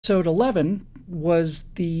Episode 11 was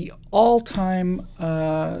the all-time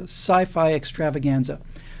sci-fi extravaganza.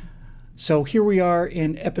 So here we are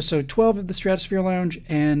in episode 12 of the Stratosphere Lounge,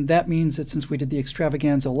 and that means that since we did the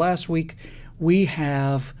extravaganza last week, we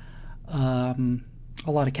have a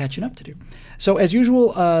lot of catching up to do. So as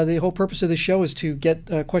usual, the whole purpose of this show is to get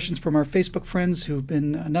questions from our Facebook friends who've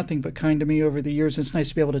been nothing but kind to me over the years. It's nice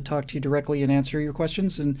to be able to talk to you directly and answer your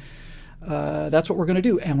questions, and that's what we're going to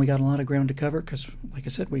do. And we got a lot of ground to cover because, like I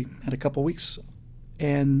said, we had a couple weeks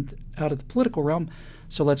and out of the political realm.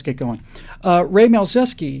 So let's get going. Ray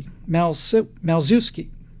Malzewski,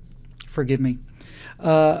 forgive me,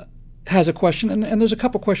 has a question, and there's a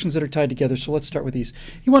couple questions that are tied together, so let's start with these.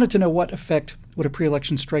 He wanted to know what effect would a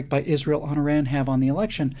pre-election strike by Israel on Iran have on the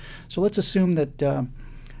election. So let's assume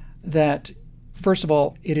that first of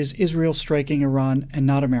all, it is Israel striking Iran and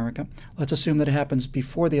not America. Let's assume that it happens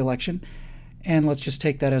before the election, and let's just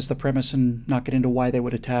take that as the premise and not get into why they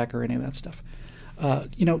would attack or any of that stuff.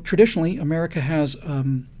 Traditionally, America has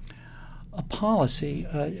a policy.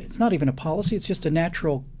 It's not even a policy. It's just a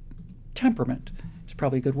natural temperament. It's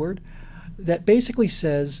probably a good word. That basically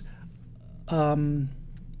says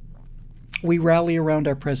we rally around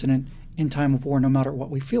our president in time of war, no matter what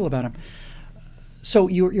we feel about him. So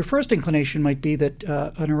your first inclination might be that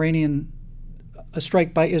a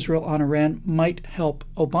strike by Israel on Iran might help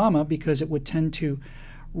Obama because it would tend to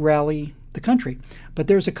rally the country. But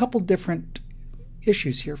there's a couple different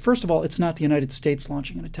issues here. First of all, it's not the United States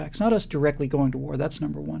launching an attack. It's not us directly going to war. That's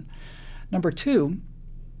number one. Number two,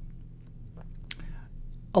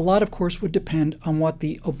 a lot, of course, would depend on what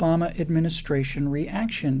the Obama administration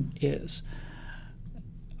reaction is.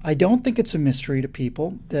 I don't think it's a mystery to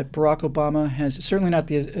people that Barack Obama has, certainly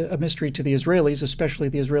not a mystery to the Israelis, especially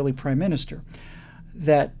the Israeli prime minister,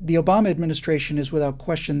 that the Obama administration is without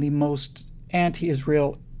question the most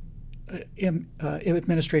anti-Israel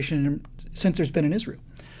administration since there's been in Israel.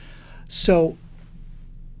 So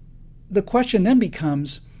the question then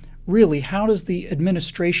becomes, really, how does the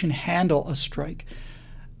administration handle a strike?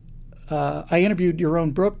 I interviewed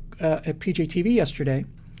Yaron Brook at PJTV yesterday,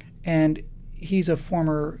 and he's a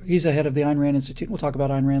head of the Ayn Rand Institute. We'll talk about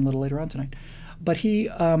Ayn Rand a little later on tonight. But he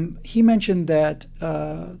mentioned that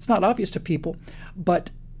it's not obvious to people,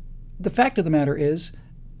 but the fact of the matter is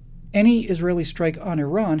any Israeli strike on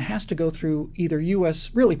Iran has to go through either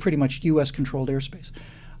U.S., really pretty much U.S.-controlled airspace.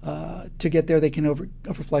 To get there, they can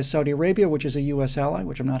overfly Saudi Arabia, which is a U.S. ally,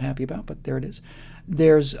 which I'm not happy about, but there it is.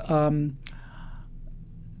 There's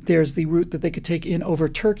the route that they could take in over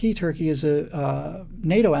Turkey. Turkey is a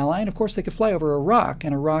NATO ally, and of course they could fly over Iraq,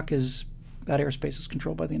 and that airspace is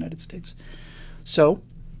controlled by the United States. So,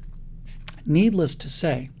 needless to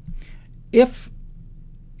say, if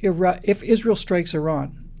Israel strikes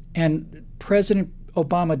Iran and President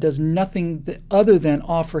Obama does nothing other than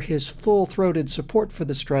offer his full-throated support for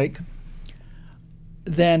the strike,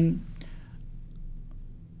 then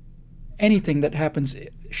anything that happens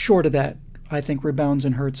short of that, I think, rebounds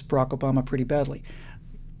and hurts Barack Obama pretty badly.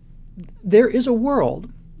 There is a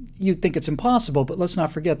world, you'd think it's impossible, but let's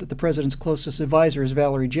not forget that the president's closest advisor is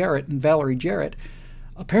Valerie Jarrett, and Valerie Jarrett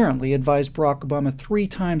apparently advised Barack Obama 3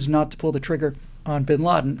 times not to pull the trigger on bin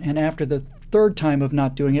Laden, and after the third time of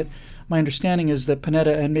not doing it, my understanding is that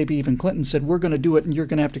Panetta and maybe even Clinton said, we're going to do it, and you're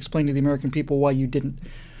going to have to explain to the American people why you didn't.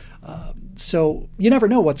 So you never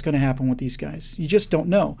know what's going to happen with these guys. You just don't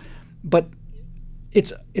know. But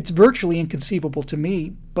it's virtually inconceivable to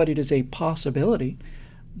me, but it is a possibility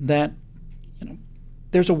that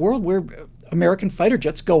there's a world where American fighter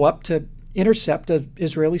jets go up to intercept an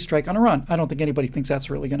Israeli strike on Iran. I don't think anybody thinks that's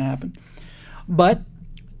really going to happen. But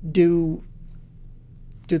do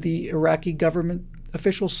the Iraqi government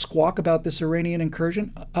officials squawk about this Israeli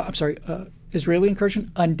incursion?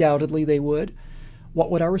 Undoubtedly they would. What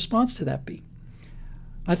would our response to that be?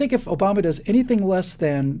 I think if Obama does anything less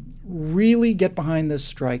than really get behind this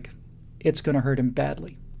strike, it's going to hurt him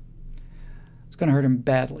badly. It's going to hurt him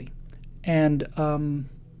badly. And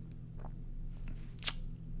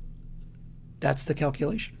that's the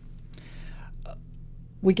calculation.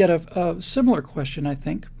 We get a similar question, I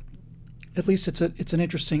think. At least it's an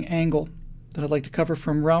interesting angle that I'd like to cover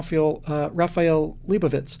from Raphael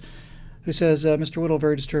Leibovitz, who says, Mr. Whittle,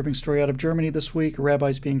 very disturbing story out of Germany this week. A rabbi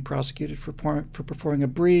is being prosecuted for performing a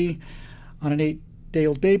brie on an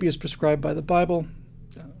 8-day-old baby as prescribed by the Bible,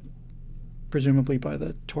 presumably by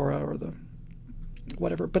the Torah or the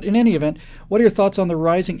whatever. But in any event, what are your thoughts on the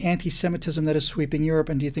rising anti-Semitism that is sweeping Europe,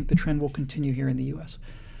 and do you think the trend will continue here in the U.S.?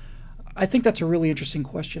 I think that's a really interesting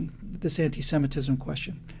question, this anti-Semitism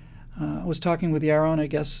question. I was talking with Yaron, I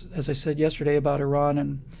guess, as I said yesterday, about Iran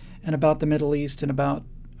and about the Middle East and about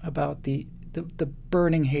the the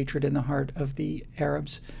burning hatred in the heart of the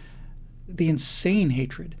Arabs, the insane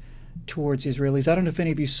hatred towards the Israelis. I don't know if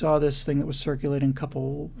any of you saw this thing that was circulating a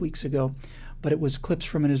couple weeks ago, but it was clips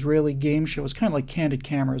from an Israeli game show. It was kind of like Candid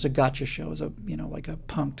Camera. It was a gotcha show. It was like a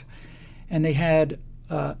punked. And they had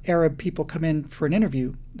Arab people come in for an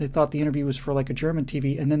interview. They thought the interview was for like a German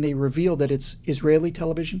TV, and then they revealed that it's Israeli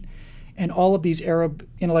television. And all of these Arab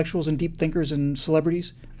intellectuals and deep thinkers and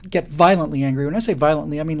celebrities get violently angry. When I say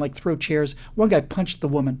violently, I mean like throw chairs. One guy punched the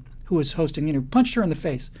woman who was hosting the interview, punched her in the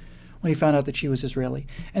face when he found out that she was Israeli.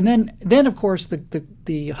 And then of course,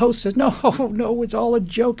 the host says, no, it's all a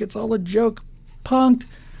joke. It's all a joke. Punked.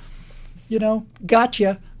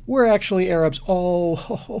 Gotcha. We're actually Arabs. Oh,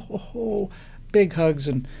 ho, ho, ho, ho. Big hugs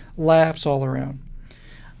and laughs all around.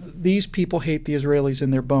 These people hate the Israelis in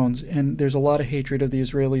their bones, and there's a lot of hatred of the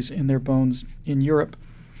Israelis in their bones in Europe,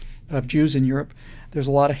 of Jews in Europe. There's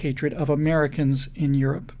a lot of hatred of Americans in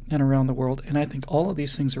Europe and around the world, and I think all of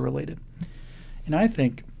these things are related. And I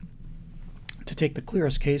think, to take the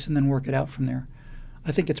clearest case and then work it out from there,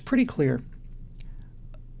 I think it's pretty clear.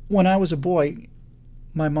 When I was a boy,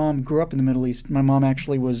 my mom grew up in the Middle East. My mom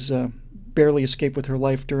actually was barely escaped with her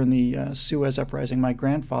life during the Suez Uprising. My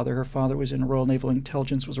grandfather, her father, was in Royal Naval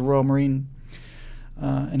Intelligence, was a Royal Marine,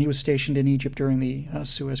 and he was stationed in Egypt during the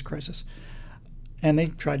Suez Crisis. And they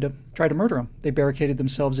tried to murder him. They barricaded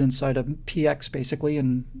themselves inside a PX, basically,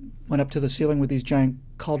 and went up to the ceiling with these giant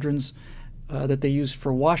cauldrons that they used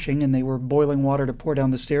for washing, and they were boiling water to pour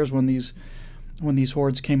down the stairs when these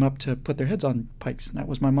hordes came up to put their heads on pikes. And that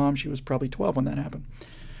was my mom. She was probably 12 when that happened.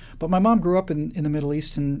 But my mom grew up in the Middle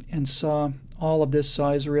East and saw all of this,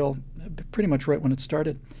 saw Israel pretty much right when it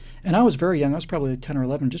started. And I was very young. I was probably 10 or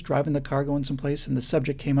 11, just driving the car going someplace, and the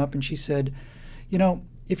subject came up, and she said,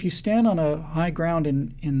 if you stand on a high ground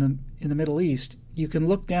in the Middle East, you can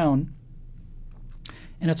look down,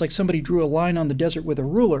 and it's like somebody drew a line on the desert with a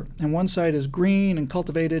ruler, and one side is green and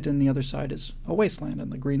cultivated, and the other side is a wasteland,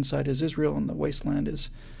 and the green side is Israel, and the wasteland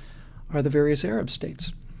are the various Arab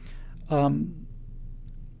states.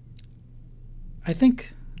 I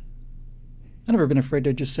think I've never been afraid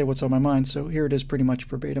to just say what's on my mind, so here it is pretty much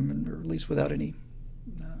verbatim, or at least without any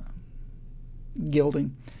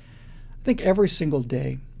gilding. I think every single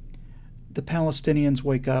day the Palestinians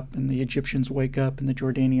wake up, and the Egyptians wake up, and the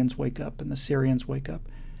Jordanians wake up, and the Syrians wake up,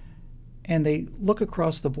 and they look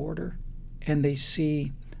across the border, and they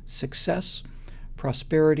see success,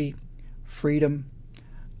 prosperity, freedom,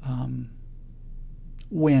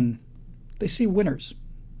 win. They see winners.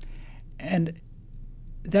 And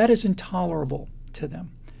that is intolerable to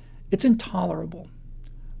them. It's intolerable.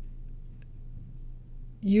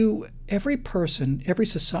 Every person, every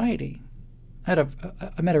society. I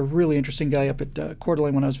met a really interesting guy up at Coeur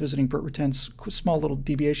d'Alene when I was visiting Burt Rutan's small little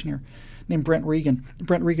deviation here, named Brent Regan.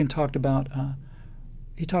 Brent Regan talked about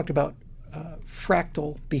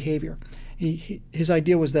fractal behavior. His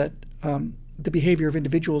idea was that the behavior of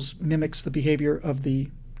individuals mimics the behavior of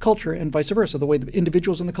the culture, and vice versa. The way the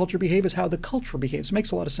individuals in the culture behave is how the culture behaves. It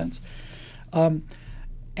makes a lot of sense.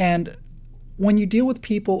 And when you deal with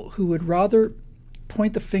people who would rather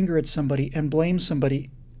point the finger at somebody and blame somebody,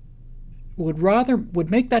 would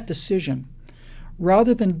make that decision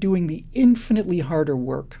rather than doing the infinitely harder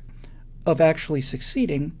work of actually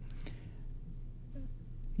succeeding,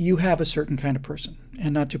 you have a certain kind of person.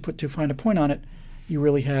 And not to find a point on it, you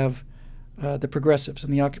really have the progressives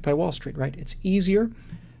and the Occupy Wall Street, right? It's easier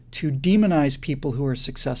to demonize people who are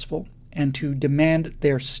successful and to demand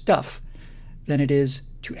their stuff than it is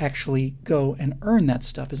to actually go and earn that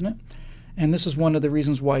stuff, isn't it? And this is one of the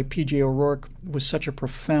reasons why P.J. O'Rourke was such a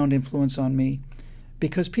profound influence on me,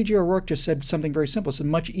 because P.J. O'Rourke just said something very simple. It's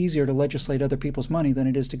much easier to legislate other people's money than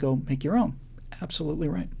it is to go make your own. Absolutely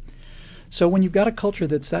right. So when you've got a culture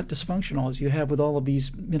that's that dysfunctional, as you have with all of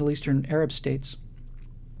these Middle Eastern Arab states,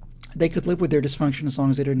 they could live with their dysfunction as long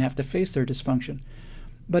as they didn't have to face their dysfunction.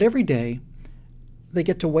 But every day, they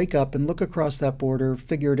get to wake up and look across that border,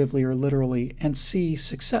 figuratively or literally, and see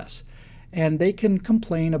success. And they can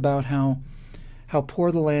complain about how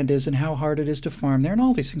poor the land is and how hard it is to farm there and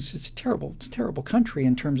all these things. It's terrible. It's a terrible country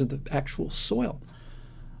in terms of the actual soil.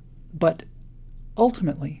 But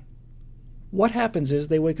ultimately, what happens is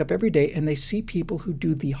they wake up every day and they see people who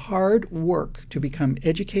do the hard work to become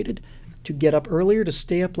educated, to get up earlier, to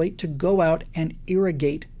stay up late, to go out and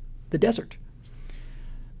irrigate the desert.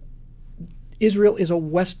 Israel is a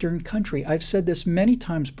Western country. I've said this many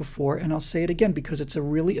times before, and I'll say it again because it's a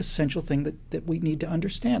really essential thing that we need to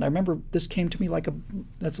understand. I remember this came to me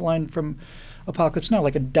that's a line from Apocalypse Now,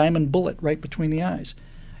 like a diamond bullet right between the eyes.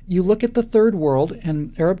 You look at the third world,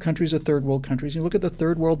 and Arab countries are third world countries. You look at the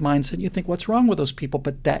third world mindset, and you think, what's wrong with those people?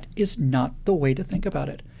 But that is not the way to think about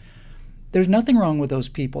it. There's nothing wrong with those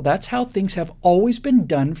people. That's how things have always been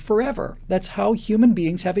done forever. That's how human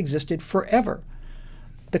beings have existed forever.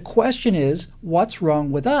 The question is, what's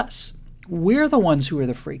wrong with us? We're the ones who are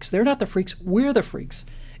the freaks. They're not the freaks. We're the freaks.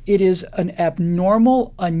 It is an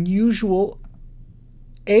abnormal, unusual,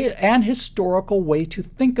 and historical way to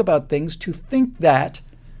think about things, to think that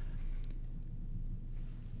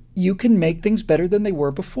you can make things better than they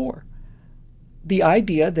were before. The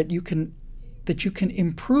idea that you can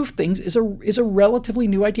improve things is a relatively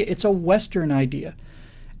new idea. It's a Western idea.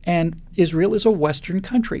 And Israel is a Western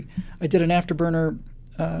country. I did an afterburner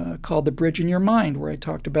called The Bridge in Your Mind, where I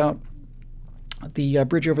talked about the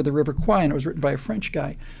bridge over the River Kwai, and it was written by a French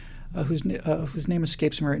guy whose name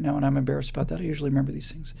escapes me right now, and I'm embarrassed about that. I usually remember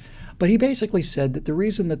these things. But he basically said that the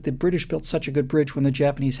reason that the British built such a good bridge when the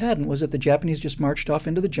Japanese hadn't was that the Japanese just marched off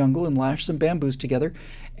into the jungle and lashed some bamboos together,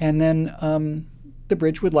 and then the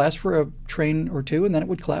bridge would last for a train or two, and then it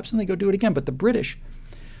would collapse, and they go do it again. But the British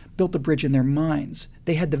built the bridge in their minds.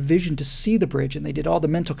 They had the vision to see the bridge, and they did all the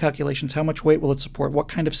mental calculations. How much weight will it support? What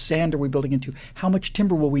kind of sand are we building into? How much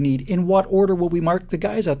timber will we need? In what order will we mark the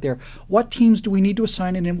guys out there? What teams do we need to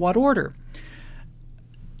assign, and in what order?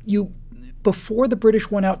 Before the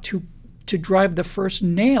British went out to drive the first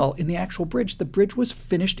nail in the actual bridge, the bridge was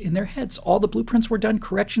finished in their heads. All the blueprints were done,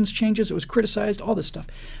 corrections, changes, it was criticized, all this stuff.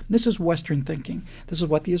 This is Western thinking. This is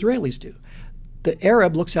what the Israelis do. The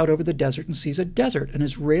Arab looks out over the desert and sees a desert. An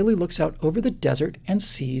Israeli looks out over the desert and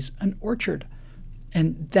sees an orchard.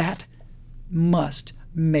 And that must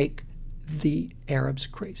make the Arabs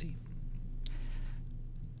crazy.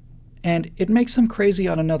 And it makes them crazy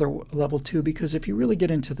on another level, too, because if you really get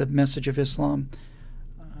into the message of Islam,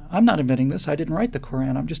 I'm not inventing this. I didn't write the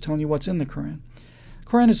Quran. I'm just telling you what's in the Quran. The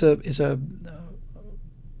Quran is a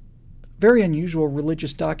very unusual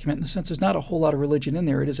religious document in the sense there's not a whole lot of religion in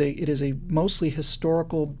there. It is a mostly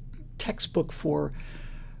historical textbook for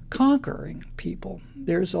conquering people.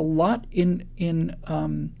 There's a lot in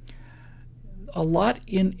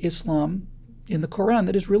Islam, in the Quran,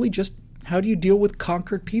 that is really just how do you deal with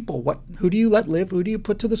conquered people? Who do you let live? Who do you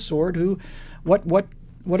put to the sword? What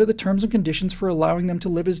are the terms and conditions for allowing them to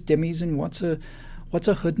live as dhimmis? And what's a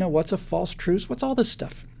hudna? What's a false truce? What's all this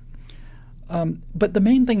stuff? But the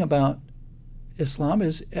main thing about Islam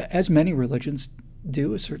is, as many religions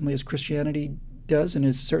do, certainly as Christianity does, and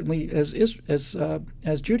as certainly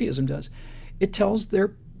as Judaism does, it tells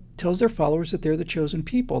their followers that they're the chosen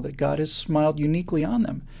people, that God has smiled uniquely on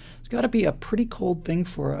them. It's got to be a pretty cold thing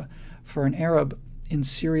for an Arab in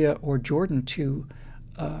Syria or Jordan to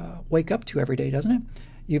wake up to every day, doesn't it?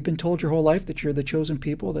 You've been told your whole life that you're the chosen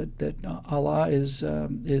people, that Allah is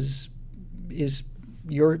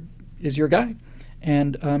your guy,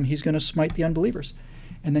 and He's going to smite the unbelievers.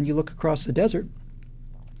 And then you look across the desert,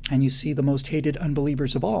 and you see the most hated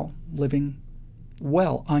unbelievers of all living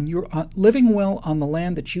well on the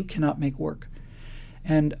land that you cannot make work.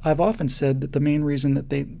 And I've often said that the main reason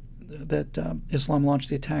that Islam launched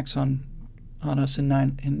the attacks on us on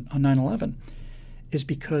 9/11 is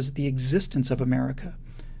because the existence of America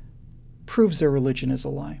proves their religion is a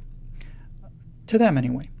lie. To them,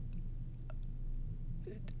 anyway.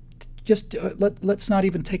 Just let's not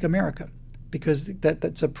even take America, because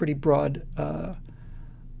that's a pretty broad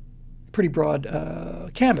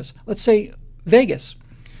canvas. Let's say Vegas.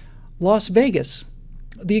 Las Vegas.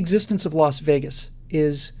 The existence of Las Vegas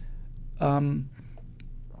is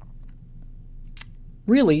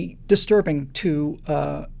really disturbing to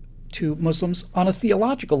Muslims on a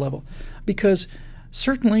theological level, because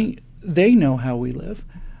certainly they know how we live.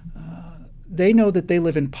 They know that they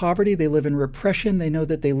live in poverty, they live in repression, they know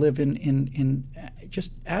that they live in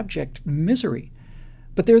just abject misery.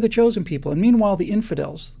 But they're the chosen people. And meanwhile, the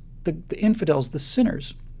infidels, the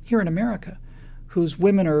sinners here in America, whose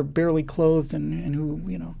women are barely clothed and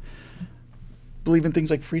who, believe in things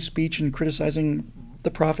like free speech and criticizing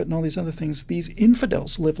the prophet and all these other things, these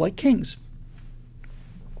infidels live like kings.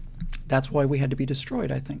 That's why we had to be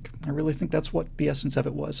destroyed, I think. I really think that's what the essence of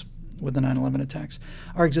it was with the 9/11 attacks.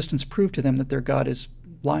 Our existence proved to them that their God is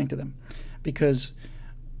lying to them. Because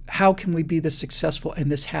how can we be this successful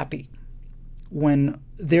and this happy when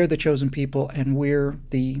they're the chosen people and we're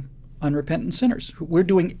the unrepentant sinners? We're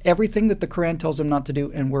doing everything that the Quran tells them not to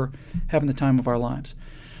do, and we're having the time of our lives.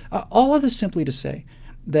 All of this simply to say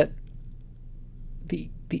that the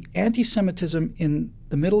anti-Semitism in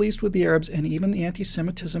the Middle East with the Arabs, and even the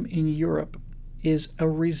anti-Semitism in Europe, is a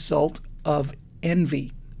result of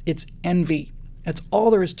envy. It's envy. That's all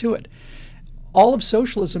there is to it. All of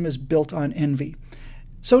socialism is built on envy.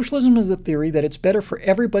 Socialism is the theory that it's better for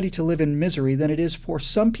everybody to live in misery than it is for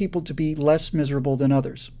some people to be less miserable than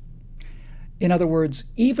others. In other words,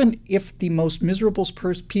 even if the most miserable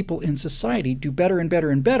people in society do better and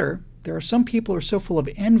better and better, there are some people who are so full of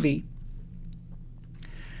envy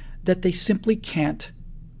that they simply can't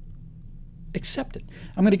accept it.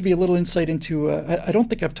 I'm going to give you a little insight into, I don't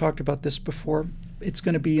think I've talked about this before. It's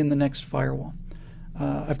going to be in the next firewall.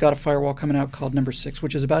 I've got a firewall coming out called number 6,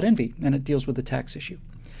 which is about envy, and it deals with the tax issue.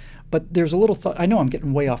 But there's a little thought. I know I'm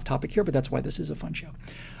getting way off topic here, but that's why this is a fun show.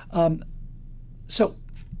 So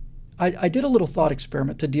I did a little thought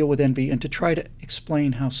experiment to deal with envy and to try to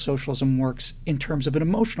explain how socialism works in terms of an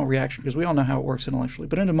emotional reaction, because we all know how it works intellectually,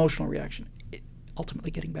 but an emotional reaction.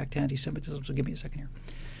 Ultimately getting back to anti-Semitism, so give me a second here.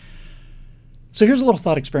 So here's a little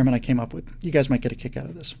thought experiment I came up with. You guys might get a kick out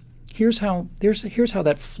of this. Here's how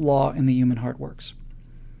that flaw in the human heart works.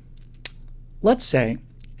 Let's say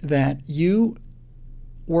that you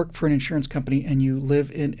work for an insurance company and you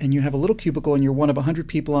live in and you have a little cubicle and you're one of 100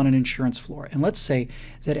 people on an insurance floor. And let's say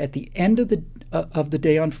that at the end of the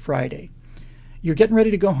day on Friday, you're getting ready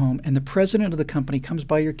to go home, and the president of the company comes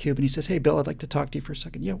by your cube and he says, "Hey, Bill, I'd like to talk to you for a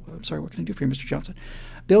second." "Yeah, well, I'm sorry, what can I do for you, Mr. Johnson?"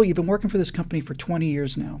 "Bill, you've been working for this company for 20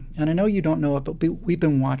 years now, and I know you don't know it, but we've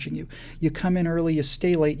been watching you. You come in early, you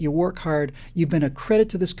stay late, you work hard, you've been a credit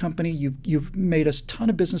to this company, you've made us a ton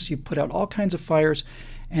of business, you've put out all kinds of fires,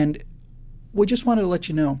 and we just wanted to let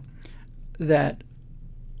you know that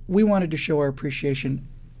we wanted to show our appreciation,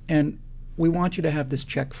 and we want you to have this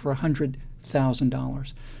check for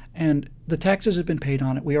 $100,000. And the taxes have been paid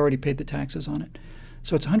on it. We already paid the taxes on it.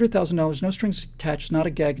 So it's $100,000, no strings attached, not a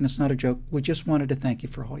gag, and it's not a joke. We just wanted to thank you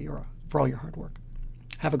for all your hard work.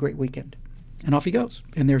 Have a great weekend." And off he goes.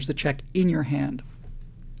 And there's the check in your hand.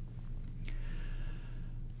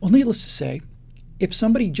 Well, needless to say, if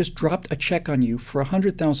somebody just dropped a check on you for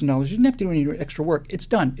 $100,000, you didn't have to do any extra work. It's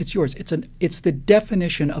done. It's yours. It's the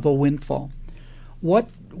definition of a windfall. What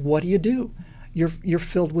do you do? You're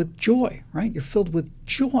filled with joy, right? You're filled with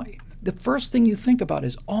joy. The first thing you think about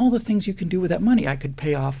is all the things you can do with that money. I could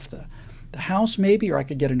pay off the house maybe, or I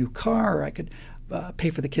could get a new car, or I could pay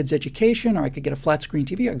for the kids' education, or I could get a flat screen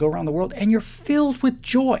TV. I could go around the world, and you're filled with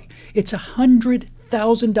joy. It's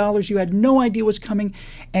 $100,000 you had no idea was coming,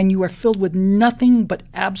 and you are filled with nothing but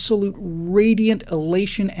absolute radiant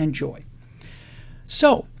elation and joy.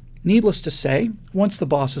 So, needless to say, once the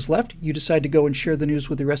boss has left, you decide to go and share the news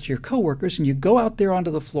with the rest of your coworkers, and you go out there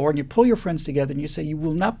onto the floor and you pull your friends together and you say, "You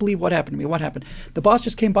will not believe what happened to me. What happened? The boss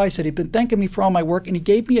just came by, said he'd been thanking me for all my work, and he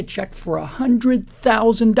gave me a check for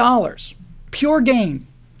 $100,000. Pure gain."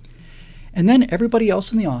 And then everybody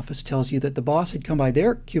else in the office tells you that the boss had come by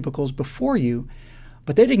their cubicles before you,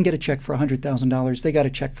 but they didn't get a check for $100,000. They got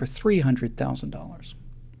a check for $300,000.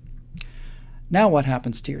 Now what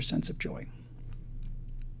happens to your sense of joy?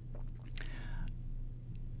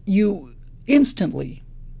 You instantly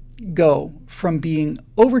go from being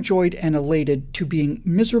overjoyed and elated to being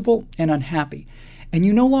miserable and unhappy. And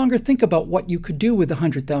you no longer think about what you could do with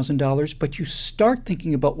 $100,000, but you start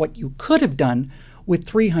thinking about what you could have done with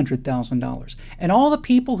 $300,000. And all the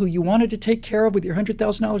people who you wanted to take care of with your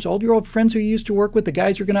 $100,000, all your old friends who you used to work with, the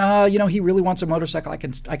guys you're gonna, he really wants a motorcycle. I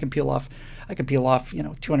can peel off,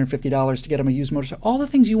 $250 to get him a used motorcycle. All the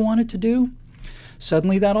things you wanted to do.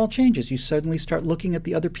 Suddenly that all changes. You suddenly start looking at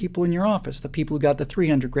the other people in your office, the people who got the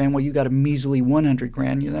 300 grand while you got a measly 100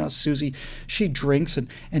 grand. Susie, she drinks,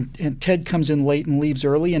 and Ted comes in late and leaves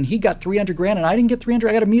early, and he got 300 grand and I didn't get 300.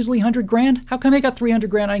 I got a measly 100 grand. How come they got 300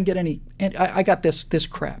 grand? I didn't get any. And I got this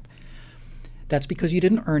crap. That's because you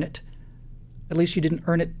didn't earn it. At least you didn't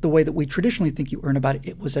earn it the way that we traditionally think you earn about it.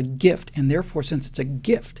 It was a gift, and therefore, since it's a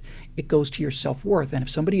gift, it goes to your self-worth. And if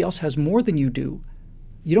somebody else has more than you do,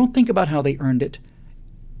 you don't think about how they earned it.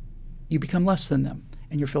 You become less than them,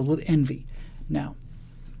 and you're filled with envy. Now,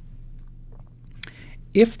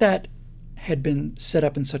 if that had been set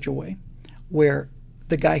up in such a way where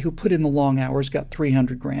the guy who put in the long hours got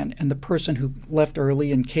 300 grand and the person who left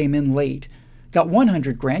early and came in late got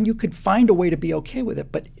 100 grand, you could find a way to be okay with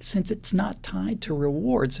it. But since it's not tied to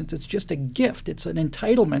reward, since it's just a gift, it's an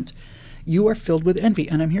entitlement, you are filled with envy.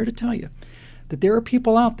 And I'm here to tell you that there are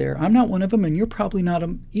people out there, I'm not one of them, and you're probably not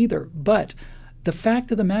either, but the fact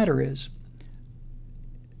of the matter is,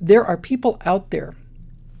 there are people out there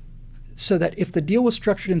so that if the deal was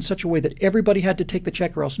structured in such a way that everybody had to take the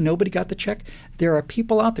check or else nobody got the check, there are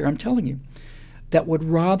people out there, I'm telling you, that would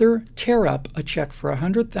rather tear up a check for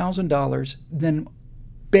 $100,000 than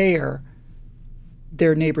bear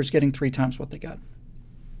their neighbors getting 3 times what they got.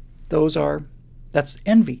 That's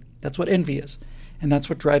envy. That's what envy is. And that's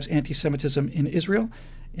what drives anti-Semitism in Israel,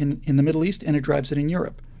 in the Middle East, and it drives it in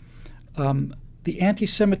Europe. the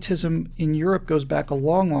anti-Semitism in Europe goes back a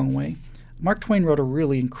long, long way. Mark Twain wrote a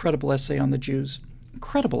really incredible essay on the Jews.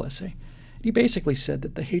 Incredible essay. He basically said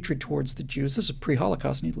that the hatred towards the Jews, this is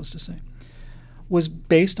pre-Holocaust, needless to say, was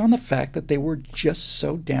based on the fact that they were just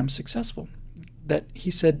so damn successful. That he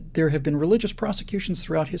said there have been religious prosecutions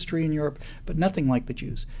throughout history in Europe, but nothing like the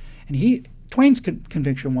Jews. And Twain's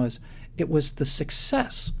conviction was it was the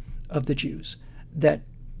success of the Jews that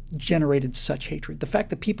generated such hatred. The fact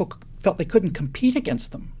that people felt they couldn't compete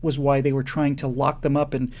against them was why they were trying to lock them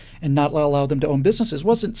up and not allow them to own businesses. It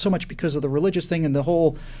wasn't so much because of the religious thing, and the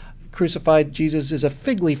whole crucified Jesus is a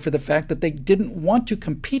fig leaf for the fact that they didn't want to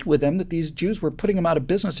compete with them, that these Jews were putting them out of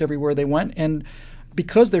business everywhere they went. And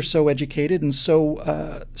because they're so educated and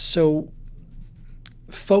so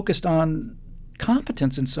focused on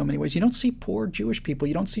competence in so many ways, you don't see poor Jewish people,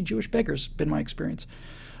 you don't see Jewish beggars, been my experience.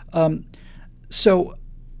 So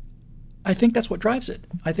I think that's what drives it.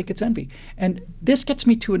 I think it's envy. And this gets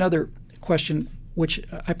me to another question, which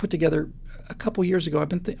I put together a couple years ago. I've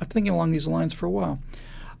been thinking along these lines for a while.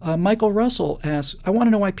 Michael Russell asks, I want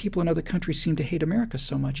to know why people in other countries seem to hate America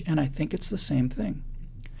so much. And I think it's the same thing.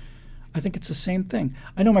 I think it's the same thing.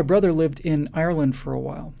 I know my brother lived in Ireland for a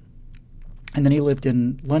while, and then he lived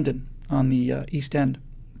in London on the East End,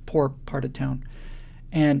 poor part of town.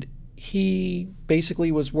 And he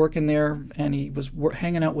basically was working there, and he was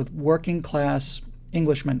hanging out with working class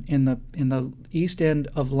Englishmen in the East End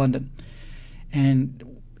of London.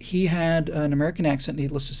 And he had an American accent,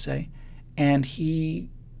 needless to say, and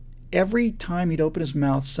every time he'd open his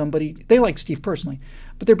mouth, they like Steve personally,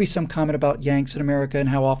 but there'd be some comment about Yanks in America and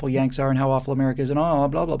how awful Yanks are and how awful America is and blah,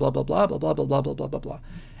 blah, blah, blah, blah, blah, blah, blah, blah, blah, blah, blah, blah, blah.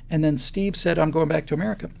 And then Steve said, I'm going back to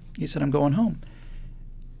America. He said, I'm going home.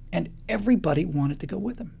 And everybody wanted to go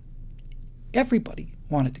with him. Everybody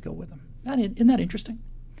wanted to go with him. Isn't that interesting?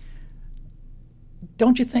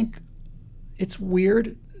 Don't you think it's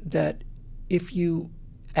weird that if you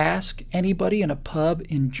ask anybody in a pub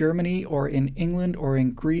in Germany or in England or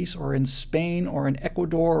in Greece or in Spain or in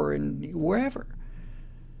Ecuador or in wherever,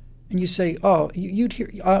 and you say, oh, you'd hear,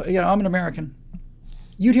 I'm an American,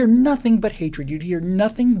 you'd hear nothing but hatred. You'd hear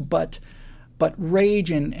nothing but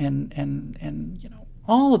rage and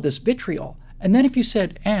all of this vitriol. And then if you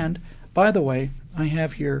said, and by the way, I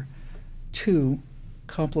have here 2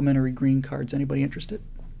 complimentary green cards. Anybody interested?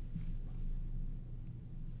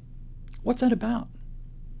 What's that about?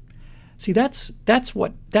 See, that's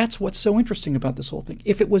what's so interesting about this whole thing.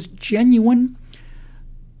 If it was genuine,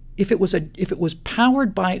 if it was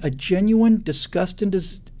powered by a genuine disgust and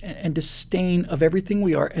disdain of everything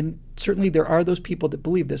we are, and certainly there are those people that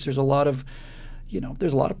believe this. There's a lot of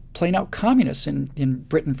plain out communists in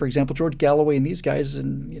Britain, for example, George Galloway and these guys,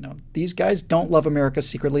 and these guys don't love America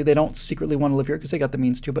secretly. They don't secretly want to live here because they got the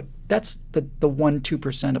means to. But that's the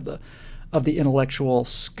 1-2% of the intellectual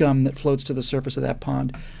scum that floats to the surface of that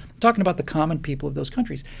pond. Talking about the common people of those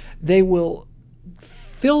countries. They will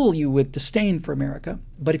fill you with disdain for America,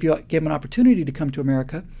 but if you give them an opportunity to come to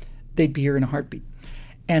America, they'd be here in a heartbeat.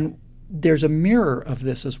 And there's a mirror of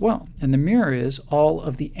this as well. And the mirror is all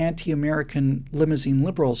of the anti-American limousine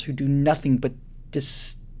liberals who do nothing but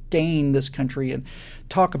disdain this country and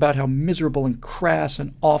talk about how miserable and crass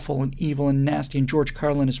and awful and evil and nasty, and George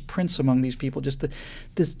Carlin is prince among these people. This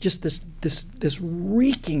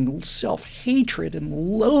reeking self-hatred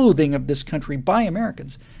and loathing of this country by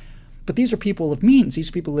Americans. But these are people of means.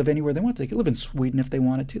 These people live anywhere they want to. They could live in Sweden if they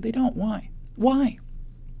wanted to. They don't. Why? Why?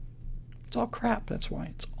 It's all crap. That's why.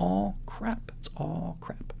 It's all crap. It's all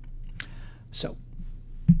crap. So,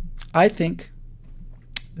 I think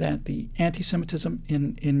that the anti-Semitism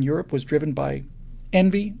in Europe was driven by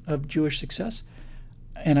envy of Jewish success.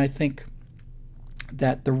 And I think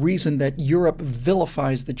that the reason that Europe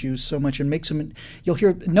vilifies the Jews so much and makes them, you'll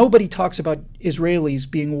hear, nobody talks about Israelis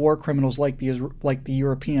being war criminals like the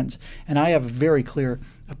Europeans. And I have a very clear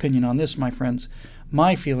opinion on this, my friends.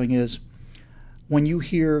 My feeling is when you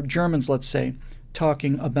hear Germans, let's say,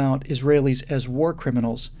 talking about Israelis as war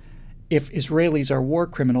criminals, if Israelis are war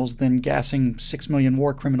criminals, then gassing 6 million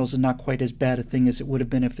war criminals is not quite as bad a thing as it would have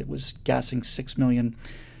been if it was gassing 6 million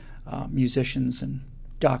musicians and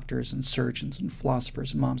doctors and surgeons and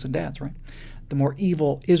philosophers and moms and dads, right? The more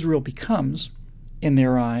evil Israel becomes in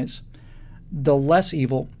their eyes, the less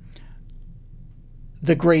evil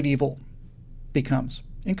the great evil becomes.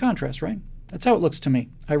 In contrast, right? That's how it looks to me.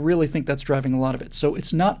 I really think that's driving a lot of it. So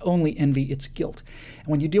it's not only envy, it's guilt. And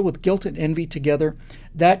when you deal with guilt and envy together,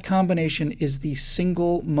 that combination is the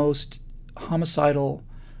single most homicidal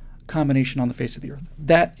combination on the face of the earth.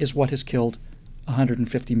 That is what has killed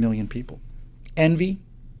 150 million people. Envy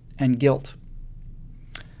and guilt.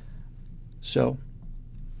 So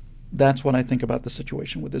That's what I think about the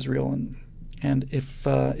situation with Israel. And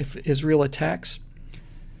if Israel attacks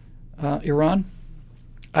Iran,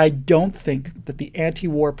 I don't think that the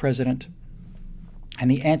anti-war president and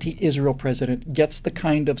the anti-Israel president gets the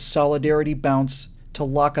kind of solidarity bounce to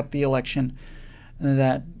lock up the election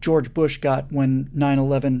that George Bush got when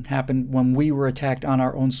 9/11 happened, when we were attacked on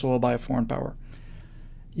our own soil by a foreign power.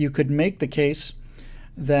 You could make the case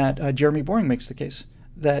that Jeremy Boring makes the case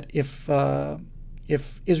that if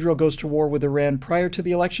Israel goes to war with Iran prior to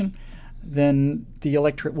the election, then the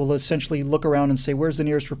electorate will essentially look around and say, where's the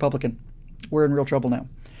nearest Republican? We're in real trouble now.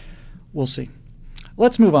 We'll see.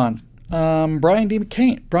 Let's move on. Brian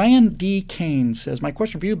D. Kane says, my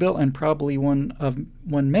question for you, Bill, and probably one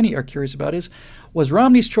many are curious about is, was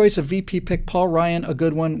Romney's choice of VP pick Paul Ryan a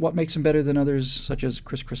good one? What makes him better than others, such as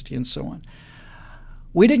Chris Christie and so on?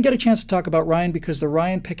 We didn't get a chance to talk about Ryan because the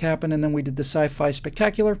Ryan pick happened, and then we did the Sci-Fi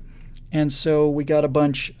Spectacular, and so we got a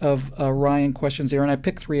bunch of Ryan questions there, and I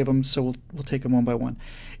picked 3 of them, so we'll take them one by one.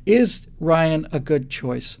 Is Ryan a good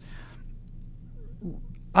choice?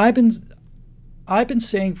 I've been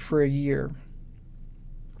saying for a year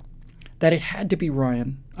that it had to be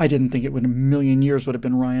Ryan. I didn't think it would in a million years would have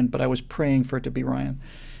been Ryan, but I was praying for it to be Ryan.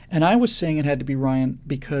 And I was saying it had to be Ryan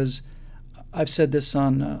because I've said this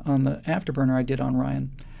on the Afterburner I did on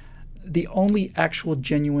Ryan. The only actual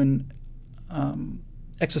genuine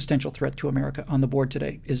existential threat to America on the board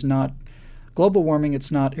today is not global warming,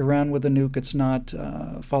 it's not Iran with a nuke, it's not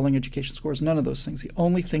falling education scores, none of those things. The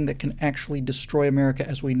only thing that can actually destroy America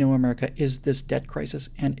as we know America is this debt crisis.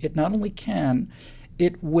 And it not only can,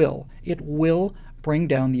 it will. It will bring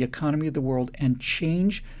down the economy of the world and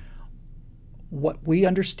change what we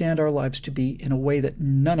understand our lives to be in a way that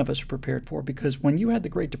none of us are prepared for. Because when you had the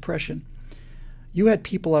Great Depression, you had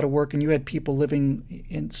people out of work and you had people living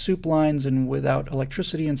in soup lines and without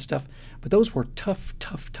electricity and stuff. But those were tough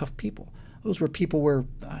people. Those were people where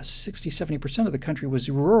 60, 70% of the country was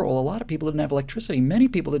rural. A lot of people didn't have electricity. Many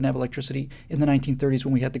people didn't have electricity in the 1930s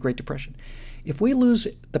when we had the Great Depression. If we lose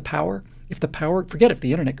the power, forget if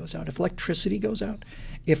the internet goes out, if electricity goes out,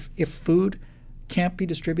 if food can't be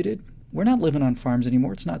distributed, we're not living on farms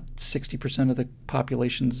anymore. It's not 60% of the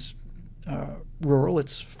population's rural,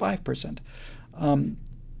 it's 5%.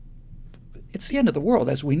 It's the end of the world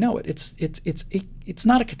as we know it. It's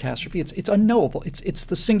not a catastrophe. It's unknowable. It's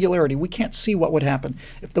the singularity. We can't see what would happen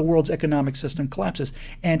if the world's economic system collapses,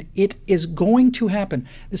 and it is going to happen.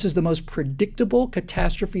 This is the most predictable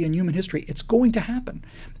catastrophe in human history. It's going to happen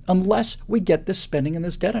unless we get this spending and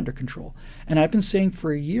this debt under control. And I've been saying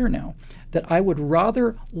for a year now that I would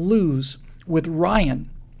rather lose with Ryan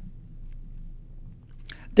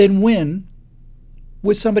than win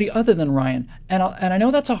with somebody other than Ryan. And I know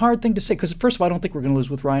that's a hard thing to say because, first of all, I don't think we're going to lose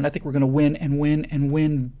with Ryan. I think we're going to win and win and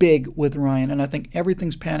win big with Ryan. And I think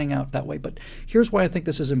everything's panning out that way. But here's why I think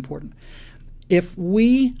this is important. If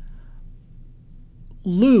we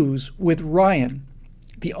lose with Ryan,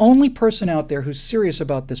 the only person out there who's serious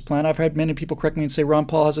about this plan, I've had many people correct me and say Ron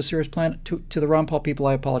Paul has a serious plan. To the Ron Paul people,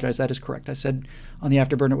 I apologize. That is correct. I said on the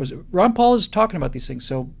Afterburner, Ron Paul is talking about these things.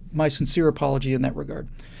 So my sincere apology in that regard.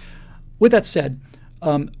 With that said,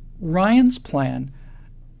 Ryan's plan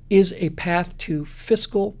is a path to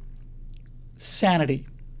fiscal sanity.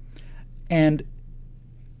 And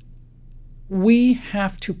we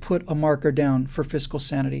have to put a marker down for fiscal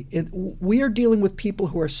sanity. We are dealing with people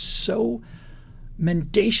who are so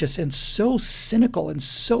mendacious and so cynical and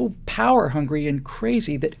so power hungry and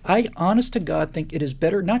crazy that I, honest to God, think it is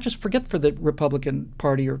better, not just forget for the Republican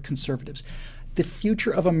Party or conservatives. The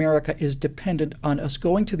future of America is dependent on us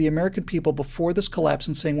going to the American people before this collapse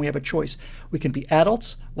and saying we have a choice. We can be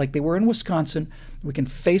adults like they were in Wisconsin. We can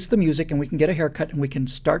face the music and we can get a haircut and we can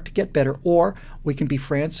start to get better. Or we can be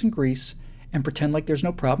France and Greece and pretend like there's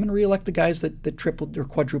no problem and reelect the guys that tripled or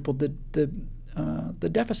quadrupled the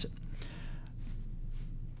deficit.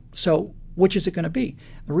 So which is it going to be?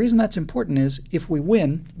 The reason that's important is if we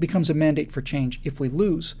win, it becomes a mandate for change. If we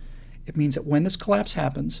lose, it means that when this collapse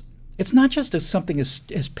happens, it's not just something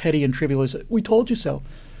as petty and trivial as, we told you so.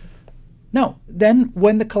 No, then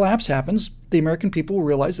when the collapse happens, the American people will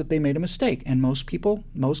realize that they made a mistake. And most people,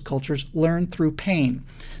 most cultures learn through pain.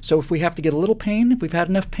 So if we have to get a little pain, if we've had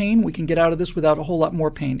enough pain, we can get out of this without a whole lot more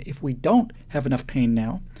pain. If we don't have enough pain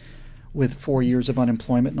now, with 4 years of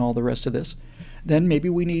unemployment and all the rest of this, then maybe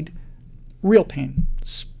we need real pain.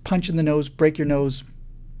 Punch in the nose, break your nose,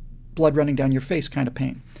 blood running down your face kind of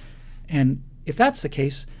pain. And if that's the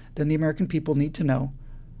case, then the American people need to know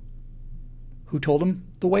who told them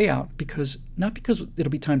the way out, not because it'll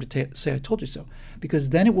be time to say I told you so, because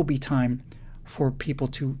then it will be time for people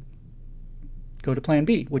to go to plan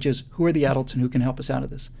B, which is who are the adults and who can help us out of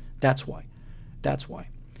this. That's why. That's why.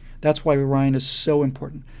 That's why Ryan is so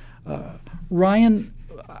important. Ryan,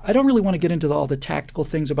 I don't really want to get into all the tactical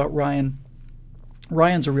things about Ryan.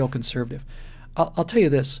 Ryan's a real conservative. I'll tell you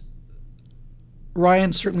this.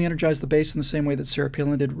 Ryan certainly energized the base in the same way that Sarah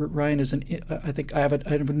Palin did. Ryan is I think I have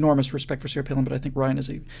enormous respect for Sarah Palin, but I think Ryan is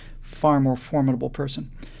a far more formidable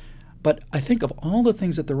person. But I think of all the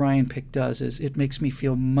things that the Ryan pick does is it makes me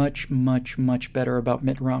feel much, much, much better about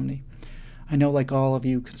Mitt Romney. I know, like all of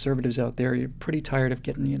you conservatives out there, you're pretty tired of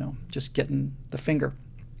getting, just getting the finger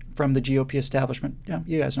from the GOP establishment. Yeah,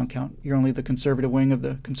 you guys don't count. You're only the conservative wing of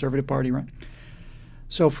the Conservative Party, right?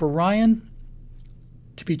 So for Ryan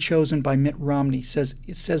to be chosen by Mitt Romney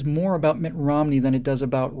it says more about Mitt Romney than it does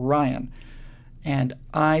about Ryan. And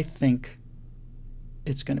I think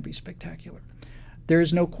it's going to be spectacular.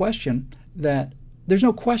 There's no question that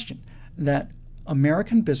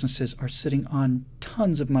American businesses are sitting on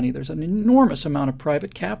tons of money. There's an enormous amount of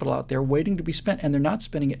private capital out there waiting to be spent, and they're not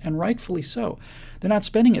spending it, and rightfully so. They're not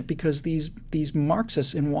spending it because these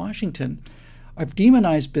Marxists in Washington have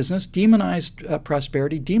demonized business, demonized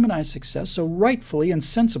prosperity, demonized success. So rightfully and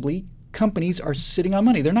sensibly, companies are sitting on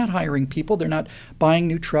money. They're not hiring people. They're not buying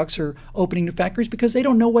new trucks or opening new factories because they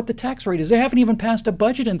don't know what the tax rate is. They haven't even passed a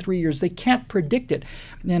budget in 3 years. They can't predict it.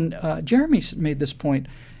 And Jeremy made this point.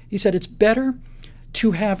 He said it's better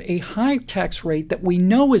to have a high tax rate that we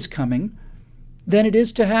know is coming than it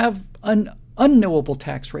is to have an unknowable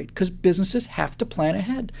tax rate, because businesses have to plan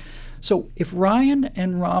ahead. So if Ryan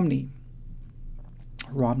and Romney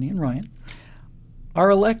and Ryan are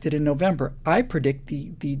elected in November, I predict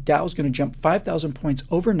the Dow is going to jump 5,000 points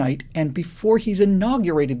overnight, and before he's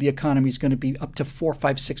inaugurated, the economy is going to be up to 4,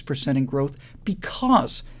 5, 6% in growth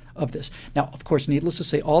because of this. Now, of course, needless to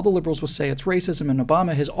say, all the liberals will say it's racism, and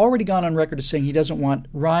Obama has already gone on record as saying he doesn't want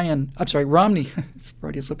Romney, he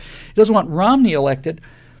doesn't want Romney elected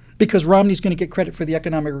because Romney's going to get credit for the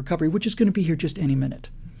economic recovery, which is going to be here just any minute.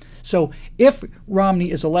 So if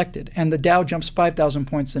Romney is elected and the Dow jumps 5,000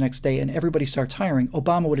 points the next day and everybody starts hiring,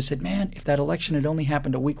 Obama would have said, man, if that election had only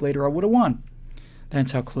happened a week later, I would have won.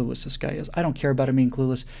 That's how clueless this guy is. I don't care about him being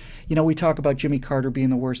clueless. We talk about Jimmy Carter being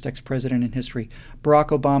the worst ex-president in history. Barack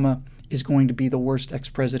Obama is going to be the worst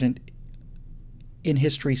ex-president in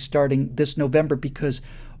history starting this November, because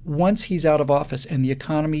once he's out of office and the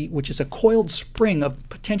economy, which is a coiled spring of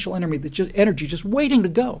potential energy just waiting to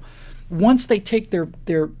go, once they take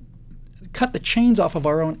cut the chains off of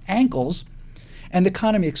our own ankles and the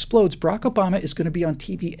economy explodes, Barack Obama is going to be on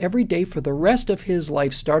TV every day for the rest of his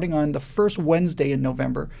life, starting on the first Wednesday in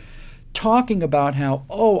November, talking about how,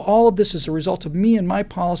 all of this is a result of me and my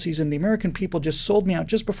policies, and the American people just sold me out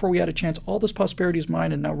just before we had a chance. All this prosperity is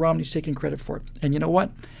mine, and now Romney's taking credit for it. And you know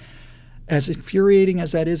what? As infuriating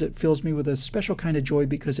as that is, it fills me with a special kind of joy,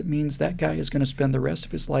 because it means that guy is going to spend the rest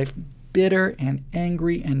of his life bitter and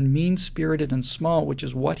angry and mean-spirited and small, which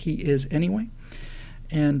is what he is anyway.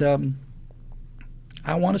 And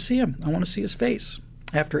I want to see him. I want to see his face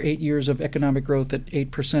after 8 years of economic growth at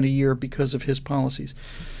 8% a year because of his policies.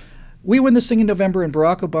 We win this thing in November, and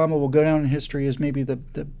Barack Obama will go down in history as maybe the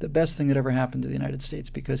best thing that ever happened to the United States,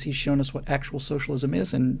 because he's shown us what actual socialism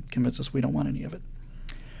is and convinced us we don't want any of it.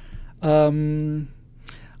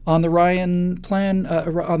 On the Ryan plan,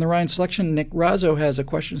 on the Ryan selection, Nick Razzo has a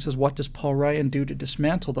question. Says, what does Paul Ryan do to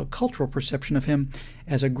dismantle the cultural perception of him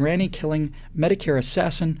as a granny-killing Medicare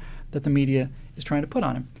assassin that the media is trying to put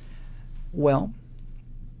on him? Well,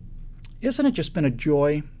 isn't it just been a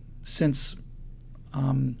joy since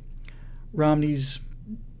Romney's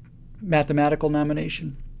mathematical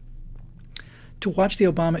nomination to watch the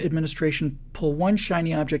Obama administration pull one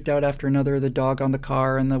shiny object out after another, the dog on the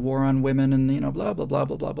car and the war on women and, blah, blah, blah,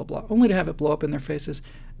 blah, blah, blah, blah, only to have it blow up in their faces.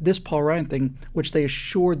 This Paul Ryan thing, which they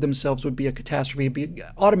assured themselves would be a catastrophe, be an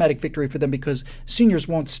automatic victory for them because seniors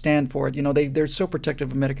won't stand for it. They're so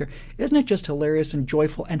protective of Medicare. Isn't it just hilarious and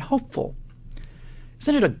joyful and hopeful?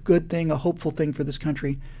 Isn't it a good thing, a hopeful thing for this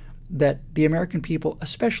country, that the American people,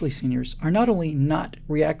 especially seniors, are not only not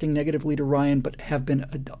reacting negatively to Ryan, but have been,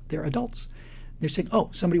 they're adults. They're saying,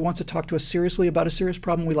 somebody wants to talk to us seriously about a serious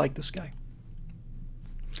problem. We like this guy.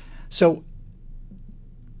 So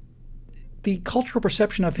the cultural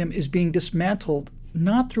perception of him is being dismantled,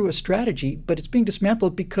 not through a strategy, but it's being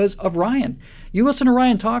dismantled because of Ryan. You listen to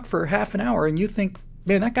Ryan talk for half an hour and you think,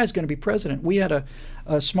 man, that guy's going to be president. We had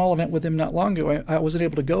a small event with him not long ago. I wasn't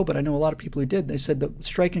able to go, but I know a lot of people who did. They said the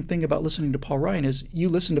striking thing about listening to Paul Ryan is you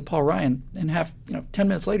listen to Paul Ryan and 10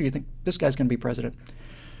 minutes later you think, this guy's going to be president.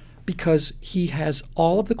 Because he has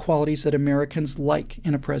all of the qualities that Americans like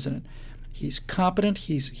in a president. He's competent,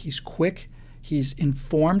 he's quick, he's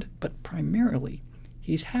informed, but primarily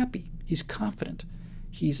he's happy, he's confident,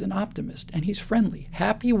 He's an optimist, and he's friendly.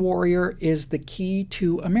 Happy warrior is the key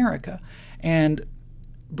to America. And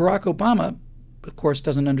Barack Obama, of course,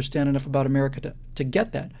 doesn't understand enough about America to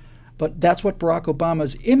get that. But that's what Barack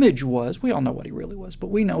Obama's image was. We all know what he really was, but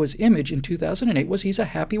we know his image in 2008 was he's a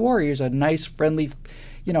happy warrior. He's a nice, friendly,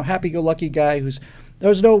 happy-go-lucky guy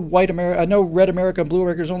there's no white America, no red America, blue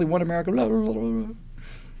America, there's only one America, blah, blah, blah, blah.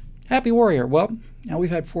 Happy warrior. Well, now we've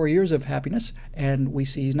had 4 years of happiness, and we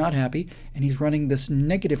see he's not happy, and he's running this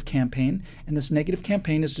negative campaign, and this negative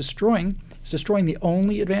campaign is destroying the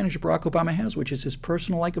only advantage Barack Obama has, which is his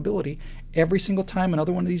personal likability. Every single time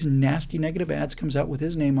another one of these nasty negative ads comes out with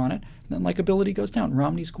his name on it, then likability goes down.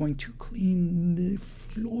 Romney's going to clean the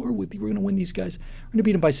floor with you. We're going to win these guys. We're going to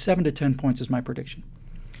beat them by 7 to 10 points is my prediction.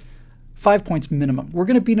 5 points minimum. We're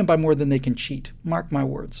going to beat them by more than they can cheat. Mark my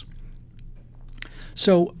words.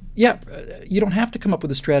 So, yeah, you don't have to come up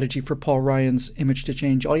with a strategy for Paul Ryan's image to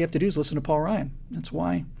change. All you have to do is listen to Paul Ryan. That's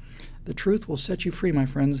why the truth will set you free, my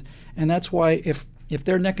friends. And that's why if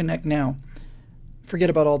they're neck and neck now,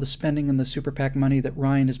 forget about all the spending and the super PAC money that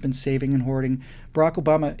Ryan has been saving and hoarding. Barack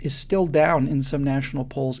Obama is still down in some national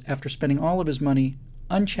polls after spending all of his money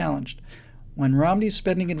unchallenged. When Romney's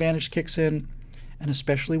spending advantage kicks in, and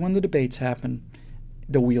especially when the debates happen,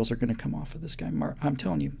 the wheels are going to come off of this guy. I'm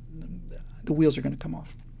telling you, the wheels are going to come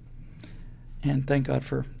off. And thank God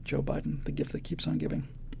for Joe Biden, the gift that keeps on giving.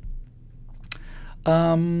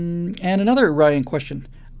 And another Ryan question.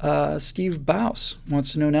 Steve Baus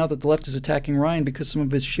wants to know, now that the left is attacking Ryan because some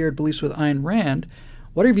of his shared beliefs with Ayn Rand,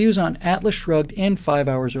 what are your views on Atlas Shrugged in 5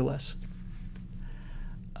 hours or less?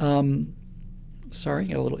 Sorry,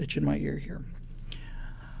 got a little itch in my ear here.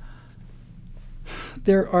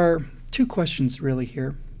 There are two questions really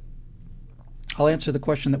here. I'll answer the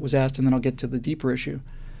question that was asked, and then I'll get to the deeper issue.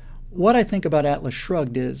 What I think about Atlas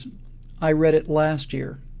Shrugged is, I read it last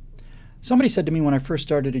year. Somebody said to me when I first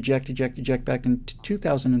started Eject back in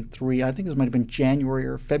 2003, I think this might have been January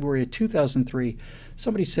or February of 2003,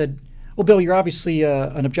 somebody said, well, Bill, you're obviously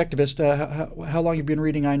an objectivist. How long have you been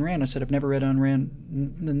reading Ayn Rand? I said, I've never read Ayn Rand.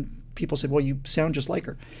 And then people said, well, you sound just like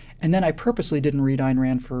her. And then I purposely didn't read Ayn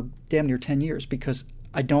Rand for damn near 10 years because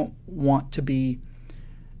I don't want to be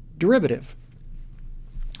derivative.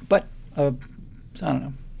 But, I don't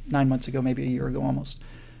know, 9 months ago, maybe a year ago almost,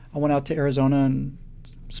 I went out to Arizona and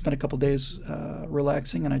spent a couple days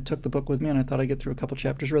relaxing, and I took the book with me, and I thought I'd get through a couple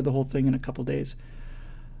chapters, read the whole thing in a couple days.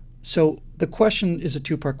 So the question is a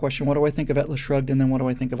two-part question. What do I think of Atlas Shrugged, and then what do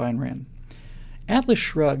I think of Ayn Rand? Atlas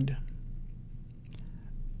Shrugged,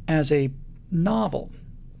 as a novel,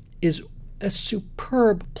 is a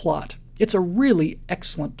superb plot. It's a really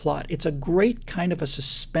excellent plot. It's a great kind of a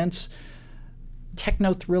suspense,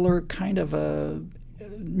 techno-thriller, kind of a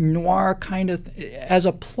noir kind of as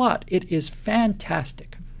a plot, it is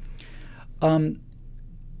fantastic. But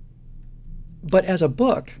as a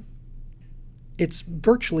book, it's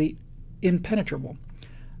virtually impenetrable.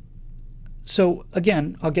 So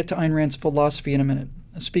again, I'll get to Ayn Rand's philosophy in a minute.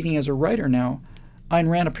 Speaking as a writer now, Ayn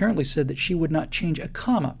Rand apparently said that she would not change a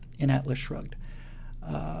comma in Atlas Shrugged.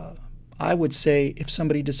 I would say if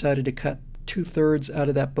somebody decided to cut 2/3 out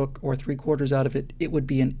of that book or 3/4 out of it, it would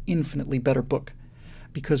be an infinitely better book.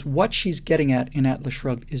 Because what she's getting at in Atlas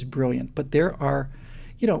Shrugged is brilliant. But there are,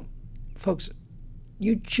 folks,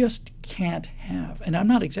 you just can't have, and I'm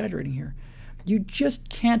not exaggerating here, you just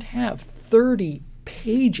can't have 30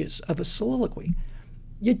 pages of a soliloquy.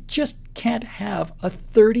 You just can't have a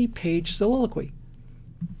 30-page soliloquy.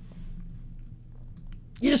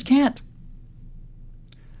 You just can't.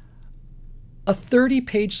 A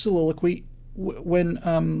 30-page soliloquy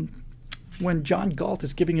when John Galt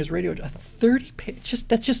is giving his radio, a 30-page,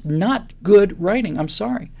 that's just not good writing. I'm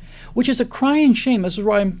sorry. Which is a crying shame. This is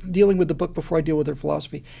why I'm dealing with the book before I deal with her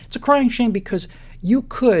philosophy. It's a crying shame because you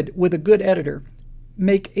could, with a good editor,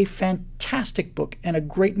 make a fantastic book and a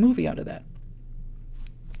great movie out of that.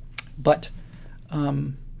 But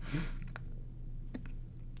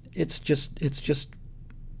it's just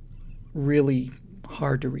really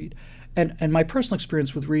hard to read. And my personal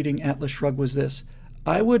experience with reading Atlas Shrugged was this.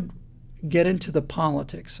 I would get into the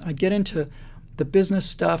politics. I get into the business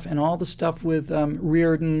stuff and all the stuff with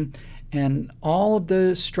Reardon and all of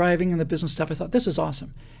the striving and the business stuff. I thought, this is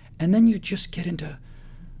awesome. And then you just get into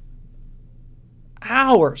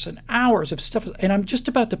hours and hours of stuff. And I'm just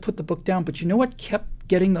about to put the book down, but you know what kept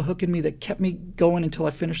getting the hook in me, that kept me going until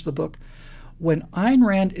I finished the book? When Ayn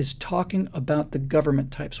Rand is talking about the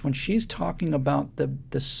government types, when she's talking about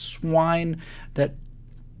the swine that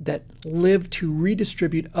live to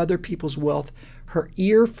redistribute other people's wealth, Her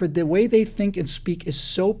ear for the way they think and speak is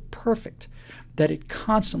so perfect that it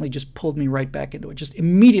constantly just pulled me right back into it. Just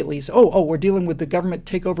immediately said, oh, we're dealing with the government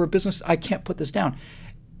takeover of business. I can't put this down.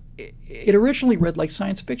 It originally read like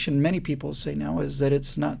science fiction. Many people say now is that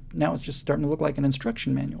it's not. Now it's just starting to look like an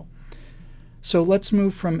instruction manual. So let's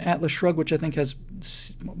move from Atlas Shrugged, which I think has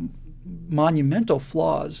monumental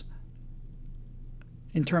flaws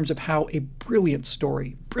in terms of how a brilliant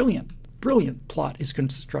story, brilliant plot is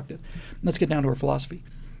constructed. Let's get down to her philosophy.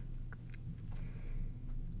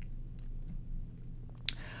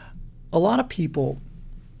 A lot of people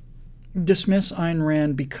dismiss Ayn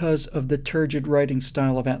Rand because of the turgid writing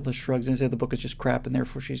style of Atlas Shrugged and say the book is just crap and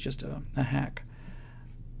therefore she's just a hack.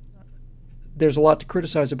 There's a lot to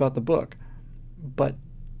criticize about the book, but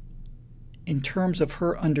in terms of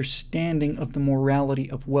her understanding of the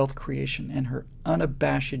morality of wealth creation and her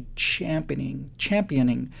unabashed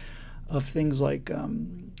championing of things like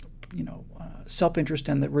self-interest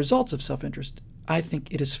and the results of self-interest, I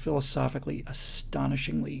think it is philosophically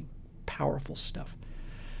astonishingly powerful stuff.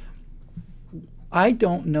 I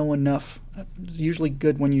don't know enough. It's usually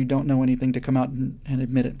good when you don't know anything to come out and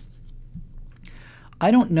admit it.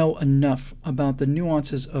 I don't know enough about the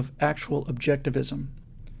nuances of actual objectivism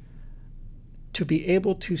to be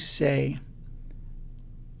able to say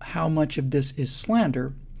how much of this is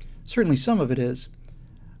slander. Certainly some of it is,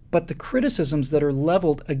 but the criticisms that are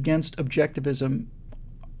leveled against objectivism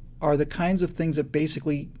are the kinds of things that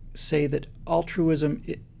basically say that altruism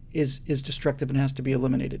is destructive and has to be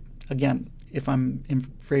eliminated. Again, if I'm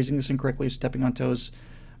phrasing this incorrectly, stepping on toes,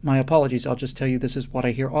 my apologies. I'll just tell you this is what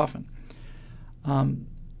I hear often.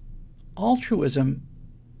 Altruism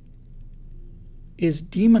is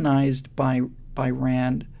demonized by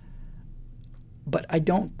Rand, but I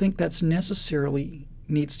don't think that's necessarily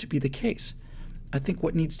needs to be the case. I think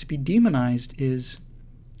what needs to be demonized is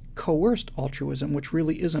coerced altruism, which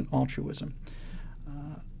really isn't altruism.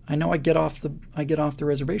 I know I get off the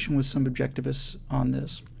reservation with some objectivists on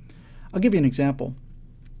this. I'll give you an example.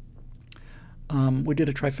 We did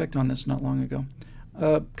a trifecta on this not long ago.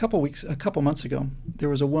 A couple months ago, there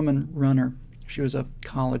was a woman runner. She was a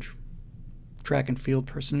college track and field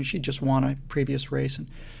person, and she just won a previous race, and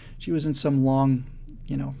she was in some long,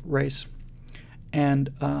 race,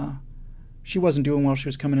 and she wasn't doing well. She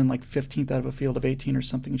was coming in like 15th out of a field of 18 or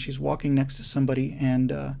something, and she's walking next to somebody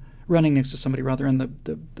and running next to somebody rather, and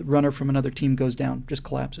the runner from another team goes down, just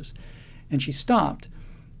collapses, and she stopped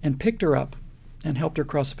and picked her up and helped her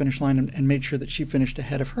across the finish line and made sure that she finished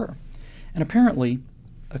ahead of her. And apparently,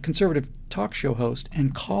 a conservative talk show host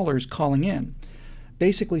and callers calling in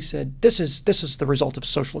basically said, this is the result of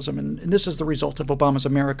socialism, and this is the result of Obama's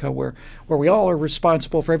America, where we all are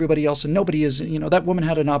responsible for everybody else, and nobody is, that woman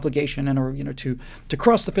had an obligation to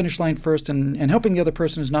cross the finish line first, and helping the other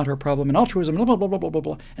person is not her problem, and altruism, blah, blah, blah, blah, blah, blah,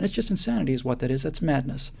 blah. And it's just insanity is what that is. That's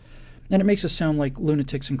madness. And it makes us sound like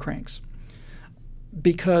lunatics and cranks.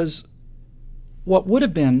 Because what would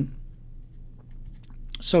have been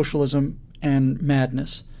socialism and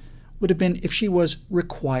madness would have been if she was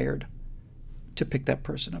required to pick that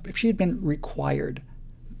person up, if she had been required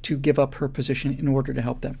to give up her position in order to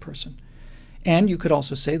help that person. And you could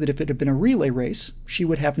also say that if it had been a relay race, she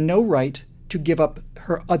would have no right to give up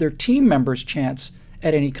her other team members' chance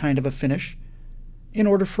at any kind of a finish in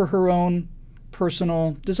order for her own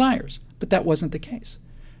personal desires. But that wasn't the case.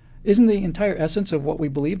 Isn't the entire essence of what we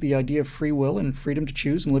believe the idea of free will and freedom to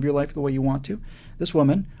choose and live your life the way you want to? This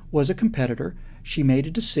woman was a competitor. She made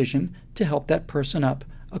a decision to help that person up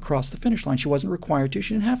across the finish line. She wasn't required to.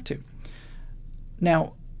 She didn't have to.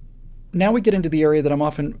 Now we get into the area that I'm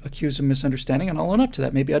often accused of misunderstanding, and I'll own up to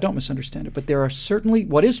that. Maybe I don't misunderstand it. But there are certainly,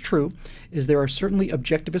 what is true is there are certainly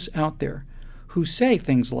objectivists out there who say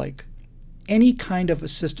things like, any kind of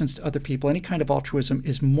assistance to other people, any kind of altruism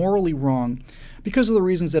is morally wrong because of the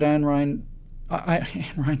reasons that Ayn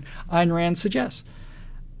Rand suggests.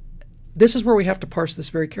 This is where we have to parse this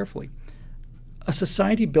very carefully. A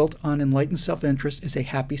society built on enlightened self-interest is a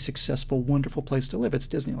happy, successful, wonderful place to live. It's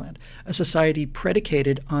Disneyland. A society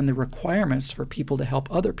predicated on the requirements for people to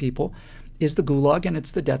help other people is the gulag, and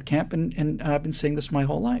it's the death camp, and I've been saying this my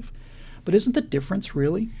whole life. But isn't the difference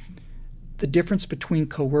really the difference between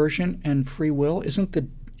coercion and free will?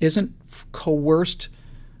 Isn't coerced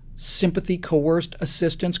sympathy, coerced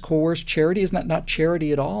assistance, coerced charity? Isn't that not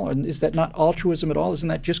charity at all? And is that not altruism at all? Isn't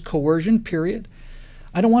that just coercion, period?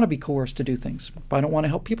 I don't want to be coerced to do things. If I don't want to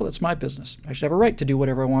help people, that's my business. I should have a right to do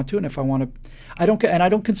whatever I want to, and if I want to, I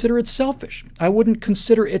don't consider it selfish. I wouldn't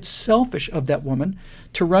consider it selfish of that woman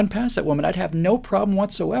to run past that woman. I'd have no problem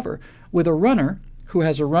whatsoever with a runner who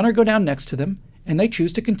has a runner go down next to them and they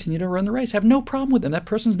choose to continue to run the race. I have no problem with them. That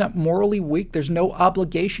person's not morally weak. There's no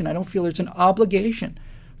obligation. I don't feel there's an obligation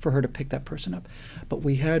for her to pick that person up. But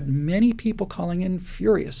we had many people calling in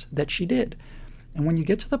furious that she did. And when you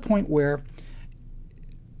get to the point where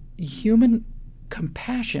human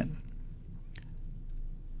compassion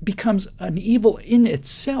becomes an evil in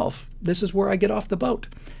itself, this is where I get off the boat.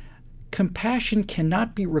 Compassion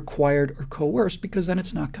cannot be required or coerced, because then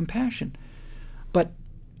it's not compassion. But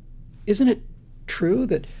isn't it true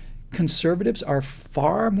that conservatives are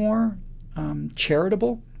far more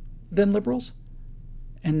charitable than liberals?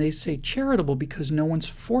 And they say charitable because no one's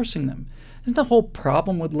forcing them. Isn't the whole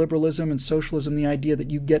problem with liberalism and socialism the idea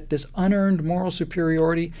that you get this unearned moral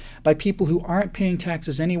superiority by people who aren't paying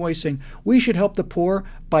taxes anyway, saying we should help the poor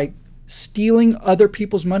by stealing other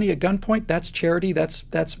people's money at gunpoint? That's charity. That's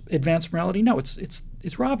advanced morality. No, it's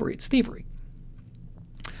robbery. It's thievery.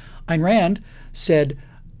 Ayn Rand said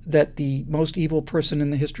that the most evil person in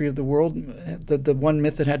the history of the world, the one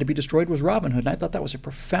myth that had to be destroyed, was Robin Hood. And I thought that was a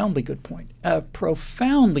profoundly good point. A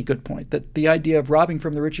profoundly good point, that the idea of robbing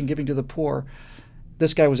from the rich and giving to the poor,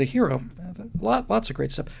 this guy was a hero. Lots of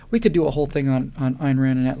great stuff. We could do a whole thing on Ayn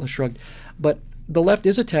Rand and Atlas Shrugged. But the left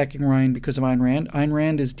is attacking Ryan because of Ayn Rand. Ayn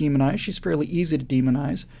Rand is demonized. She's fairly easy to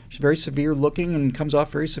demonize. She's very severe looking and comes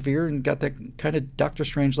off very severe and got that kind of Dr.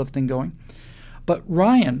 Strangelove thing going. But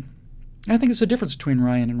Ryan, I think it's a difference between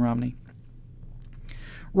Ryan and Romney.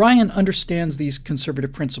 Ryan understands these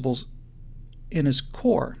conservative principles in his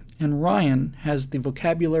core, and Ryan has the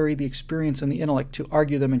vocabulary, the experience, and the intellect to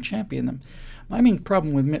argue them and champion them. My main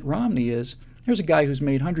problem with Mitt Romney is here's a guy who's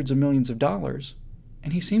made hundreds of millions of dollars,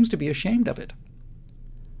 and he seems to be ashamed of it.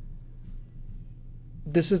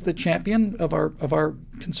 This is the champion of our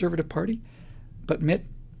conservative party, but Mitt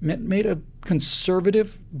made a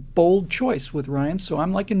conservative, bold choice with Ryan, so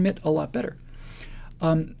I'm liking Mitt a lot better.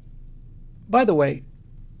 By the way,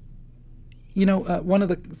 you know, one of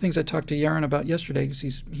the things I talked to Yaron about yesterday, because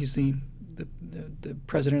he's the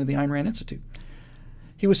president of the Ayn Rand Institute,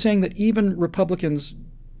 he was saying that even Republicans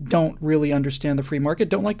don't really understand the free market,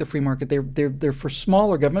 don't like the free market. They're for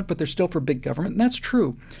smaller government, but they're still for big government, and that's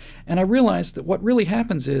true. And I realized that what really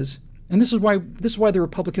happens is, and this is why the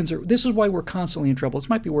Republicans are, this is why we're constantly in trouble. This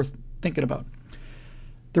might be worth thinking about.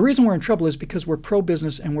 The reason we're in trouble is because we're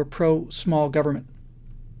pro-business and we're pro-small government.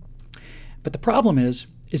 But the problem is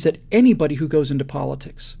that anybody who goes into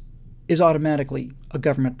politics is automatically a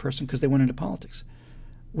government person because they went into politics.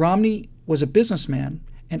 Romney was a businessman,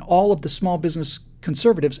 and all of the small business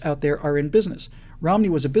conservatives out there are in business. Romney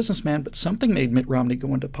was a businessman, but something made Mitt Romney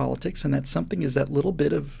go into politics, and that something is that little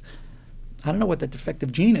bit of, I don't know what that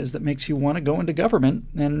defective gene is that makes you want to go into government,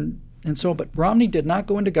 and so, but Romney did not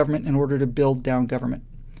go into government in order to build down government.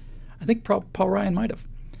 I think Paul Ryan might have.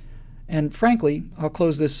 And frankly, I'll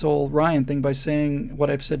close this whole Ryan thing by saying what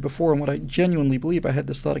I've said before and what I genuinely believe. I had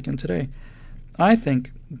this thought again today. I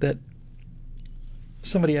think that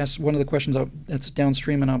somebody asked one of the questions that's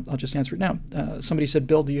downstream, and I'll just answer it now. Somebody said,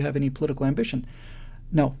 Bill, do you have any political ambition?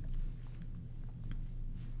 No.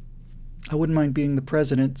 I wouldn't mind being the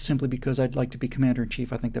president simply because I'd like to be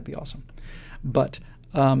commander-in-chief. I think that'd be awesome. But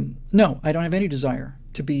no, I don't have any desire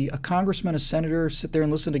to be a congressman, a senator, sit there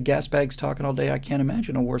and listen to gas bags talking all day. I can't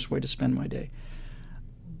imagine a worse way to spend my day.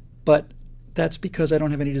 But that's because I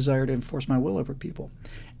don't have any desire to enforce my will over people.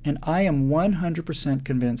 And I am 100%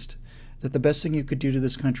 convinced that the best thing you could do to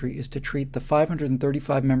this country is to treat the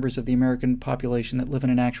 535 members of the American population that live in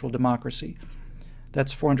an actual democracy.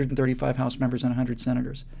 That's 435 House members and 100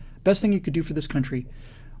 senators. Best thing you could do for this country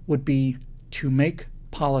would be to make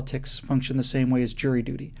politics function the same way as jury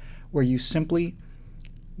duty, where you simply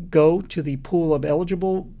go to the pool of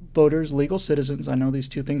eligible voters, legal citizens. I know these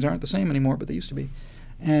two things aren't the same anymore, but they used to be.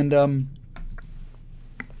 And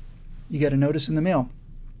you get a notice in the mail.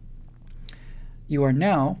 You are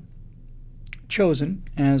now chosen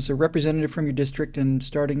as a representative from your district, and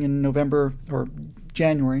starting in November or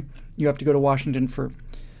January, you have to go to Washington for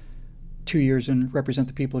 2 years and represent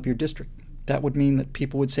the people of your district. That would mean that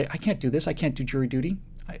people would say, I can't do this. I can't do jury duty.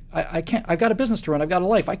 I can't. I've got a business to run. I've got a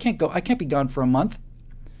life. I can't go. I can't be gone for a month.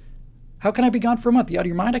 How can I be gone for a month? You out of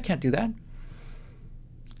your mind? I can't do that.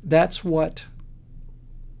 That's what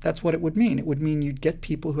it would mean. It would mean you'd get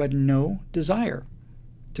people who had no desire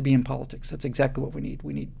to be in politics. That's exactly what we need.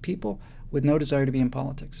 We need people with no desire to be in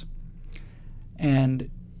politics. And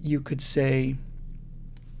you could say,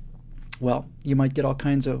 well, you might get all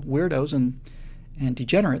kinds of weirdos and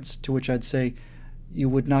degenerates, to which I'd say you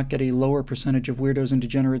would not get a lower percentage of weirdos and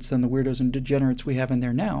degenerates than the weirdos and degenerates we have in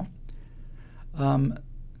there now.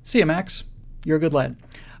 See you, Max. You're a good lad.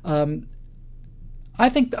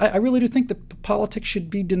 I really do think that politics should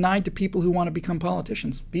be denied to people who want to become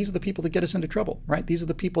politicians. These are the people that get us into trouble, right? These are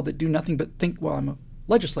the people that do nothing but think, well, I'm a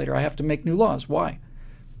legislator, I have to make new laws. Why?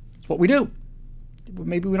 It's what we do.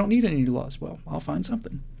 Maybe we don't need any new laws. Well, I'll find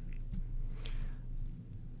something.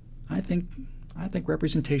 I think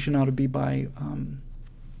representation ought to be by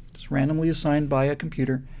just randomly assigned by a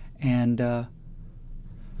computer, and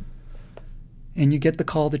you get the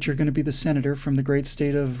call that you're going to be the senator from the great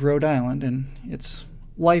state of Rhode Island, and it's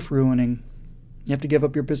life-ruining. You have to give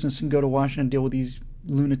up your business and go to Washington and deal with these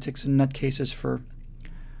lunatics and nutcases for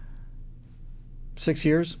 6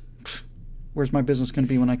 years. Pfft, where's my business going to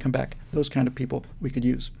be when I come back? Those kind of people we could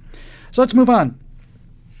use. So let's move on.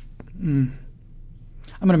 I'm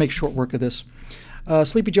going to make short work of this.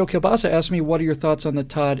 Sleepy Joe Kilbasa asked me, what are your thoughts on the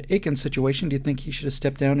Todd Akin situation? Do you think he should have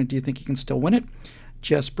stepped down, and do you think he can still win it?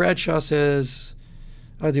 Jess Bradshaw says,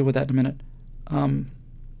 I'll deal with that in a minute.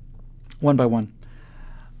 One by one.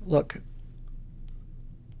 Look,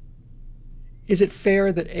 is it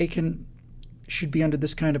fair that Akin should be under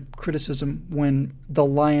this kind of criticism when the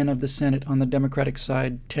lion of the Senate on the Democratic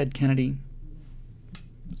side, Ted Kennedy,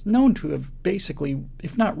 is known to have basically,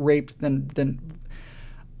 if not raped, then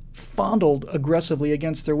fondled aggressively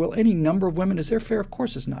against their will any number of women? Is there fair? Of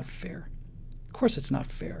course it's not fair. Of course it's not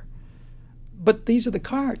fair. But these are the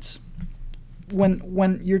cards.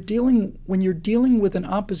 When you're dealing with an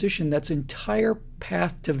opposition that's entire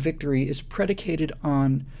path to victory is predicated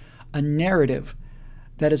on a narrative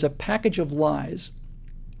that is a package of lies,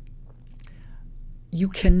 you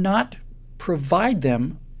cannot provide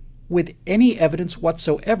them with any evidence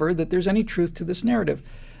whatsoever that there's any truth to this narrative.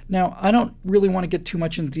 Now, I don't really want to get too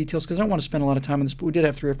much into details because I don't want to spend a lot of time on this, but we did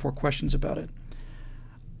have 3 or 4 questions about it.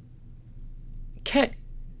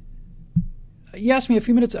 You asked me a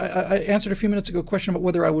few minutes, I answered a few minutes ago a question about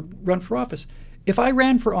whether I would run for office. If I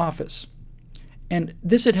ran for office and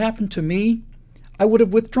this had happened to me, I would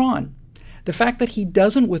have withdrawn. The fact that he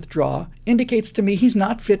doesn't withdraw indicates to me he's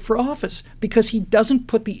not fit for office because he doesn't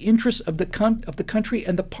put the interests of the country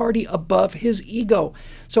and the party above his ego.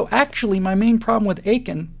 So actually, my main problem with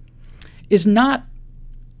Akin is not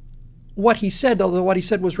what he said, although what he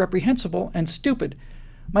said was reprehensible and stupid.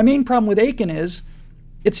 My main problem with Akin is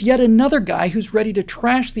it's yet another guy who's ready to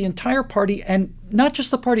trash the entire party, and not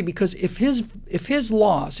just the party, because if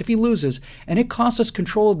he loses, and it costs us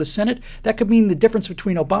control of the Senate, that could mean the difference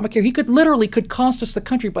between Obamacare. He could cost us the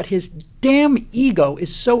country, but his damn ego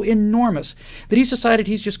is so enormous that he's decided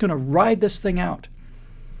he's just going to ride this thing out.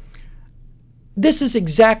 This is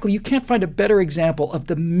exactly, you can't find a better example of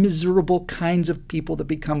the miserable kinds of people that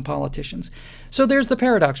become politicians. So there's the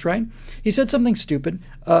paradox, right? He said something stupid.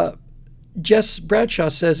 Jess Bradshaw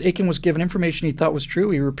says Akin was given information he thought was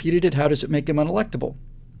true. He repeated it. How does it make him unelectable?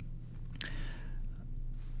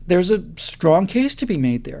 There's a strong case to be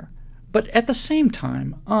made there. But at the same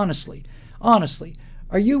time, honestly,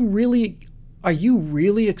 are you really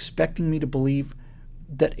expecting me to believe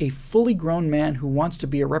that a fully grown man who wants to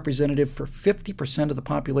be a representative for 50% of the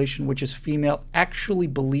population, which is female, actually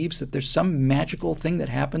believes that there's some magical thing that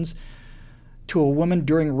happens to a woman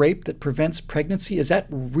during rape that prevents pregnancy? Is that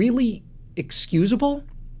really excusable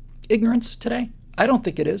ignorance today? I don't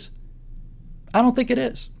think it is. I don't think it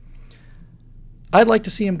is. I'd like to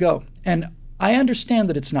see him go. And I understand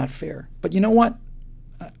that it's not fair. But you know what?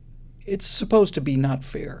 It's supposed to be not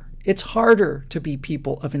fair. It's harder to be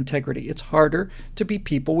people of integrity. It's harder to be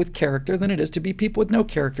people with character than it is to be people with no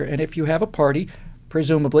character. And if you have a party,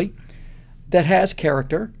 presumably, that has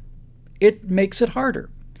character, it makes it harder.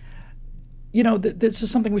 You know, this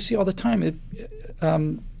is something we see all the time.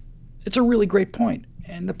 It's a really great point.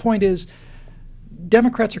 And the point is,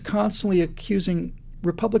 Democrats are constantly accusing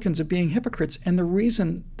Republicans of being hypocrites. And the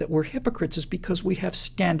reason that we're hypocrites is because we have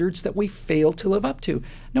standards that we fail to live up to.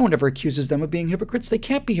 No one ever accuses them of being hypocrites. They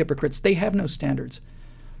can't be hypocrites. They have no standards.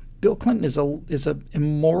 Bill Clinton is a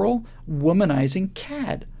immoral, womanizing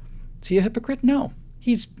cad. Is he a hypocrite? No.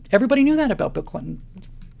 Everybody knew that about Bill Clinton.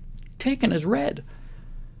 Taken as read.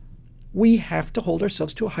 We have to hold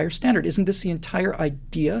ourselves to a higher standard. Isn't this the entire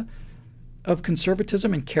idea of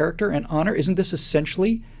conservatism and character and honor? Isn't this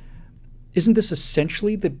essentially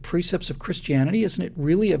the precepts of Christianity? Isn't it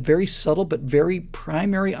really a very subtle but very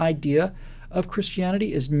primary idea of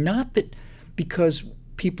Christianity? Is not that because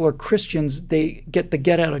people are Christians, they get the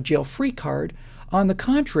get-out-of-jail-free card. On the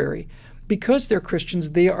contrary, because they're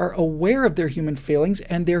Christians, they are aware of their human failings,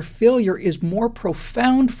 and their failure is more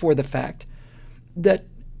profound for the fact that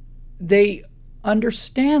they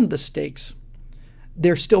understand the stakes.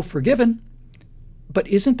 They're still forgiven, but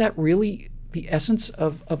isn't that really the essence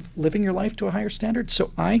of living your life to a higher standard?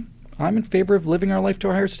 So I I'm in favor of living our life to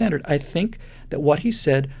a higher standard. I think that what he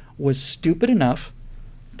said was stupid enough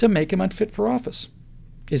to make him unfit for office.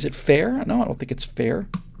 Is it fair? No, I don't think it's fair.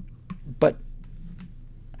 But,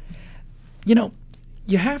 you know,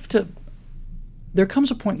 you have to, there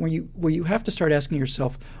comes a point where you have to start asking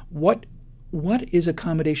yourself, what is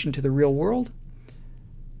accommodation to the real world,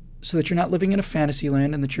 so that you're not living in a fantasy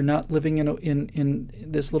land and that you're not living in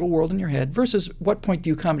this little world in your head, versus what point do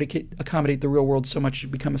you accommodate the real world so much you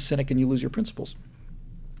become a cynic and you lose your principles.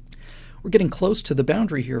 We're getting close to the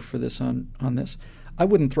boundary here for this on this. I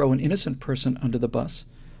wouldn't throw an innocent person under the bus.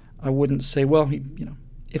 I wouldn't say, well,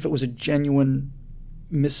 if it was a genuine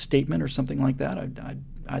misstatement or something like that,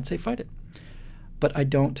 I'd say fight it. But I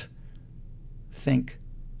don't think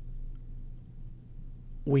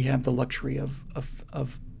we have the luxury of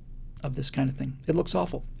this kind of thing. It looks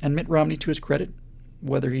awful. And Mitt Romney, to his credit,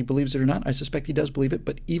 whether he believes it or not, I suspect he does believe it,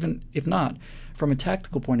 but even if not, from a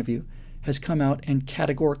tactical point of view, has come out and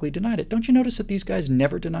categorically denied it. Don't you notice that these guys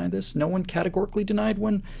never deny this? No one categorically denied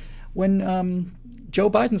when Joe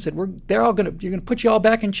Biden said, you're going to put you all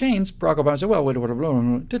back in chains. Barack Obama said, well, wait,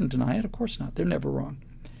 didn't deny it. Of course not. They're never wrong.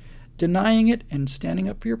 Denying it and standing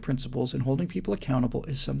up for your principles and holding people accountable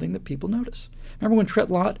is something that people notice. Remember when Trent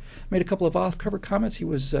Lott made a couple of off-cover comments? He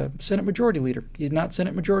was Senate Majority Leader. He's not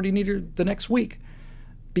Senate Majority Leader the next week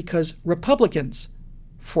because Republicans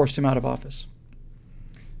forced him out of office.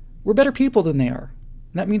 We're better people than they are.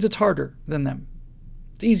 And that means it's harder than them.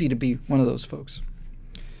 It's easy to be one of those folks.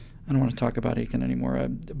 I don't want to talk about Aiken anymore.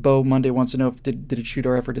 Bo Monday wants to know if did it shoot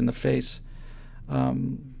our effort in the face.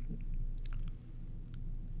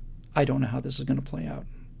 I don't know how this is going to play out.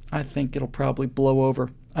 I think it'll probably blow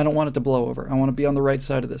over. I don't want it to blow over. I want to be on the right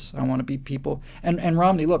side of this. I want to be people. And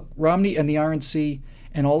Romney, look, Romney and the RNC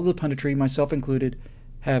and all of the punditry, myself included,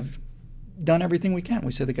 have done everything we can.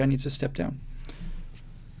 We say the guy needs to step down.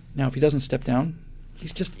 Now, if he doesn't step down,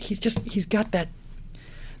 he's got that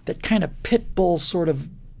kind of pit bull sort of,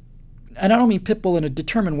 and I don't mean pit bull in a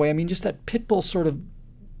determined way. I mean just that pit bull sort of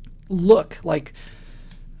look like,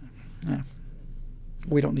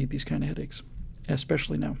 we don't need these kind of headaches,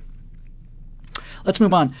 especially now. Let's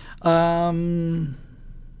move on.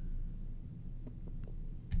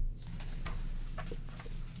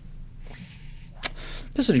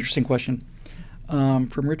 This is an interesting question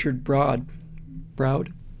from Richard Browd.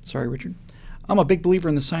 Sorry, Richard. I'm a big believer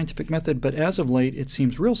in the scientific method, but as of late, it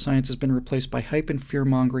seems real science has been replaced by hype and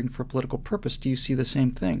fear-mongering for political purpose. Do you see the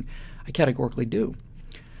same thing? I categorically do.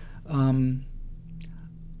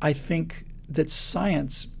 I think that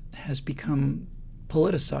science has become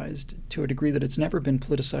politicized to a degree that it's never been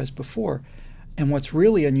politicized before. And what's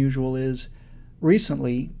really unusual is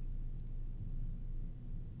recently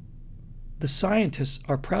the scientists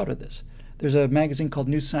are proud of this. There's a magazine called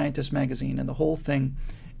New Scientist magazine, and the whole thing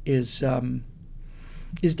is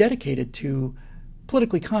dedicated to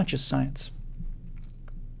politically conscious science.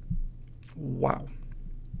 Wow.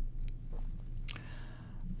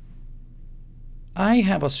 I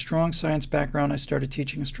have a strong science background. I started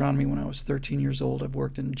teaching astronomy when I was 13 years old. I've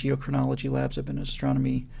worked in geochronology labs. I've been an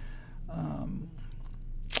astronomy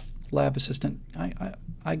lab assistant.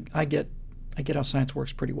 I get how science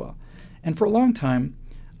works pretty well. And for a long time,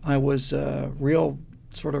 I was a real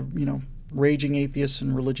sort of, raging atheist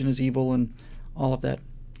and religion is evil and all of that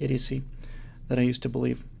idiocy that I used to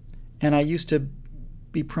believe. And I used to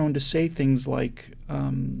be prone to say things like,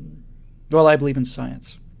 well, I believe in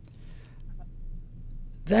science.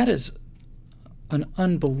 That is an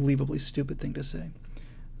unbelievably stupid thing to say.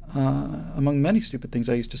 Among many stupid things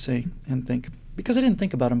I used to say and think. Because I didn't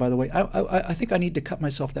think about them, by the way. I think I need to cut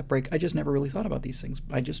myself that break. I just never really thought about these things.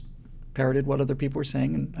 I just parroted what other people were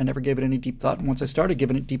saying, and I never gave it any deep thought. And once I started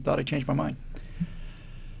giving it deep thought, I changed my mind.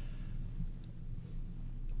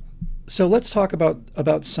 So let's talk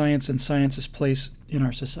about science and science's place in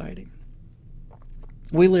our society.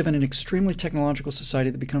 We live in an extremely technological society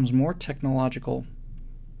that becomes more technological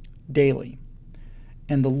daily.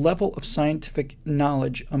 And the level of scientific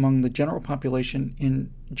knowledge among the general population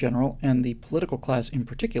in general and the political class in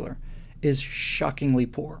particular is shockingly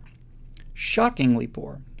poor. Shockingly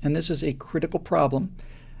poor. And this is a critical problem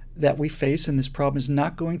that we face, and this problem is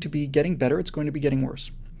not going to be getting better, it's going to be getting worse.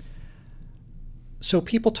 So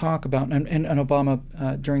people talk about, and Obama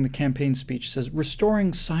during the campaign speech says,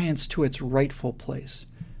 restoring science to its rightful place.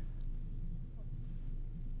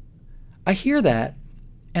 I hear that,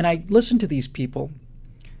 and I listen to these people,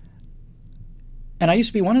 and I used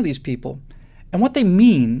to be one of these people, and what they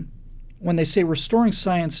mean when they say restoring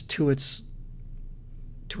science to its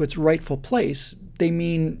rightful place, they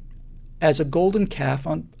mean as a golden calf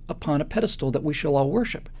upon a pedestal that we shall all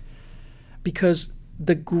worship. Because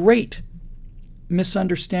the great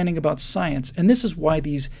misunderstanding about science, and this is why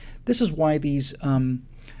these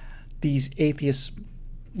atheists,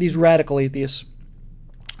 these radical atheists,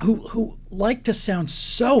 who like to sound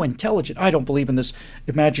so intelligent. I don't believe in this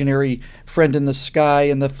imaginary friend in the sky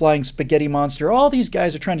and the flying spaghetti monster. All these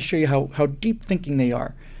guys are trying to show you how deep thinking they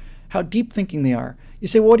are. How deep thinking they are. You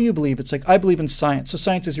say, well, what do you believe? It's like, I believe in science. So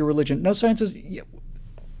science is your religion. No, science is,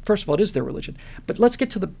 first of all, it is their religion. But let's get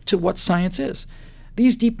to what science is.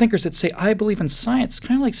 These deep thinkers that say, I believe in science,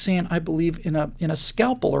 kind of like saying, I believe in a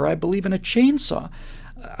scalpel, or I believe in a chainsaw.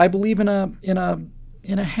 I believe in a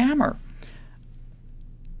hammer.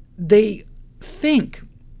 They think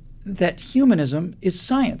that humanism is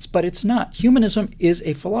science, but it's not. Humanism is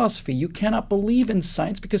a philosophy. You cannot believe in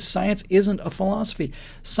science because science isn't a philosophy.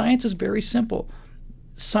 Science is very simple.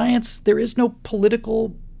 Science, there is no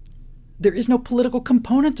political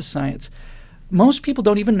component to science. Most people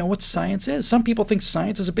don't even know what science is. Some people think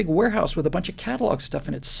science is a big warehouse with a bunch of catalog stuff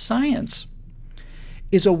in it. Science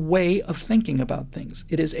is a way of thinking about things.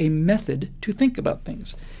 It is a method to think about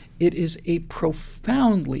things. It is a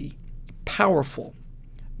profoundly powerful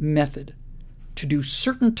method to do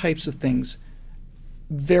certain types of things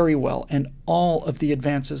very well. And all of the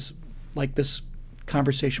advances, like this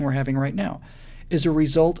conversation we're having right now, is a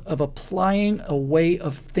result of applying a way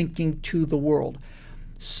of thinking to the world.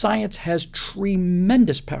 Science has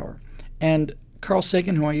tremendous power. And Carl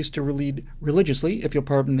Sagan, who I used to read religiously, if you'll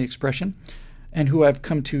pardon the expression, and who I've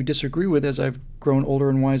come to disagree with as I've grown older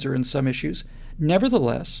and wiser in some issues,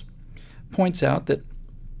 nevertheless points out that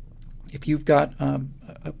if you've got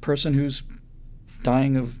a person who's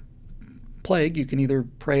dying of plague, you can either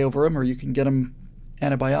pray over him or you can get him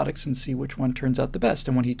antibiotics and see which one turns out the best.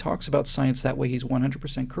 And when he talks about science that way, he's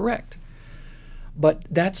 100% correct. But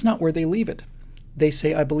that's not where they leave it. They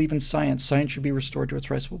say, I believe in science. Science should be restored to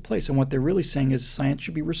its rightful place. And what they're really saying is science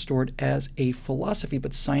should be restored as a philosophy,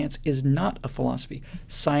 but science is not a philosophy.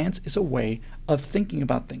 Science is a way of thinking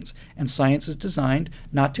about things. And science is designed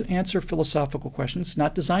not to answer philosophical questions. It's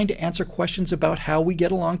not designed to answer questions about how we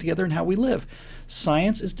get along together and how we live.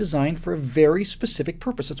 Science is designed for a very specific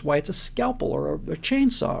purpose. That's why it's a scalpel or a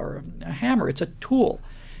chainsaw or a hammer. It's a tool.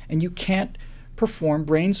 And you can't perform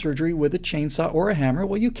brain surgery with a chainsaw or a hammer.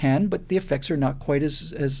 Well, you can, but the effects are not quite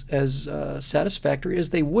as satisfactory as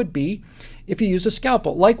they would be if you use a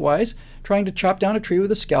scalpel. Likewise, trying to chop down a tree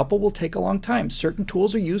with a scalpel will take a long time. Certain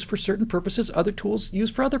tools are used for certain purposes, other tools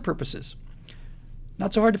used for other purposes.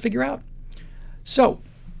 Not so hard to figure out. So,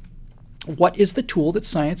 what is the tool that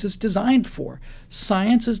science is designed for?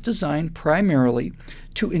 Science is designed primarily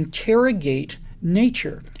to interrogate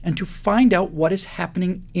nature and to find out what is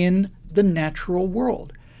happening in the natural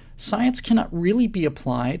world. Science cannot really be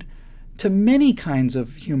applied to many kinds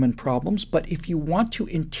of human problems, but if you want to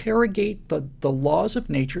interrogate the laws of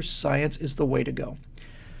nature, science is the way to go.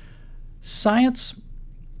 Science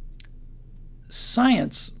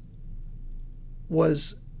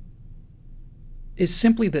is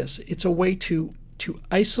simply this. It's a way to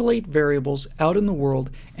isolate variables out in the world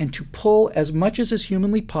and to pull as much as is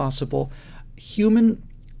humanly possible human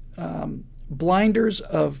blinders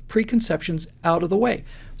of preconceptions out of the way.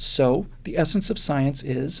 So the essence of science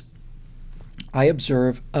is I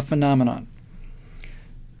observe a phenomenon.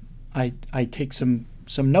 I take some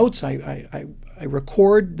notes, I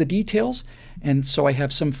record the details, and so I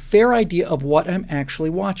have some fair idea of what I'm actually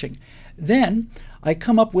watching. Then I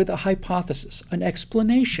come up with a hypothesis, an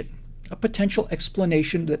explanation, a potential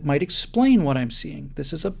explanation that might explain what I'm seeing.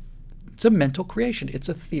 It's a mental creation. It's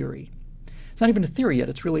a theory. It's not even a theory yet.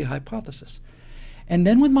 It's really a hypothesis. And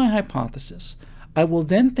then with my hypothesis, I will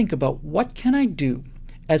then think about what can I do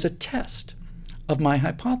as a test of my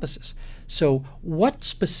hypothesis. So what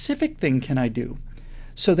specific thing can I do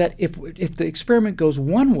so that if the experiment goes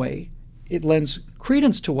one way, it lends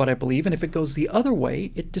credence to what I believe, and if it goes the other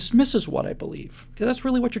way, it dismisses what I believe. Because that's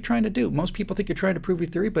really what you're trying to do. Most people think you're trying to prove a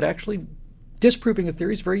theory, but actually disproving a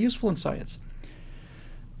theory is very useful in science.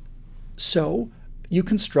 So you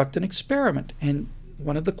construct an experiment, and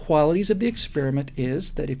one of the qualities of the experiment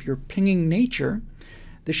is that if you're pinging nature,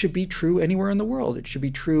 this should be true anywhere in the world. It should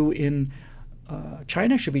be true in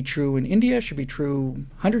China, should be true in India, should be true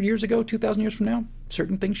 100 years ago, 2,000 years from now.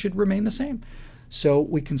 Certain things should remain the same. So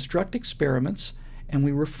we construct experiments and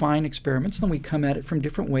we refine experiments, then we come at it from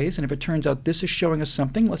different ways, and if it turns out this is showing us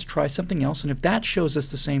something, let's try something else, and if that shows us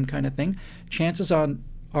the same kind of thing, chances are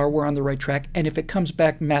we're on the right track. And if it comes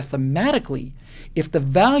back mathematically, if the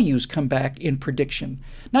values come back in prediction,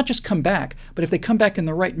 not just come back, but if they come back in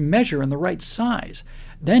the right measure and the right size,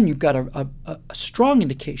 then you've got a strong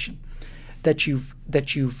indication that you've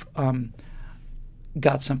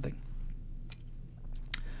got something.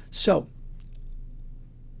 So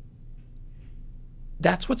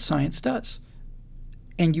that's what science does.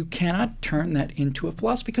 And you cannot turn that into a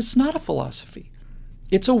philosophy because it's not a philosophy.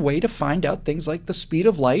 It's a way to find out things like the speed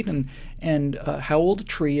of light and how old a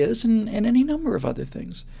tree is and any number of other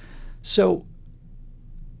things. So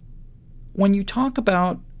when you talk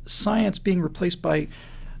about science being replaced by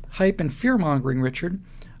hype and fear-mongering, Richard,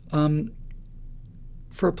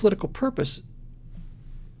 for a political purpose,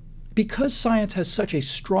 because science has such a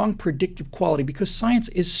strong predictive quality, because science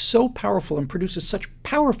is so powerful and produces such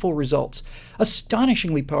powerful results,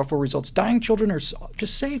 astonishingly powerful results, dying children are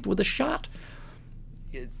just saved with a shot.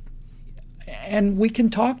 And we can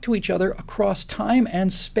talk to each other across time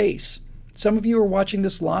and space. Some of you are watching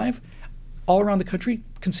this live all around the country,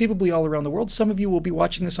 conceivably all around the world. Some of you will be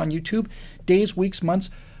watching this on YouTube days, weeks, months,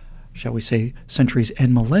 shall we say centuries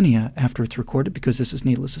and millennia after it's recorded, because this is,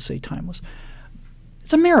 needless to say, timeless.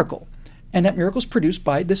 It's a miracle. And that miracle is produced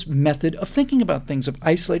by this method of thinking about things, of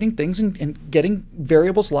isolating things and getting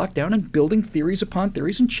variables locked down and building theories upon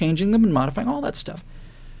theories and changing them and modifying all that stuff.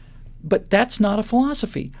 But that's not a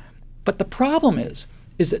philosophy. But the problem is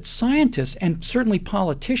that scientists and certainly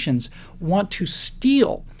politicians want to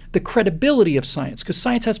steal the credibility of science, because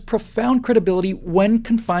science has profound credibility when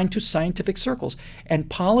confined to scientific circles. And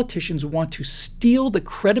politicians want to steal the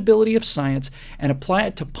credibility of science and apply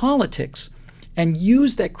it to politics and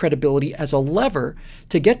use that credibility as a lever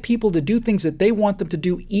to get people to do things that they want them to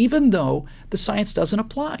do, even though the science doesn't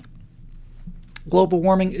apply. Global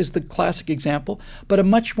warming is the classic example, but a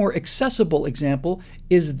much more accessible example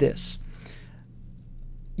is this.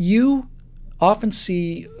 You often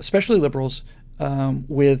see, especially liberals,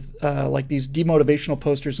 with like these demotivational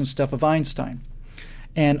posters and stuff of Einstein.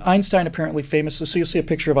 And Einstein apparently famous, so you'll see a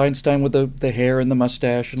picture of Einstein with the hair and the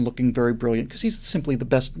mustache and looking very brilliant, because he's simply the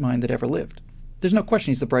best mind that ever lived. There's no question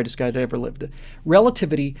he's the brightest guy that ever lived.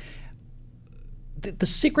 Relativity, the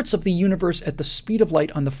secrets of the universe at the speed of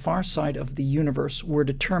light on the far side of the universe were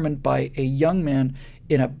determined by a young man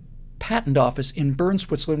in a patent office in Bern,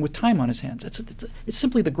 Switzerland, with time on his hands. It's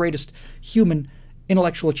simply the greatest human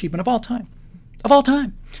intellectual achievement of all time. Of all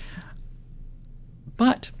time.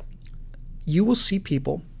 But you will see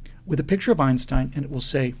people with a picture of Einstein, and it will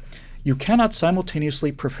say, "You cannot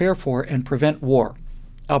simultaneously prepare for and prevent war."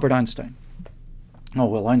 Albert Einstein. Oh,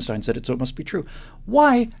 well, Einstein said it, so it must be true.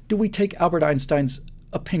 Why do we take Albert Einstein's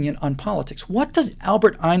opinion on politics? What does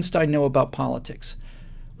Albert Einstein know about politics?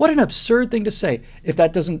 What an absurd thing to say. If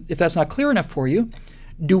that's not clear enough for you,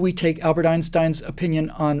 do we take Albert Einstein's opinion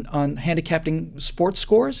on handicapping sports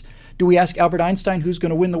scores? Do we ask Albert Einstein who's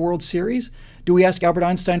going to win the World Series? Do we ask Albert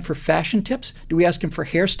Einstein for fashion tips? Do we ask him for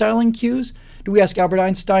hairstyling cues? Do we ask Albert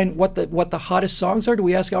Einstein what the hottest songs are? Do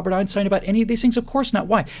we ask Albert Einstein about any of these things? Of course not.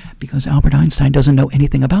 Why? Because Albert Einstein doesn't know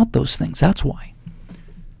anything about those things. That's why.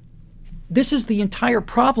 This is the entire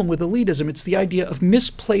problem with elitism. It's the idea of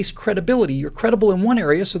misplaced credibility. You're credible in one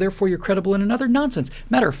area, so therefore you're credible in another. Nonsense.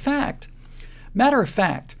 Matter of fact,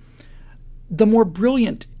 the more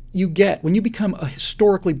brilliant you get, when you become a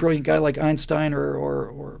historically brilliant guy like Einstein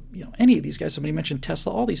or any of these guys, somebody mentioned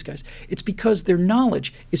Tesla, all these guys, it's because their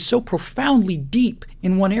knowledge is so profoundly deep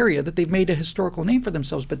in one area that they've made a historical name for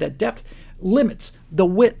themselves, but that depth limits the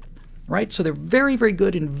width, right? So they're very, very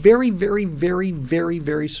good in very, very, very, very,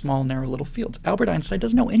 very small, narrow little fields. Albert Einstein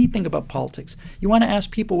doesn't know anything about politics. You want to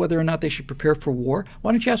ask people whether or not they should prepare for war?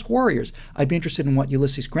 Why don't you ask warriors? I'd be interested in what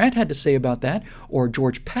Ulysses Grant had to say about that, or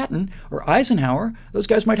George Patton, or Eisenhower. Those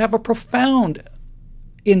guys might have a profound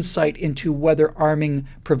insight into whether arming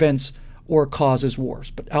prevents or causes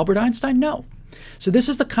wars. But Albert Einstein, no. So this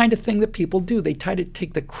is the kind of thing that people do. They try to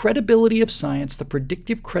take the credibility of science, the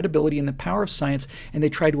predictive credibility and the power of science, and they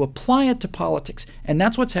try to apply it to politics. And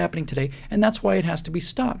that's what's happening today, and that's why it has to be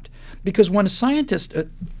stopped. Because when a scientist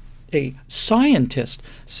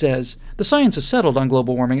says, the science is settled on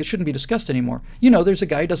global warming, it shouldn't be discussed anymore. There's a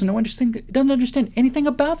guy who doesn't understand anything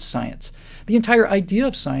about science. The entire idea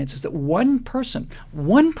of science is that one person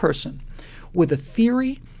with a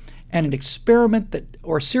theory and an experiment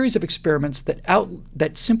or a series of experiments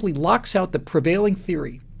that simply locks out the prevailing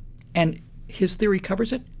theory, and his theory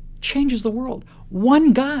covers it, changes the world.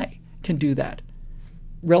 One guy can do that.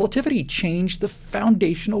 Relativity changed the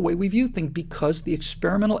foundational way we view things because the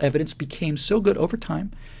experimental evidence became so good over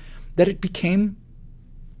time that it became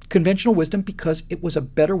conventional wisdom, because it was a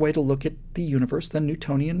better way to look at the universe than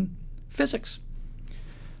Newtonian physics.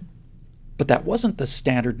 But that wasn't the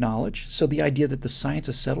standard knowledge, so the idea that the science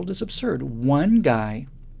is settled is absurd. One guy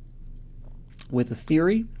with a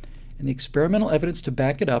theory and the experimental evidence to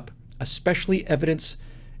back it up, especially repeatable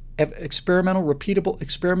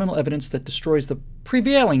experimental evidence that destroys the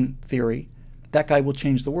prevailing theory, that guy will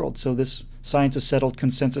change the world. So this science is settled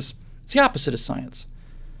consensus. It's the opposite of science.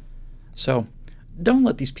 So don't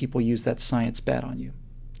let these people use that science bad on you.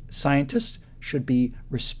 Scientists should be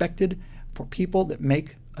respected for people that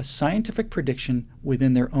make a scientific prediction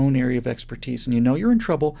within their own area of expertise. And you know you're in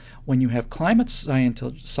trouble when you have climate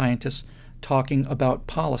scientists talking about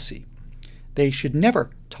policy. They should never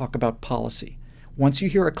talk about policy. Once you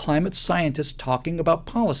hear a climate scientist talking about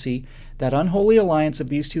policy, that unholy alliance of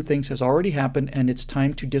these two things has already happened, and it's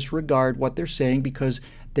time to disregard what they're saying because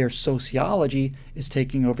their sociology is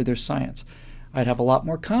taking over their science. I'd have a lot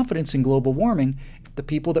more confidence in global warming if the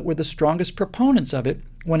people that were the strongest proponents of it,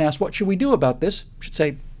 when asked what should we do about this, should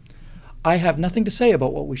say, I have nothing to say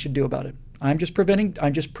about what we should do about it. I'm just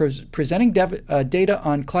presenting data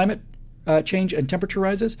on climate change and temperature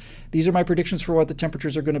rises. These are my predictions for what the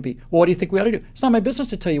temperatures are going to be. Well, what do you think we ought to do? It's not my business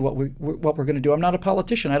to tell you what we're going to do. I'm not a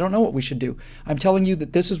politician. I don't know what we should do. I'm telling you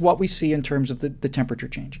that this is what we see in terms of the temperature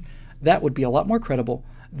change. That would be a lot more credible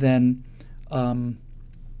than we're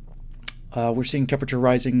seeing temperature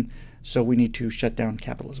rising, so we need to shut down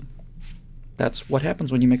capitalism. That's what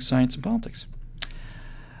happens when you mix science and politics.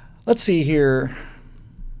 Let's see here.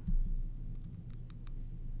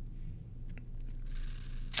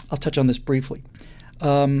 I'll touch on this briefly.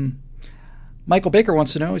 Michael Baker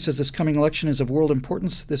wants to know, he says, this coming election is of world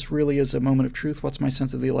importance. This really is a moment of truth. What's my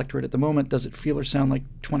sense of the electorate at the moment? Does it feel or sound like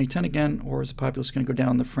 2010 again, or is the populace going to go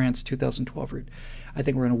down the France 2012 route? I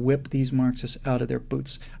think we're going to whip these Marxists out of their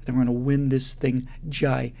boots. I think we're going to win this thing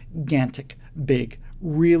gigantic, big,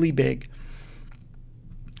 really big.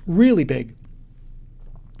 Really big.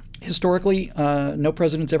 Historically, no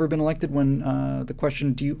president's ever been elected when the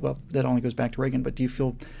question, well, that only goes back to Reagan, but do you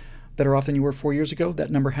feel better off than you were 4 years ago? That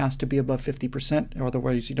number has to be above 50%, or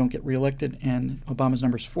otherwise you don't get reelected, and Obama's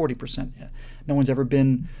number is 40%. No one's ever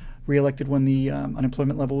been reelected when the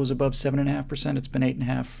unemployment level was above 7.5%. It's been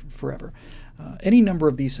 8.5% forever. Any number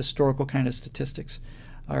of these historical kind of statistics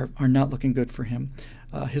are not looking good for him.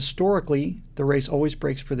 Historically, the race always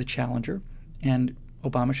breaks for the challenger, and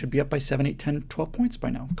Obama should be up by 7, 8, 10, 12 points by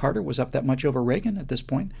now. Carter was up that much over Reagan at this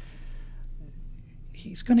point.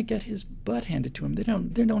 He's going to get his butt handed to him. They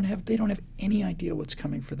don't have any idea what's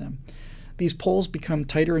coming for them. These polls become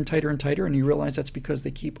tighter and tighter and tighter, and you realize that's because they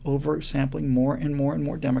keep oversampling more and more and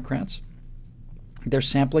more Democrats. They're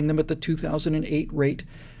sampling them at the 2008 rate,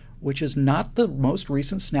 which is not the most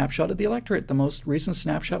recent snapshot of the electorate. The most recent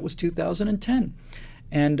snapshot was 2010,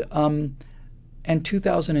 and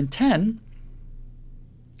 2010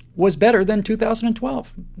 was better than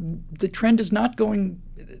 2012. The trend is not going.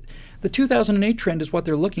 The 2008 trend is what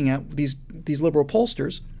they're looking at, these liberal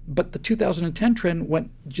pollsters, but the 2010 trend went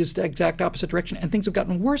just the exact opposite direction, and things have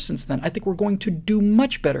gotten worse since then. I think we're going to do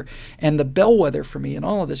much better. And the bellwether for me in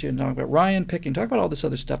all of this, you can talk about Ryan picking, talk about all this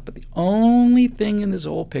other stuff, but the only thing in this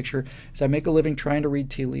whole picture is I make a living trying to read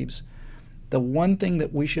tea leaves. The one thing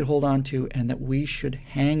that we should hold on to and that we should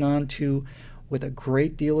hang on to with a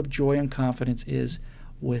great deal of joy and confidence is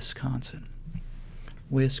Wisconsin.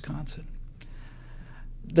 Wisconsin.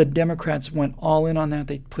 The Democrats went all in on that.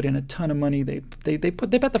 They put in a ton of money. They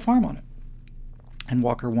bet the farm on it. And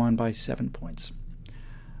Walker won by 7 points.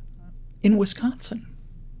 In Wisconsin.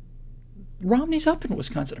 Romney's up in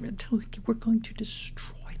Wisconsin. I mean, I'm telling you, we're going to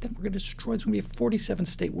destroy them. We're going to destroy. It's going to be a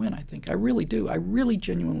 47-state win, I think. I really do. I really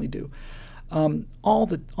genuinely do. All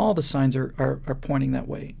the signs are pointing that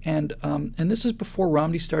way. And this is before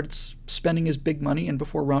Romney started spending his big money and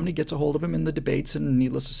before Romney gets a hold of him in the debates, and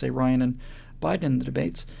needless to say, Ryan and Biden in the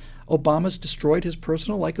debates. Obama's destroyed his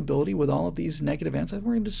personal likability with all of these negative answers.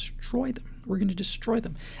 We're going to destroy them. We're going to destroy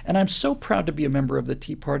them. And I'm so proud to be a member of the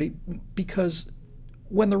Tea Party because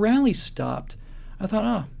when the rally stopped, I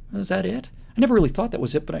thought, is that it? I never really thought that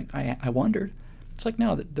was it, but I wondered. It's like,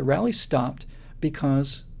 no, the rally stopped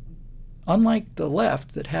because unlike the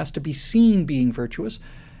left that has to be seen being virtuous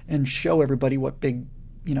and show everybody what big,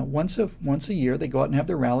 once a year they go out and have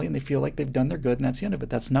their rally and they feel like they've done their good and that's the end of it.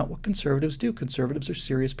 That's not what conservatives do. Conservatives are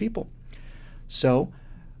serious people. So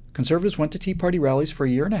conservatives went to Tea Party rallies for a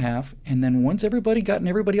year and a half, and then once everybody got in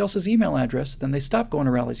everybody else's email address, then they stopped going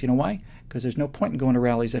to rallies. You know why? Because there's no point in going to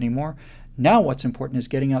rallies anymore. Now what's important is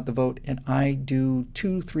getting out the vote, and I do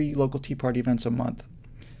 2-3 local Tea Party events a month.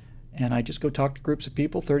 And I just go talk to groups of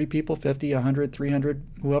people, 30 people, 50, 100, 300,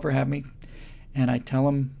 whoever have me, and I tell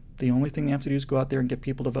them the only thing they have to do is go out there and get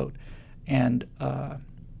people to vote. And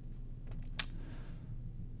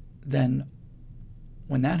then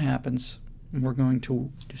when that happens, we're going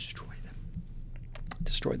to destroy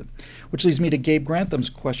them. Which leads me to Gabe Grantham's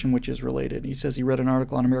question, which is related. He says he read an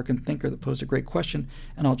article on American Thinker that posed a great question,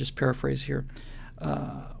 and I'll just paraphrase here.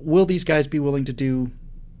 Will these guys be willing to do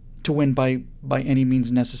to win by any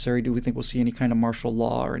means necessary. Do we think we'll see any kind of martial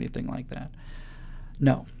law or anything like that?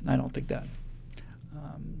 No, I don't think that.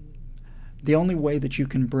 The only way that you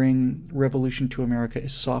can bring revolution to America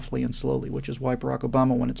is softly and slowly, which is why Barack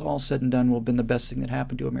Obama, when it's all said and done, will have been the best thing that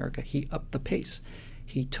happened to America. He upped the pace.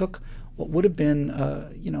 He took what would have been,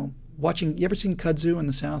 watching. You ever seen kudzu in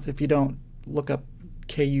the South? If you don't, look up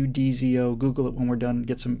KUDZO. Google it when we're done.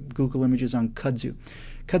 Get some Google images on kudzu.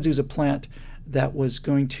 Kudzu is a plant that was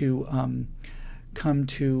going to come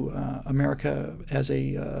to America as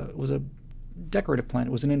was a decorative plant.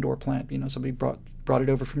 It was an indoor plant. Somebody brought it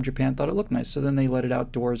over from Japan, thought it looked nice, so then they let it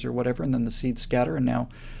outdoors or whatever, and then the seeds scatter, and now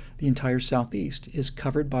the entire Southeast is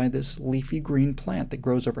covered by this leafy green plant that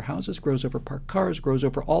grows over houses, grows over parked cars, grows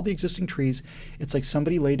over all the existing trees. It's like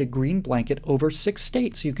somebody laid a green blanket over 6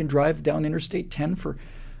 states. You can drive down Interstate 10 for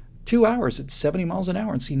 2 hours at 70 miles an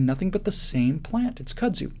hour and see nothing but the same plant. It's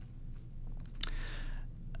kudzu.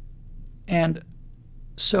 And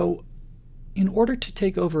so in order to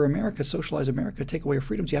take over America, socialize America, take away our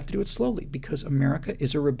freedoms, you have to do it slowly, because America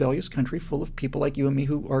is a rebellious country full of people like you and me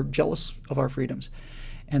who are jealous of our freedoms.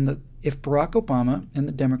 And if Barack Obama and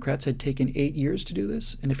the Democrats had taken 8 years to do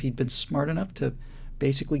this, and if he'd been smart enough to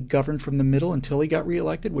basically govern from the middle until he got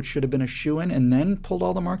reelected, which should have been a shoo-in, and then pulled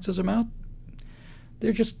all the Marxism out,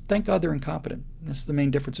 they're just, thank God they're incompetent. That's the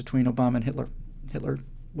main difference between Obama and Hitler. Hitler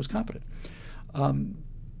was competent.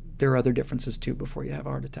 There are other differences too before you have a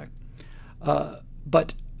heart attack.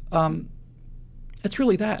 But it's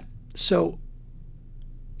really that. So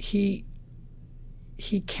he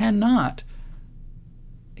cannot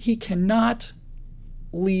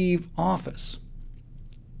leave office.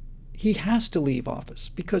 He has to leave office,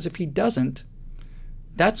 because if he doesn't,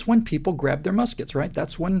 that's when people grab their muskets, right?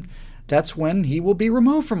 That's when he will be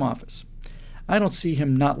removed from office. I don't see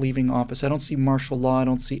him not leaving office. I don't see martial law. I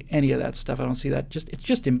don't see any of that stuff. I don't see that.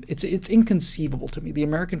 It's inconceivable to me. The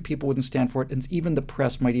American people wouldn't stand for it, and even the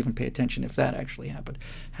press might even pay attention if that actually happened.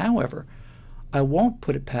 However, I won't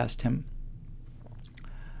put it past him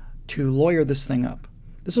to lawyer this thing up.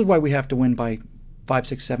 This is why we have to win by 5,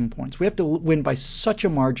 6, 7 points. We have to win by such a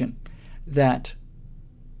margin that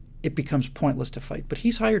it becomes pointless to fight. But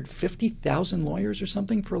he's hired 50,000 lawyers or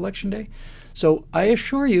something for Election Day. So I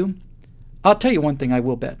assure you, I'll tell you one thing I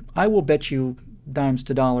will bet. I will bet you dimes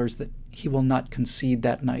to dollars that he will not concede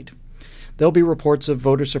that night. There'll be reports of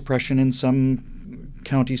voter suppression in some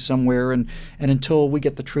county somewhere, and until we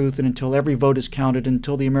get the truth, and until every vote is counted,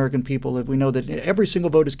 until the American people, if we know that every single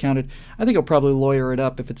vote is counted, I think he'll probably lawyer it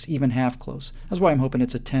up if it's even half close. That's why I'm hoping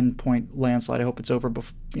it's a 10-point landslide. I hope it's over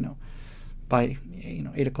by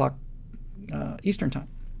 8 o'clock Eastern time.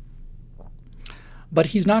 But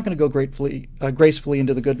he's not going to go gracefully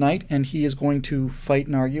into the good night, and he is going to fight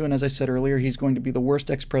and argue. And as I said earlier, he's going to be the worst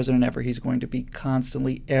ex-president ever. He's going to be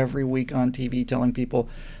constantly, every week on TV, telling people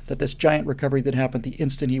that this giant recovery that happened the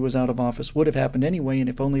instant he was out of office would have happened anyway, and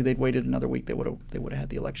if only they'd waited another week, they would have had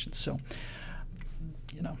the elections. So,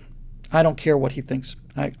 I don't care what he thinks.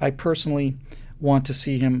 I personally want to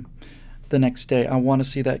see him the next day. I want to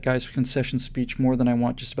see that guy's concession speech more than I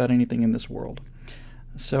want just about anything in this world.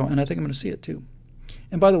 So, and I think I'm going to see it too.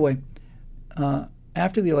 And by the way,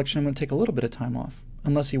 after the election, I'm going to take a little bit of time off,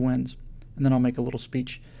 unless he wins, and then I'll make a little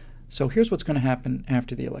speech. So here's what's going to happen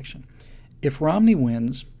after the election. If Romney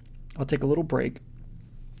wins, I'll take a little break,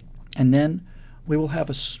 and then we will have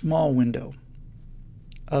a small window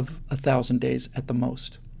of 1,000 days at the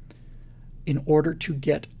most in order to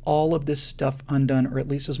get all of this stuff undone, or at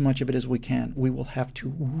least as much of it as we can. We will have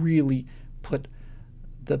to really put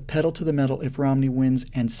the pedal to the metal if Romney wins,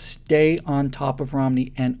 and stay on top of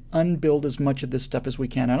Romney and unbuild as much of this stuff as we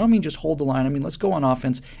can. I don't mean just hold the line. I mean, let's go on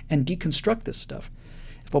offense and deconstruct this stuff.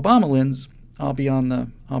 If Obama wins, I'll be on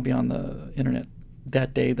the internet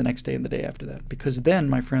that day, the next day, and the day after that, because then,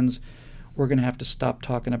 my friends, we're going to have to stop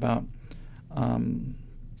talking about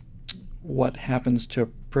what happens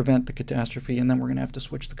to prevent the catastrophe, and then we're going to have to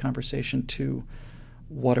switch the conversation to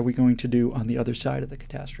what are we going to do on the other side of the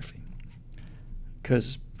catastrophe.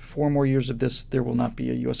 Because 4 more years of this, there will not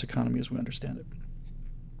be a U.S. economy as we understand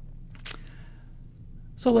it.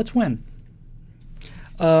 So let's win.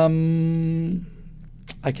 I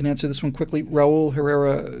can answer this one quickly. Raul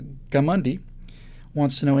Herrera Gamundi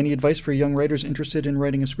wants to know any advice for young writers interested in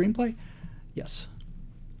writing a screenplay. Yes.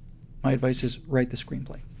 My advice is write the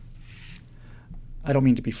screenplay. I don't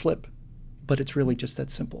mean to be flip, but it's really just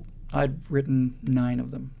that simple. I've written 9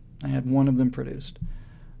 of them. I had 1 of them produced.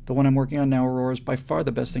 The one I'm working on now, Aurora, is by far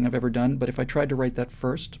the best thing I've ever done, but if I tried to write that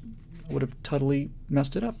first, I would have totally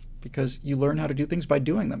messed it up, because you learn how to do things by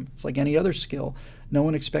doing them. It's like any other skill. No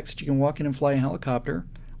one expects that you can walk in and fly a helicopter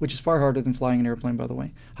which is far harder than flying an airplane, by the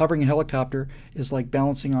way. Hovering a helicopter is like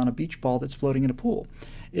balancing on a beach ball that's floating in a pool.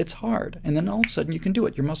 It's hard, and then all of a sudden you can do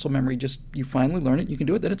it. Your muscle memory you finally learn it, you can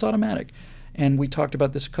do it, then it's automatic. And we talked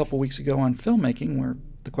about this a couple weeks ago on filmmaking, where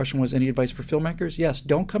the question was, any advice for filmmakers? Yes,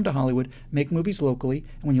 don't come to Hollywood, make movies locally,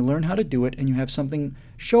 and when you learn how to do it and you have something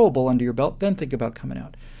showable under your belt, then think about coming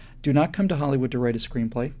out. Do not come to Hollywood to write a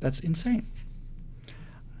screenplay. That's insane.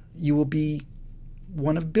 You will be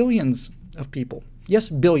one of billions of people. Yes,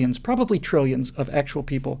 billions, probably trillions of actual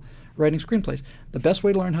people writing screenplays. The best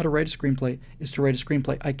way to learn how to write a screenplay is to write a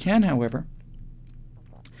screenplay. I can, however,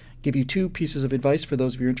 give you 2 pieces of advice for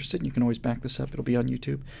those of you interested, and you can always back this up. It'll be on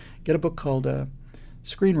YouTube. Get a book called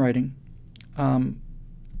Screenwriting.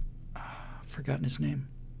 Forgotten his name.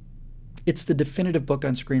 It's the definitive book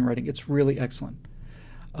on screenwriting. It's really excellent.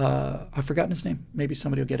 I've forgotten his name. Maybe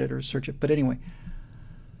somebody will get it or search it. But anyway,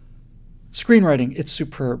 screenwriting, it's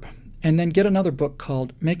superb. And then get another book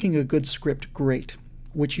called Making a Good Script Great,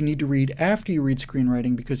 which you need to read after you read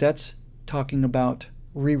screenwriting, because that's talking about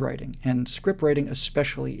rewriting. And script writing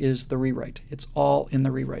especially is the rewrite. It's all in the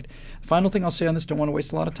rewrite. The final thing I'll say on this, don't want to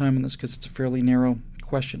waste a lot of time on this because it's a fairly narrow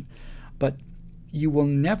question, but you will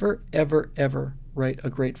never, ever, ever write a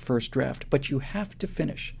great first draft, but you have to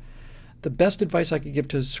finish. The best advice I could give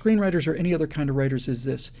to screenwriters or any other kind of writers is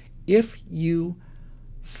this: if you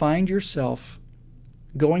find yourself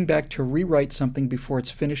going back to rewrite something before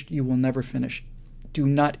it's finished, you will never finish. Do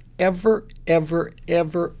not ever, ever,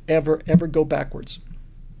 ever, ever, ever go backwards.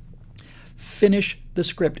 Finish the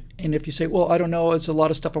script. And if you say, well, I don't know, it's a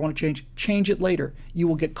lot of stuff I want to change it later. You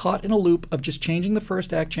will get caught in a loop of just changing the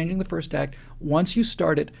first act. Once you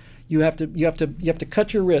start it, you have to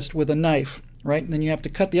cut your wrist with a knife, right? And then you have to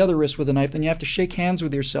cut the other wrist with a knife. Then you have to shake hands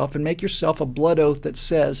with yourself and make yourself a blood oath that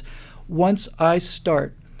says, once I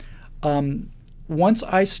start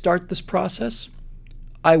this process,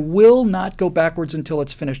 I will not go backwards until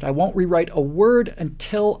it's finished. I won't rewrite a word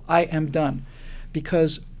until I am done.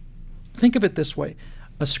 Because think of it this way: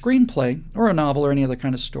 a screenplay or a novel or any other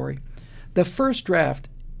kind of story, the first draft,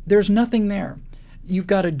 there's nothing there. You've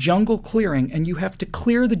got a jungle clearing, and you have to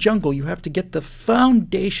clear the jungle. You have to get the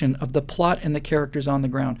foundation of the plot and the characters on the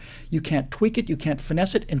ground. You can't tweak it, you can't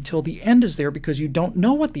finesse it until the end is there, because you don't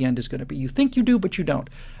know what the end is going to be. You think you do, but you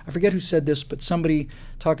don't. I forget who said this, but somebody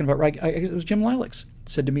talking about, it was Jim Lilacs,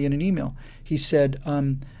 said to me in an email. He said,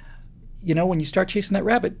 you know, when you start chasing that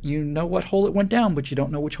rabbit, you know what hole it went down, but you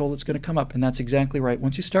don't know which hole it's going to come up. And that's exactly right.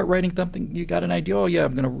 Once you start writing something, you got an idea. Oh yeah,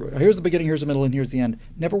 here's the beginning, here's the middle, and here's the end.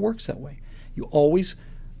 Never works that way. You always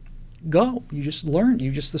go. You just learn.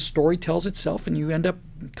 The story tells itself, and you end up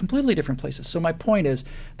completely different places. So my point is,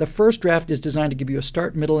 the first draft is designed to give you a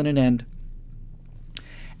start, middle, and an end.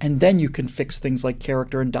 And then you can fix things like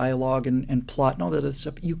character and dialogue and plot and all that other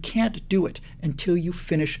stuff. You can't do it until you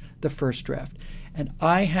finish the first draft. And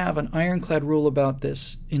I have an ironclad rule about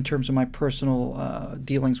this in terms of my personal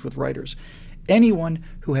dealings with writers. Anyone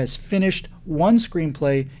who has finished one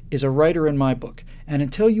screenplay is a writer in my book. And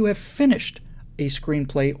until you have finished a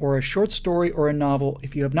screenplay or a short story or a novel,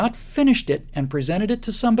 if you have not finished it and presented it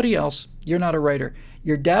to somebody else, you're not a writer.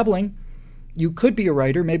 You're dabbling. You could be a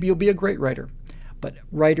writer. Maybe you'll be a great writer. But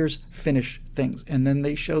writers finish things, and then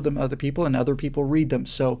they show them other people, and other people read them.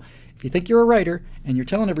 So if you think you're a writer, and you're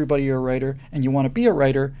telling everybody you're a writer, and you want to be a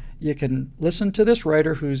writer, you can listen to this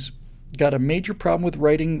writer who's got a major problem with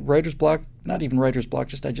writing, writer's block, not even writer's block,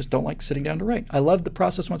 I just don't like sitting down to write. I love the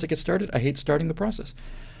process once I get started. I hate starting the process.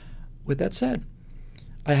 With that said,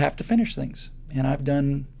 I have to finish things. And I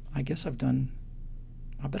bet I've done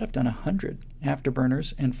 100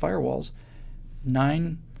 afterburners and firewalls,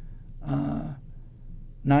 9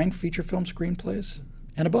 feature film screenplays,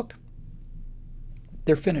 and a book.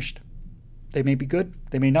 They're finished. They may be good,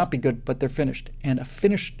 they may not be good, but they're finished. And a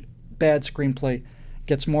finished bad screenplay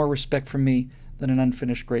gets more respect from me than an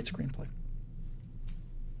unfinished great screenplay.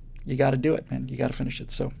 You got to do it, man. You got to finish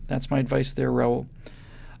it. So that's my advice there, Raul.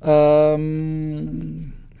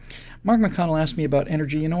 Mark McConnell asked me about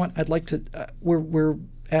energy. You know what? I'd like to. We're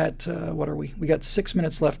at what are we? We got 6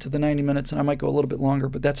 minutes left to the 90 minutes, and I might go a little bit longer,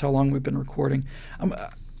 but that's how long we've been recording.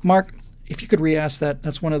 Mark, if you could re-ask that,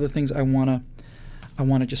 that's one of the things I wanna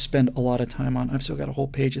just spend a lot of time on. I've still got a whole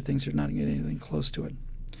page of things that are not getting anything close to it.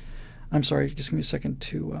 I'm sorry. Just give me a second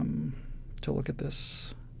to look at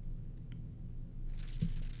this.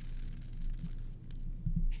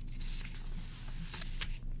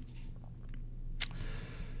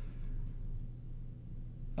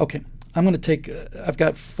 Okay, I'm going to take, I've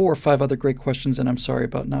got 4 or 5 other great questions, and I'm sorry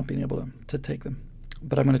about not being able to take them,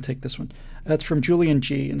 but I'm going to take this one. That's from Julian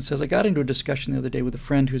G., and it says, I got into a discussion the other day with a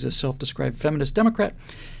friend who's a self-described feminist Democrat,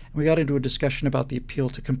 We got into a discussion about the appeal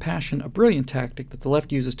to compassion, a brilliant tactic that the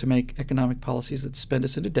left uses to make economic policies that spend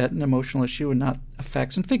us into debt an emotional issue and not a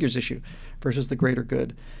facts and figures issue versus the greater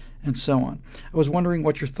good, and so on. I was wondering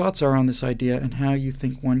what your thoughts are on this idea and how you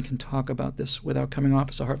think one can talk about this without coming off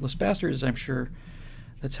as a heartless bastard, as I'm sure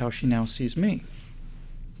that's how she now sees me.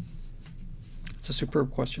 It's a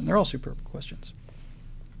superb question. They're all superb questions.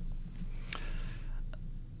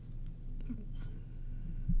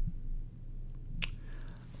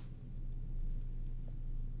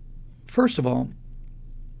 First of all,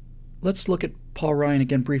 let's look at Paul Ryan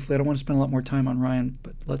again briefly. I don't want to spend a lot more time on Ryan,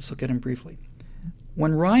 but let's look at him briefly.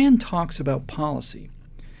 When Ryan talks about policy,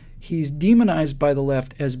 he's demonized by the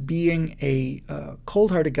left as being a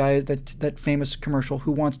cold-hearted guy, that famous commercial,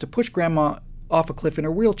 who wants to push grandma off a cliff in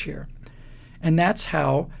her wheelchair. And that's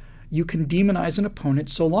how you can demonize an opponent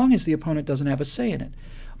so long as the opponent doesn't have a say in it.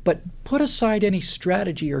 But put aside any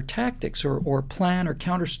strategy or tactics or plan or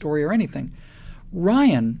counter story or anything.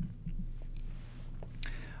 Ryan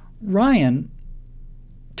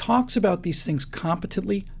talks about these things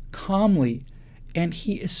competently, calmly, and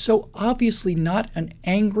he is so obviously not an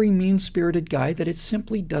angry, mean-spirited guy that it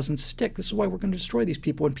simply doesn't stick. This is why we're going to destroy these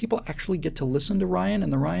people. When people actually get to listen to Ryan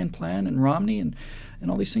and the Ryan Plan and Romney and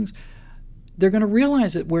all these things, they're going to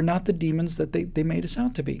realize that we're not the demons that they made us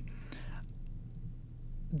out to be.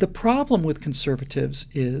 The problem with conservatives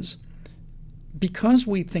is, because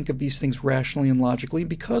we think of these things rationally and logically,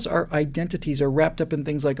 because our identities are wrapped up in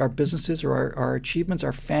things like our businesses or our achievements,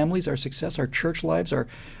 our families, our success, our church lives, our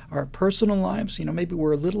personal lives, maybe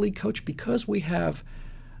we're a Little League coach, because we have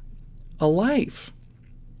a life,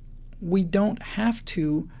 we don't have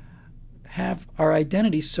to have our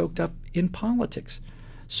identity soaked up in politics.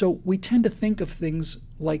 So we tend to think of things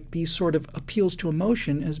like these sort of appeals to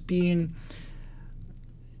emotion as being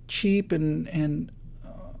cheap and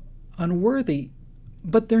unworthy,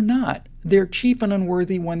 but they're not. They're cheap and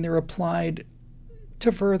unworthy when they're applied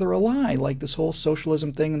to further a lie, like this whole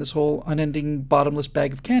socialism thing and this whole unending bottomless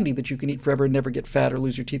bag of candy that you can eat forever and never get fat or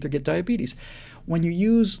lose your teeth or get diabetes. When you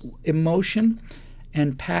use emotion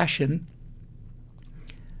and passion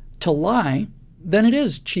to lie, then it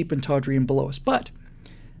is cheap and tawdry and below us. But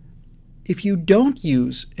if you don't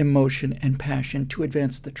use emotion and passion to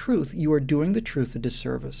advance the truth, you are doing the truth a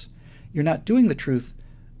disservice. You're not doing the truth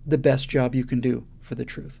the best job you can do for the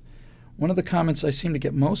truth. One of the comments I seem to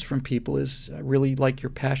get most from people is, I really like your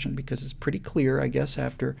passion, because it's pretty clear, I guess,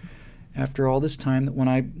 after all this time, that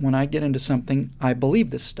when I get into something, I believe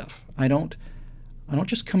this stuff. I don't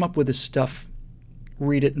just come up with this stuff,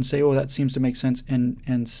 read it and say, oh, that seems to make sense,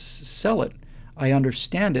 and sell it. I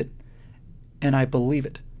understand it and I believe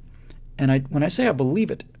it. And when I say I believe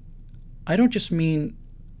it, I don't just mean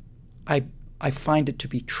I find it to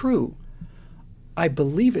be true. I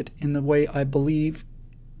believe it in the way I believe.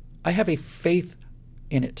 I have a faith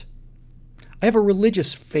in it. I have a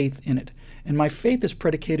religious faith in it. And my faith is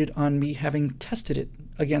predicated on me having tested it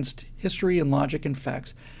against history and logic and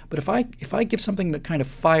facts. But if I give something the kind of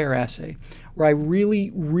fire assay, where I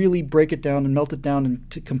really, really break it down and melt it down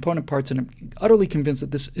into component parts, and I'm utterly convinced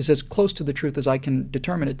that this is as close to the truth as I can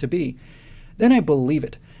determine it to be, then I believe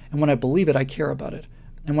it. And when I believe it, I care about it.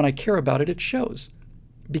 And when I care about it, it shows.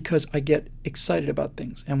 Because I get excited about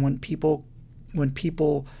things. And when people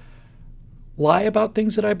lie about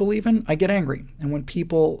things that I believe in, I get angry. And when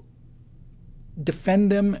people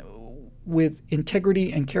defend them with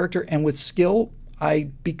integrity and character and with skill,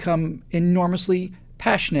 I become enormously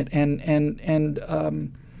passionate and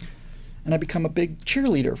I become a big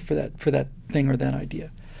cheerleader for that thing or that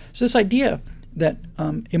idea. So this idea that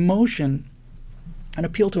emotion, an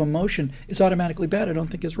appeal to emotion, is automatically bad, I don't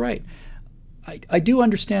think is right. I do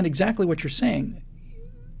understand exactly what you're saying.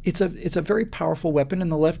 It's a very powerful weapon,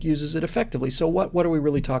 and the left uses it effectively. So what are we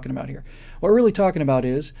really talking about here? What we're really talking about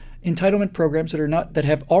is entitlement programs that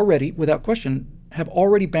have already, without question, have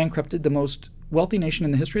already bankrupted the most wealthy nation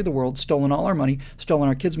in the history of the world, stolen all our money, stolen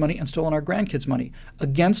our kids' money, and stolen our grandkids' money.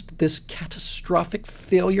 Against this catastrophic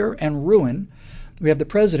failure and ruin, we have the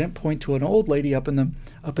president point to an old lady up in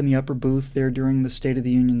the upper booth there during the State of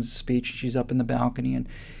the Union speech. She's up in the balcony, and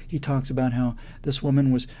he talks about how this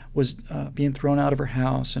woman was being thrown out of her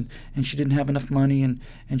house, and she didn't have enough money,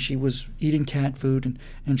 and she was eating cat food,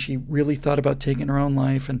 and she really thought about taking her own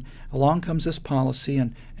life, and along comes this policy,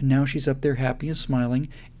 and now she's up there happy and smiling,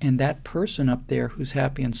 and that person up there who's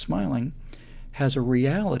happy and smiling has a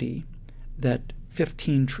reality that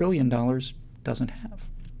 $15 trillion doesn't have.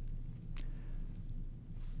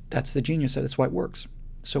 That's the genius of it. That's why it works.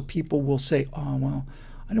 So people will say, oh, well,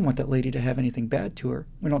 I don't want that lady to have anything bad to her.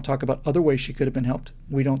 We don't talk about other ways she could have been helped.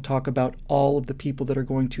 We don't talk about all of the people that are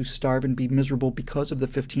going to starve and be miserable because of the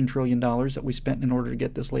 $15 trillion that we spent in order to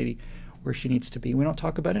get this lady where she needs to be. We don't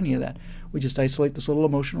talk about any of that. We just isolate this little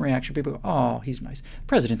emotional reaction. People go, oh, he's nice. The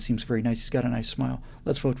president seems very nice. He's got a nice smile.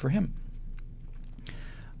 Let's vote for him.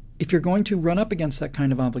 If you're going to run up against that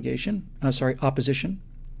kind of opposition,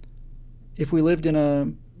 if we lived in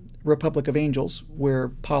a Republic of Angels, where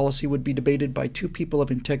policy would be debated by two people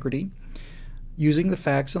of integrity, using the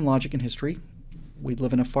facts and logic and history, we'd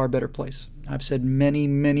live in a far better place. I've said many,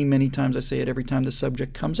 many, many times, I say it every time the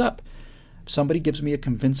subject comes up. If somebody gives me a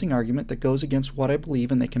convincing argument that goes against what I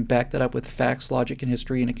believe and they can back that up with facts, logic, and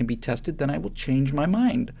history, and it can be tested, then I will change my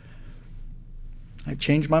mind. I've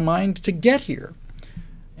changed my mind to get here.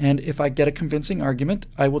 And if I get a convincing argument,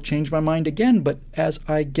 I will change my mind again. But as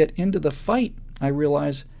I get into the fight, I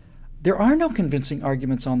realize there are no convincing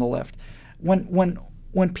arguments on the left.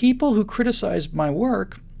 When people who criticize my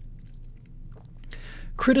work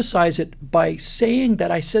criticize it by saying that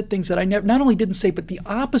I said things that I not only didn't say, but the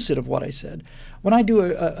opposite of what I said. When I do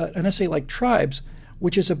an essay like Tribes,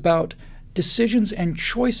 which is about decisions and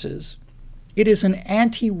choices, it is an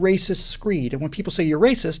anti-racist screed. And when people say you're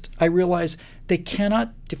racist, I realize they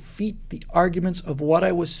cannot defeat the arguments of what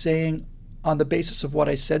I was saying on the basis of what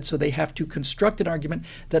I said, so they have to construct an argument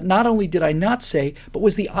that not only did I not say, but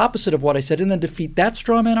was the opposite of what I said, and then defeat that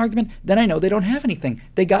straw man argument. Then I know they don't have anything.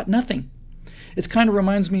 They got nothing. It kind of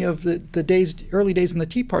reminds me of the early days in the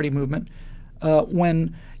Tea Party movement,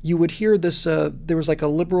 when you would hear this, there was like a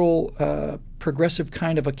liberal, progressive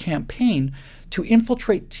kind of a campaign to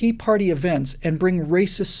infiltrate Tea Party events and bring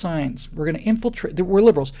racist signs. We're going to infiltrate, we're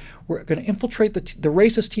liberals, we're going to infiltrate the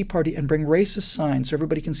racist Tea Party and bring racist signs so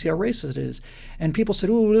everybody can see how racist it is. And people said,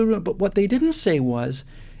 ooh, but what they didn't say was,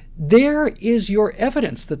 there is your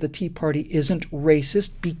evidence that the Tea Party isn't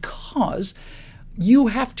racist, because you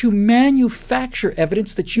have to manufacture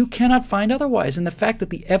evidence that you cannot find otherwise. And the fact that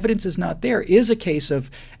the evidence is not there is a case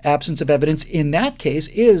of absence of evidence. In that case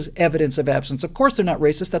is evidence of absence. Of course they're not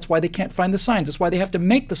racist. That's why they can't find the signs. That's why they have to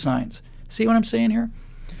make the signs. See what I'm saying here?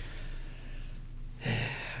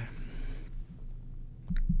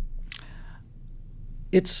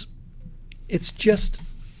 It's just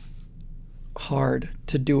hard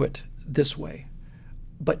to do it this way.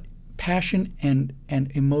 But passion and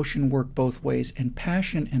emotion work both ways, and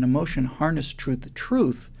passion and emotion harness truth. The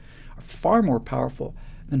truth are far more powerful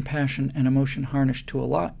than passion and emotion harnessed to a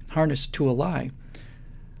lie.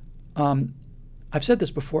 I've said this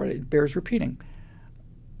before, it bears repeating.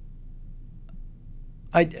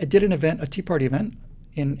 I did an event, a Tea Party event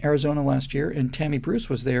in Arizona last year, and Tammy Bruce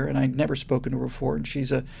was there, and I'd never spoken to her before, and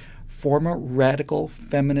she's a former radical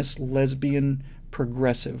feminist lesbian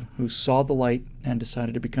progressive who saw the light and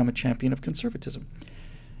decided to become a champion of conservatism.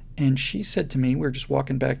 And she said to me, we were just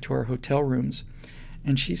walking back to our hotel rooms,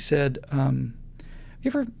 and she said, have you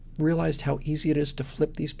ever realized how easy it is to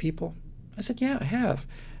flip these people? I said, yeah, I have.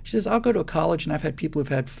 She says, I'll go to a college, and I've had people who've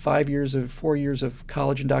had 4 years of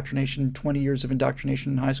college indoctrination, 20 years of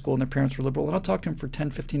indoctrination in high school, and their parents were liberal, and I'll talk to them for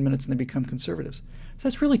 10, 15 minutes, and they become conservatives. So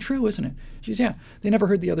that's really true, isn't it? She says, yeah, they never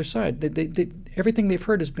heard the other side. Everything they've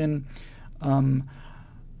heard has been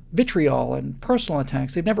vitriol and personal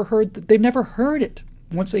attacks. They've never heard it.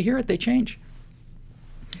 Once they hear it, they change.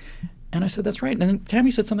 And I said, that's right. And then Tammy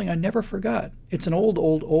said something I never forgot. It's an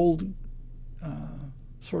old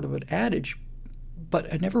sort of an adage,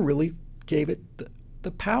 but I never really gave it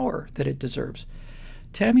the power that it deserves.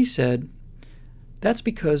 Tammy said, that's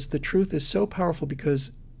because the truth is so powerful, because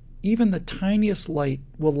even the tiniest light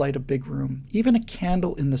will light a big room. Even a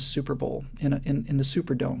candle in the Super Bowl, in the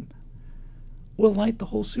Superdome, will light the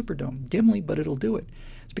whole Superdome, dimly, but it'll do it.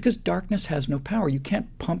 It's because darkness has no power. You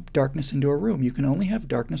can't pump darkness into a room. You can only have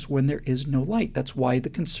darkness when there is no light. That's why the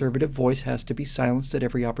conservative voice has to be silenced at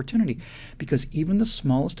every opportunity, because even the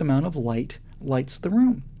smallest amount of light lights the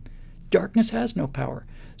room. Darkness has no power.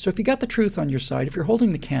 So if you got the truth on your side, if you're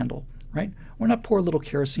holding the candle, right, why not pour a little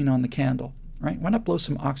kerosene on the candle, right? Why not blow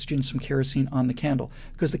some oxygen, some kerosene on the candle?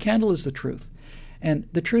 Because the candle is the truth. And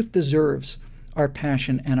the truth deserves our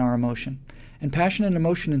passion and our emotion. And passion and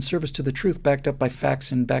emotion in service to the truth, backed up by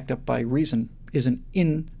facts and backed up by reason, is an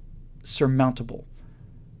insurmountable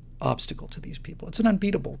obstacle to these people. It's an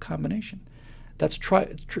unbeatable combination. That's try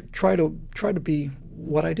to be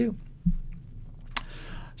what I do.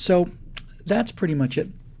 So that's pretty much it.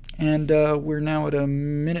 And we're now at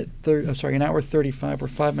an hour 35. We're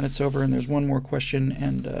 5 minutes over, and there's one more question,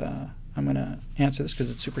 and I'm going to answer this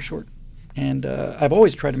because it's super short. And I've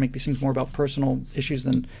always tried to make these things more about personal issues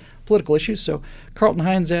than political issues. So Carlton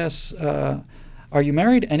Hines asks, are you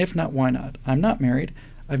married? And if not, why not? I'm not married.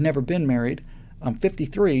 I've never been married. I'm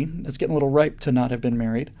 53. It's getting a little ripe to not have been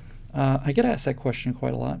married. I get asked that question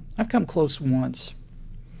quite a lot. I've come close once.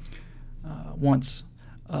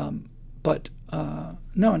 But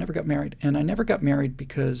no, I never got married. And I never got married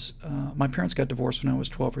because my parents got divorced when I was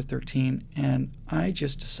 12 or 13. And I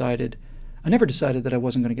never decided that I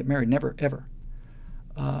wasn't going to get married. Never, ever.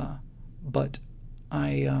 But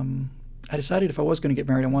I decided if I was going to get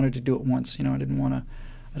married, I wanted to do it once. I didn't want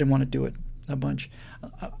to do it a bunch.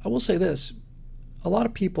 I will say this. A lot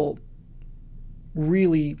of people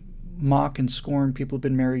really mock and scorn people who've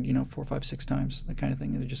been married, 4, 5, 6 times, that kind of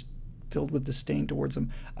thing. They're just filled with disdain towards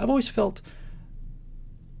them. I've always felt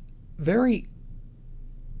very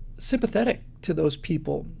sympathetic to those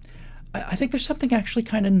people. I think there's something actually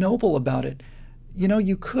kind of noble about it.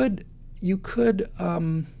 You could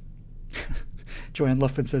Joanne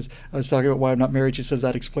Luffman says, I was talking about why I'm not married. She says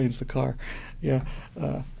that explains the car. Yeah,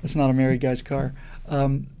 it's not a married guy's car.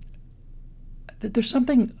 There's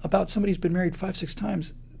something about somebody who's been married 5, 6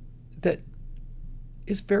 times that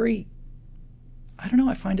is very, I don't know,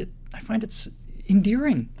 I find it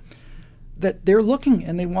endearing that they're looking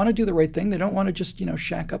and they want to do the right thing. They don't want to just,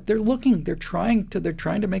 shack up. They're looking. They're trying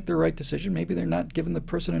to make the right decision. Maybe they're not giving the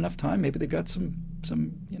person enough time. Maybe they've got some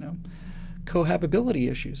cohabitability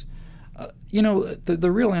issues.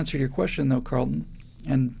 The real answer to your question, though, Carlton,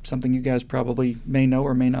 and something you guys probably may know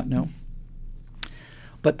or may not know,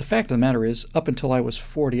 but the fact of the matter is, up until I was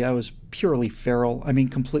 40, I was purely feral. I mean,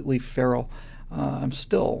 completely feral. I'm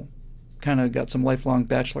still kind of got some lifelong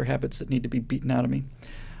bachelor habits that need to be beaten out of me.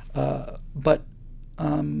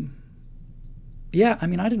 Yeah, I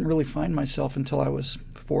mean, I didn't really find myself until I was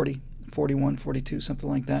 40, 41, 42, something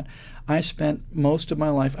like that. I spent most of my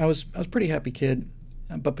life, I was a pretty happy kid,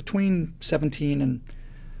 but between 17 and,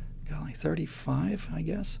 35, I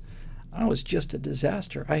guess, I was just a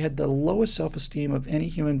disaster. I had the lowest self-esteem of any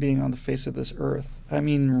human being on the face of this earth. I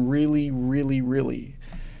mean, really, really, really.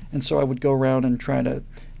 And so I would go around and try to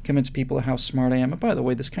convince people of how smart I am. And by the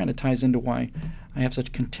way, this kind of ties into why I have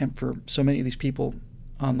such contempt for so many of these people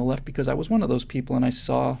on the left, because I was one of those people and I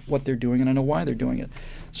saw what they're doing and I know why they're doing it.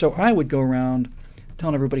 So I would go around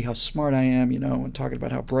telling everybody how smart I am, and talking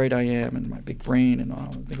about how bright I am and my big brain and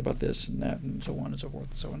think about this and that and so on and so forth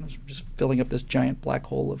and so on. I was just filling up this giant black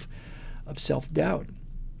hole of self-doubt.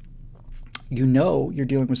 You're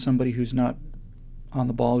dealing with somebody who's not on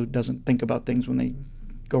the ball, who doesn't think about things when they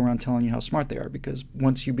go around telling you how smart they are, because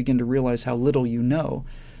once you begin to realize how little you know,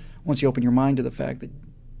 once you open your mind to the fact that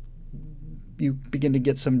you begin to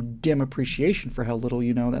get some dim appreciation for how little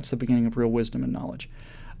you know, that's the beginning of real wisdom and knowledge.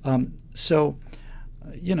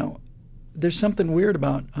 There's something weird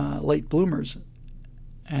about late bloomers,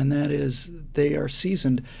 and that is they are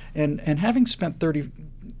seasoned. And having spent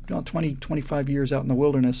 20, 25 years out in the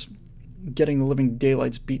wilderness, getting the living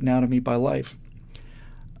daylights beaten out of me by life,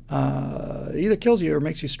 either kills you or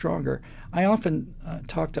makes you stronger. I often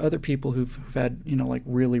talk to other people who've had, like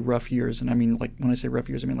really rough years, and I mean, like when I say rough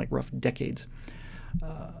years, I mean like rough decades.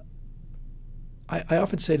 I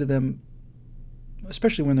often say to them,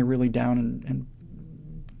 especially when they're really down and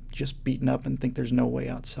just beaten up and think there's no way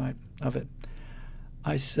outside of it,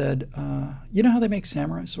 I said, you know how they make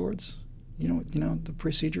samurai swords? The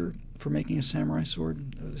procedure for making a samurai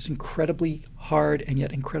sword? This incredibly hard and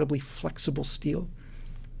yet incredibly flexible steel.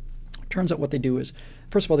 Turns out what they do is,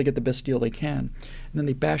 first of all, they get the best steel they can, and then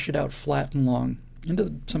they bash it out flat and long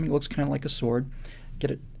into something that looks kind of like a sword,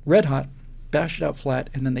 get it red hot, bash it out flat,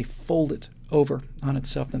 and then they fold it over on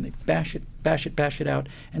itself. Then they bash it out,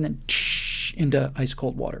 and then into ice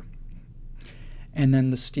cold water. And then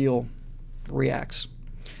the steel reacts.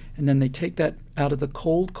 And then they take that out of the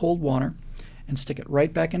cold water and stick it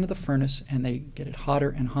right back into the furnace, and they get it hotter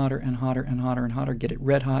and hotter and hotter and hotter and hotter, get it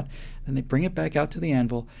red hot. Then they bring it back out to the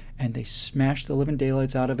anvil, and they smash the living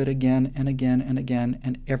daylights out of it again and again and again.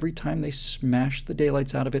 And every time they smash the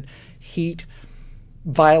daylights out of it, heat,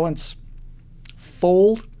 violence,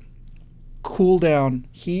 fold, cool down.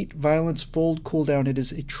 Heat, violence, fold, cool down. It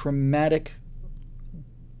is a traumatic,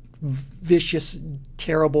 vicious,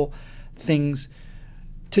 terrible things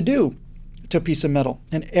to do to a piece of metal.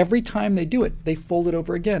 And every time they do it, they fold it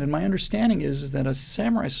over again. And my understanding is that a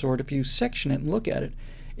samurai sword, if you section it and look at it,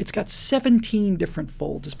 it's got 17 different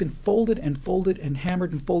folds. It's been folded and folded and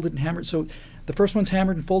hammered and folded and hammered. So the first one's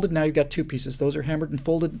hammered and folded, now you've got 2 pieces. Those are hammered and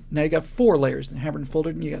folded, now you got 4 layers, and hammered and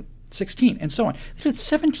folded, and you got 16, and so on. They did it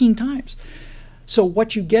 17 times. So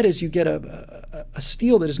what you get is you get a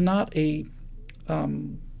steel that is not a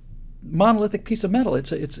monolithic piece of metal.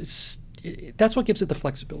 That's what gives it the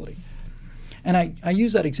flexibility. And I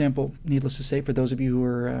use that example, needless to say, for those of you who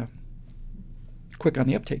are quick on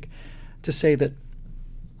the uptake, to say that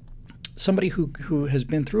somebody who has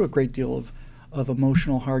been through a great deal of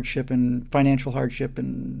emotional hardship and financial hardship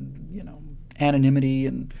and, anonymity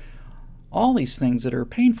and all these things that are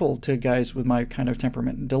painful to guys with my kind of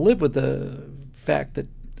temperament, and to live with the fact that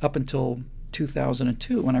up until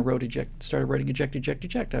 2002, when I started writing Eject, Eject,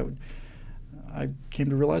 Eject, I came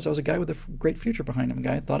to realize I was a guy with a great future behind him, a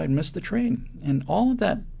guy I thought I'd missed the train. And all of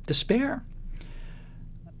that despair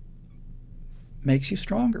makes you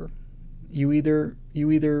stronger. You either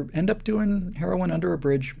end up doing heroin under a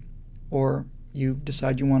bridge, or you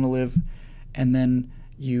decide you want to live, and then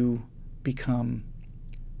you become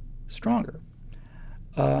stronger.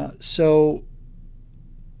 So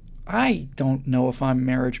I don't know if I'm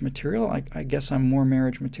marriage material. I guess I'm more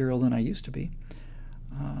marriage material than I used to be.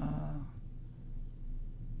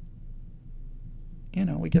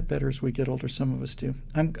 We get better as we get older. Some of us do.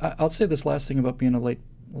 I'll say this last thing about being a late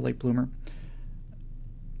bloomer.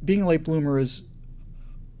 Being a late bloomer is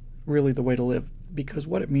really the way to live, because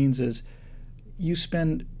what it means is you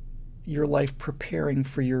spend your life preparing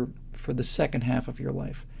for the second half of your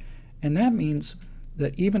life. And that means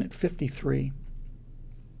that even at 53,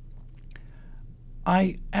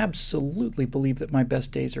 I absolutely believe that my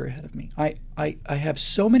best days are ahead of me. I have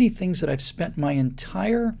so many things that I've spent my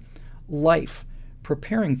entire life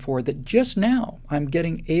preparing for that just now I'm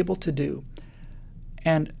getting able to do.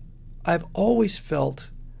 And I've always felt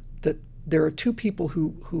that there are two people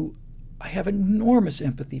who I have enormous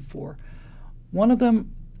empathy for. One of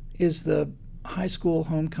them is the high school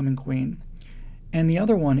homecoming queen, and the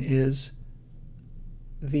other one is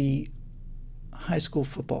the high school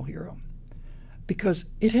football hero. Because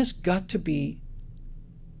it has got to be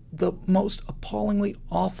the most appallingly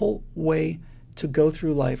awful way to go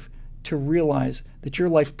through life, to realize that your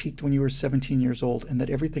life peaked when you were 17 years old and that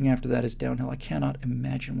everything after that is downhill. I cannot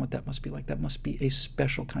imagine what that must be like. That must be a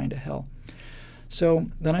special kind of hell. So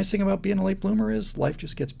the nice thing about being a late bloomer is life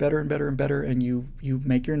just gets better and better and better, and you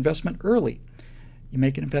make your investment early. You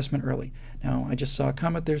make an investment early. Now, I just saw a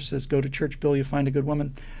comment there that says, go to church, Bill, you find a good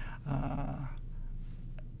woman.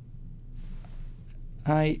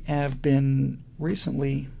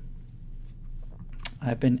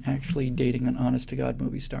 I've been actually dating an honest-to-God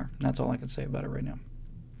movie star. That's all I can say about it right now.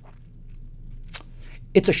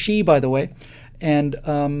 It's a she, by the way, and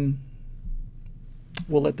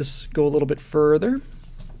we'll let this go a little bit further,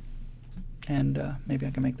 and maybe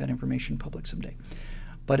I can make that information public someday.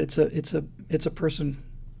 But it's a person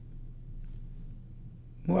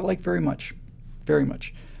who I like very much, very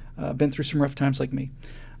much. Been through some rough times like me.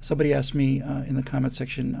 Somebody asked me in the comment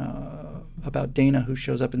section about Dana, who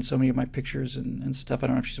shows up in so many of my pictures and stuff. I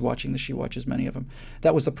don't know if she's watching this. She watches many of them.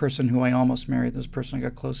 That was the person who I almost married. That was the person I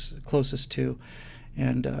got closest to.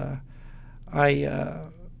 And I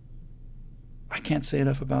can't say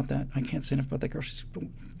enough about that. I can't say enough about that girl.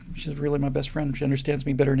 She's really my best friend. She understands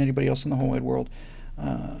me better than anybody else in the whole wide world.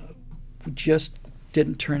 We just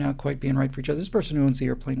didn't turn out quite being right for each other. This person who owns the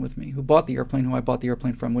airplane with me, who bought the airplane, who I bought the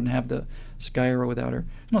airplane from, wouldn't have the Sky Arrow without her.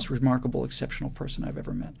 The most remarkable, exceptional person I've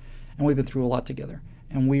ever met. And we've been through a lot together.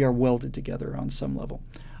 And we are welded together on some level.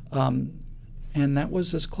 And that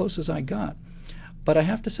was as close as I got. But I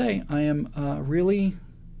have to say, I am really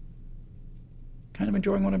kind of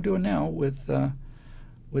enjoying what I'm doing now with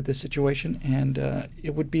this situation. And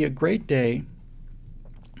it would be a great day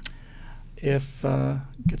if it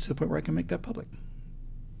gets to the point where I can make that public.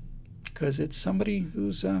 Because it's somebody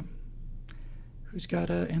who's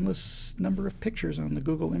got an endless number of pictures on the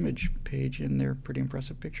Google image page, and they're pretty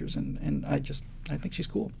impressive pictures, and I think she's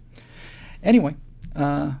cool. Anyway,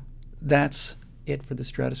 that's it for the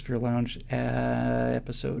Stratosphere Lounge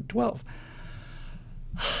episode 12.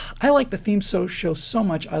 I like the theme show so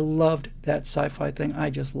much. I loved that sci-fi thing.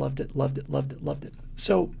 I just loved it.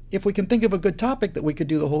 So if we can think of a good topic that we could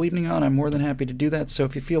do the whole evening on, I'm more than happy to do that. So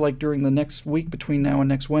if you feel like during the next week, between now and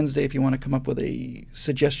next Wednesday, if you want to come up with a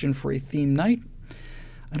suggestion for a theme night,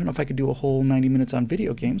 I don't know if I could do a whole 90 minutes on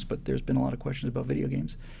video games, but there's been a lot of questions about video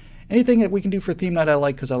games. Anything that we can do for theme night, I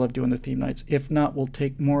like, because I love doing the theme nights. If not, we'll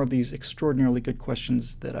take more of these extraordinarily good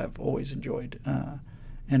questions that I've always enjoyed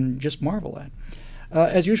and just marvel at.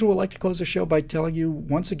 As usual, I'd like to close the show by telling you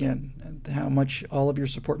once again how much all of your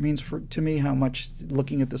support means to me, how much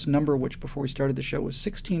looking at this number, which before we started the show was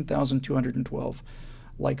 16,212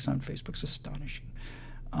 likes on Facebook, is astonishing.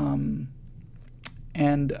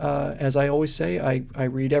 And as I always say, I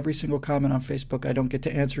read every single comment on Facebook. I don't get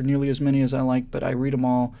to answer nearly as many as I like, but I read them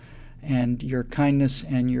all. And your kindness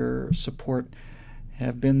and your support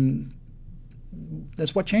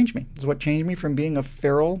that's what changed me. That's what changed me from being a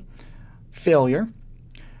feral failure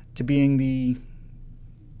to being the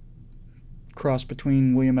cross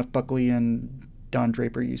between William F. Buckley and Don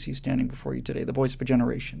Draper you see standing before you today, the voice of a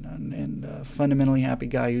generation, and a fundamentally happy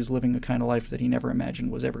guy who's living a kind of life that he never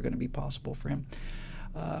imagined was ever going to be possible for him.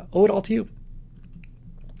 Owe it all to you.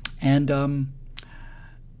 And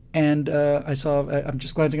I saw, I'm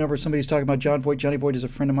just glancing over, somebody's talking about John Voight. Johnny Voight is a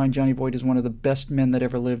friend of mine. Johnny Voight is one of the best men that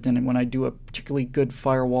ever lived. And when I do a particularly good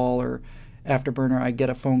firewall or afterburner, I get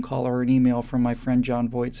a phone call or an email from my friend John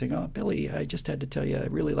Voight saying, "Oh, Billy, I just had to tell you, I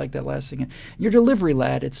really like that last thing. And your delivery,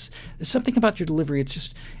 lad, there's something about your delivery. It's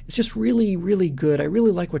just really, really good. I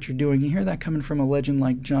really like what you're doing." You hear that coming from a legend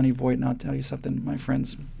like Johnny Voight, and I'll tell you something, my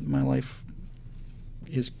friends, my life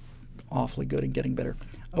is awfully good and getting better.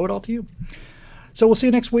 Owe it all to you. So we'll see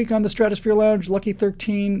you next week on the Stratosphere Lounge, Lucky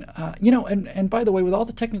 13. And by the way, with all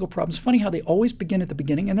the technical problems, funny how they always begin at the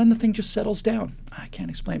beginning and then the thing just settles down. I can't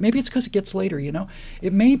explain it. Maybe it's because it gets later,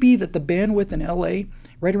 It may be that the bandwidth in LA,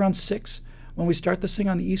 right around 6, when we start this thing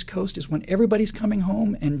on the East Coast, is when everybody's coming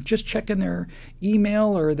home and just checking their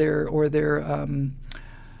email or their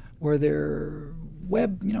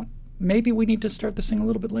web, Maybe we need to start this thing a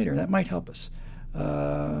little bit later. That might help us.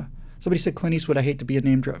 Somebody said Clint Eastwood, I hate to be a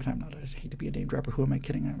name dropper. I hate to be a name dropper. Who am I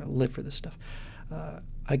kidding? I live for this stuff.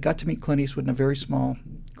 I got to meet Clint Eastwood in a very small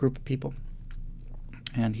group of people.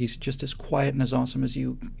 And he's just as quiet and as awesome as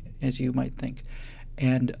you might think.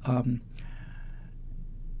 And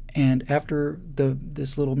after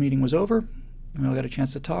this little meeting was over, we all got a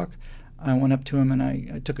chance to talk. I went up to him and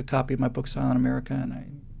I took a copy of my book, Silent America, and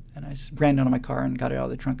I ran down to my car and got it out of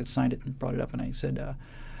the trunk and signed it and brought it up. And I said,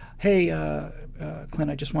 "Hey, Clint,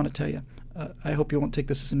 I just want to tell you, I hope you won't take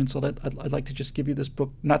this as an insult. I'd like to just give you this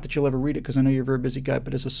book, not that you'll ever read it because I know you're a very busy guy,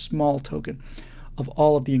 but as a small token of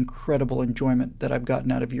all of the incredible enjoyment that I've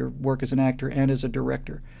gotten out of your work as an actor and as a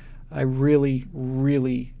director. I really,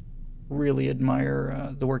 really, really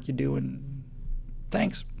admire the work you do, and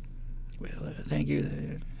thanks." "Well, thank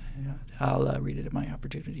you. I'll read it at my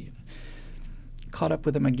opportunity." Caught up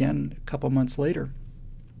with him again a couple months later.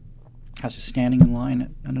 I was just standing in line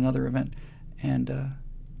at another event, and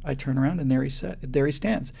I turn around, and there he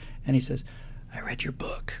stands, and he says, "I read your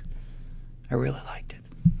book. I really liked it."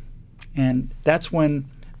 And that's when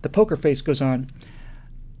the poker face goes on,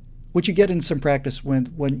 which you get in some practice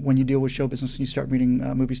when you deal with show business and you start meeting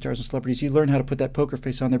movie stars and celebrities. You learn how to put that poker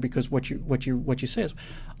face on there because what you say is,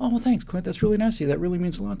 "Oh, well, thanks, Clint. That's really nice of you. That really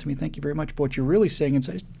means a lot to me. Thank you very much." But what you're really saying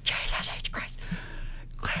inside is, "Jesus H. Christ.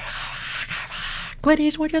 Clint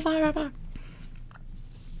Eastwood is blah, blah, blah."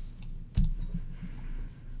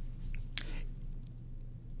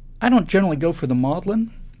 I don't generally go for the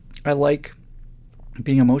maudlin. I like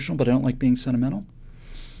being emotional, but I don't like being sentimental.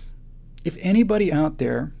 If anybody out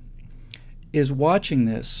there is watching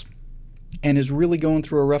this and is really going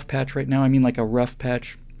through a rough patch right now, I mean like a rough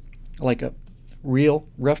patch, like a real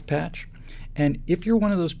rough patch, and if you're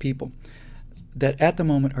one of those people that at the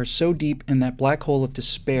moment are so deep in that black hole of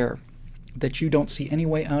despair that you don't see any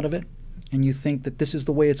way out of it, and you think that this is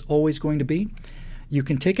the way it's always going to be, you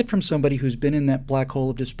can take it from somebody who's been in that black hole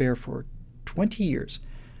of despair for 20 years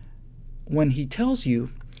when he tells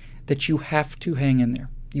you that you have to hang in there.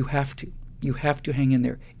 You have to. You have to hang in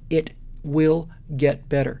there. It will get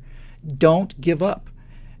better. Don't give up.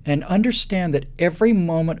 And understand that every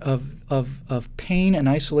moment of pain and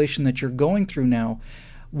isolation that you're going through now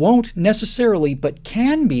won't necessarily, but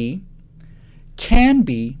can be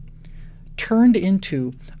turned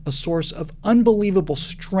into a source of unbelievable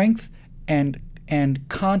strength and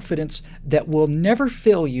confidence that will never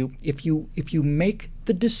fail you if you make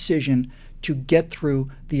the decision to get through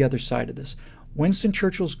the other side of this. Winston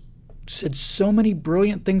Churchill's said so many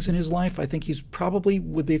brilliant things in his life. I think he's probably,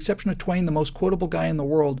 with the exception of Twain, the most quotable guy in the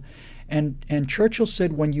world. And Churchill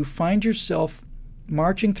said, when you find yourself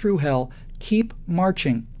marching through hell, keep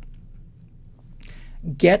marching.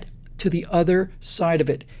 Get to the other side of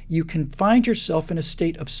it. You can find yourself in a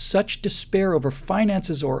state of such despair over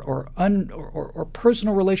finances or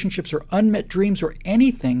personal relationships or unmet dreams or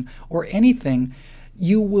anything,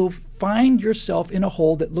 you will find yourself in a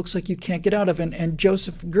hole that looks like you can't get out of. And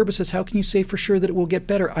Joseph Gerba says, how can you say for sure that it will get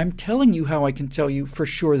better? I'm telling you how I can tell you for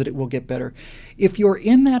sure that it will get better. If you're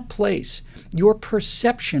in that place, your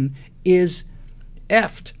perception is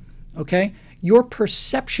effed, okay? Your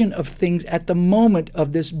perception of things at the moment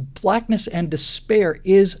of this blackness and despair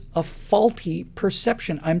is a faulty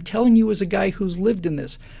perception. I'm telling you as a guy who's lived in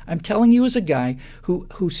this. I'm telling you as a guy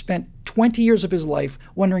who spent 20 years of his life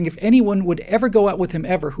wondering if anyone would ever go out with him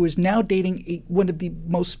ever, who is now dating one of the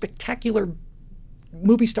most spectacular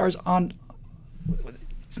movie stars on,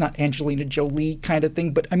 it's not Angelina Jolie kind of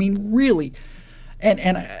thing, but I mean really. And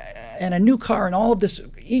and a new car and all of this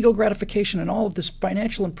ego gratification and all of this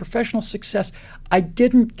financial and professional success, I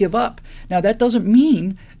didn't give up. Now, that doesn't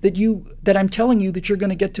mean that I'm telling you that you're going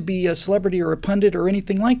to get to be a celebrity or a pundit or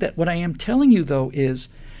anything like that. What I am telling you, though, is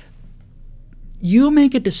you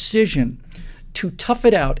make a decision to tough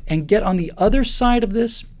it out and get on the other side of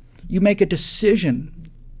this. You make a decision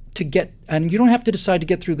to get, and you don't have to decide to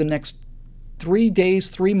get through the next 3 days,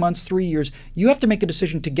 3 months, 3 years. You have to make a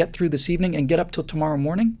decision to get through this evening and get up till tomorrow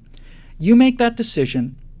morning. You make that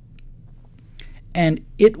decision, and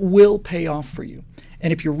it will pay off for you.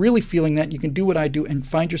 And if you're really feeling that, you can do what I do and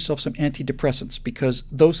find yourself some antidepressants, because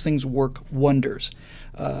those things work wonders.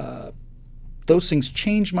 Those things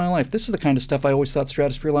changed my life. This is the kind of stuff I always thought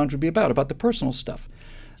Stratosphere Lounge would be about the personal stuff.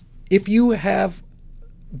 If you have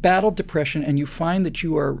battled depression and you find that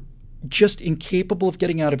you are just incapable of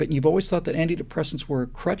getting out of it, and you've always thought that antidepressants were a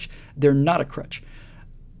crutch, they're not a crutch.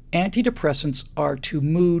 Antidepressants are to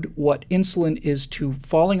mood what insulin is to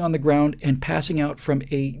falling on the ground and passing out from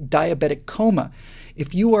a diabetic coma.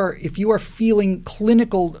 If you are feeling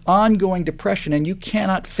clinical ongoing depression and you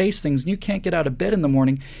cannot face things and you can't get out of bed in the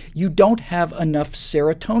morning, you don't have enough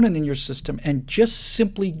serotonin in your system, and just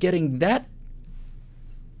simply getting that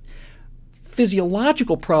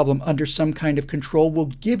physiological problem under some kind of control will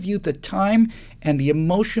give you the time and the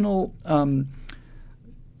emotional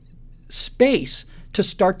space to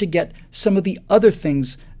start to get some of the other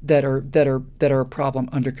things that are a problem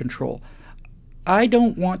under control. I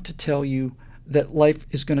don't want to tell you that life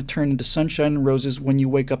is going to turn into sunshine and roses when you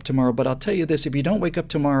wake up tomorrow, but I'll tell you this: if you don't wake up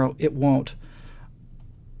tomorrow, it won't.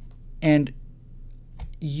 And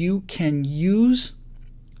you can use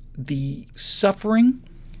the suffering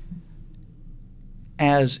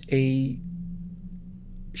as a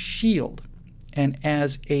shield and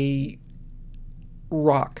as a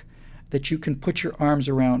rock that you can put your arms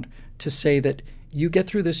around to say that you get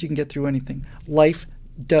through this, you can get through anything. Life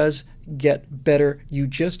does get better. You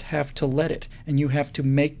just have to let it, and you have to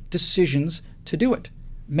make decisions to do it.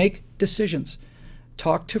 Make decisions.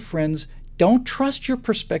 Talk to friends. Don't trust your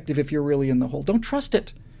perspective if you're really in the hole. Don't trust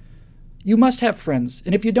it. You must have friends.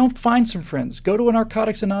 And if you don't, find some friends. Go to a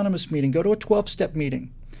Narcotics Anonymous meeting. Go to a 12-step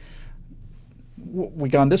meeting.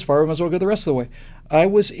 We've gone this far, we might as well go the rest of the way. I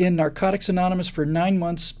was in Narcotics Anonymous for 9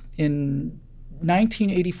 months in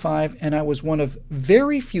 1985, and I was one of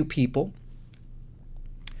very few people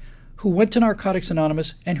who went to Narcotics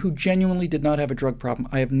Anonymous and who genuinely did not have a drug problem.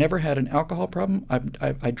 I have never had an alcohol problem.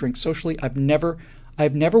 I drink socially. I've never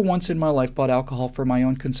once in my life bought alcohol for my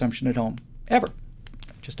own consumption at home. Ever.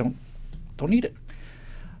 I just don't need it.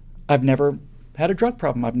 I've never had a drug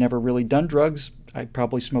problem. I've never really done drugs. I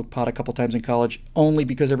probably smoked pot a couple times in college, only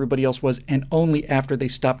because everybody else was, and only after they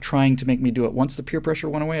stopped trying to make me do it. Once the peer pressure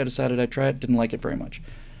went away, I decided I'd try it. Didn't like it very much.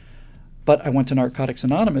 But I went to Narcotics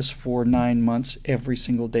Anonymous for 9 months every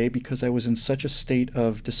single day because I was in such a state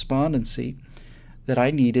of despondency that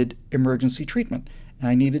I needed emergency treatment. And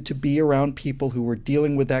I needed to be around people who were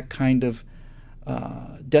dealing with that kind of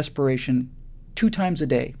desperation 2 times a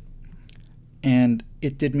day. And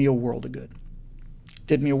it did me a world of good.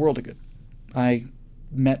 Did me a world of good. I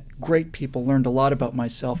met great people, learned a lot about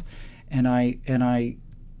myself, and I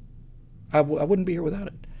wouldn't be here without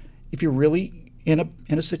it. If you're really in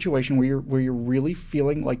a situation where you're really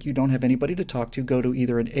feeling like you don't have anybody to talk to, go to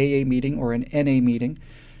either an AA meeting or an NA meeting,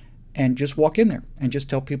 and just walk in there and just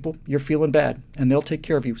tell people you're feeling bad, and they'll take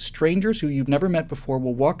care of you. Strangers who you've never met before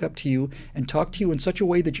will walk up to you and talk to you in such a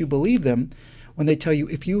way that you believe them when they tell you,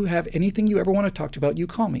 if you have anything you ever want to talk about, you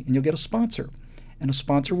call me, and you'll get a sponsor. And a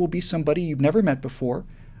sponsor will be somebody you've never met before,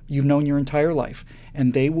 you've known your entire life.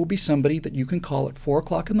 And they will be somebody that you can call at 4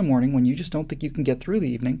 o'clock in the morning when you just don't think you can get through the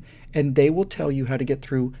evening, and they will tell you how to get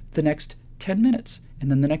through the next 10 minutes,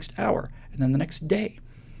 and then the next hour, and then the next day.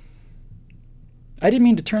 I didn't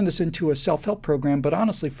mean to turn this into a self-help program, but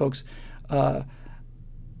honestly, folks, it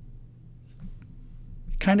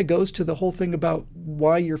kind of goes to the whole thing about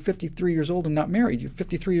why you're 53 years old and not married. You're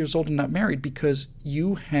 53 years old and not married because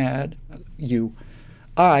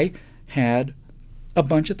I had a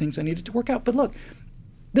bunch of things I needed to work out. But look,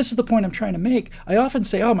 this is the point I'm trying to make. I often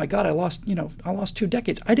say, oh my God, I lost 2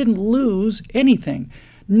 decades. I didn't lose anything.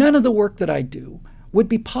 None of the work that I do would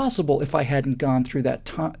be possible if I hadn't gone through that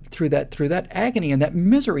through that agony and that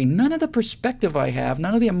misery. None of the perspective I have,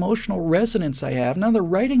 none of the emotional resonance I have, none of the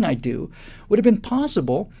writing I do would have been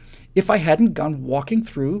possible if I hadn't gone walking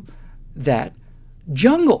through that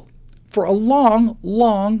jungle for a long,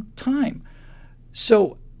 long time.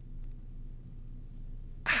 So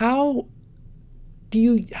how do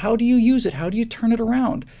you use it? How do you turn it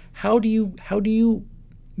around? How do you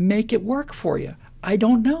make it work for you? I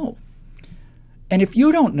don't know. And if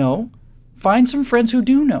you don't know, find some friends who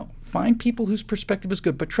do know. Find people whose perspective is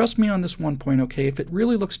good. But trust me on this one point, okay? If it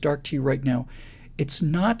really looks dark to you right now, it's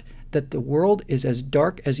not that the world is as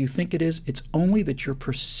dark as you think it is. It's only that your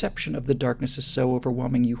perception of the darkness is so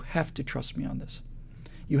overwhelming. You have to trust me on this.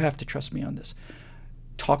 You have to trust me on this.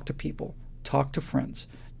 Talk to people. Talk to friends.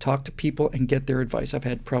 Talk to people and get their advice. I've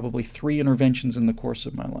had probably 3 interventions in the course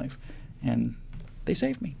of my life, and they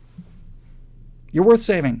saved me. You're worth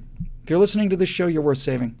saving. If you're listening to this show, you're worth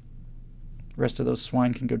saving. The rest of those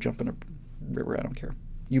swine can go jump in a river. I don't care.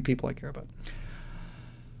 You people I care about.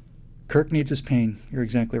 Kirk needs his pain. You're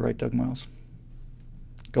exactly right, Doug Miles.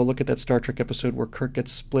 Go look at that Star Trek episode where Kirk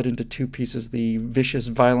gets split into 2 pieces, the vicious,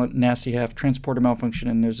 violent, nasty half, transporter malfunction,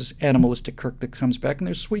 and there's this animalistic Kirk that comes back, and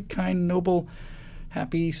there's sweet, kind, noble,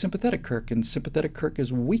 happy, sympathetic Kirk. And sympathetic Kirk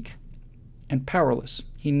is weak and powerless.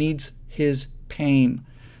 He needs his pain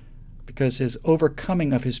because his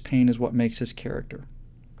overcoming of his pain is what makes his character.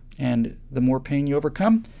 And the more pain you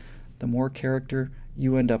overcome, the more character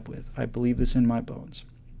you end up with. I believe this in my bones.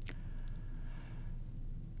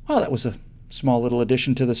 Well, that was a small little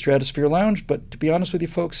addition to the Stratosphere Lounge, but to be honest with you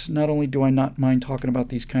folks, not only do I not mind talking about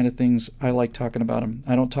these kind of things, I like talking about them.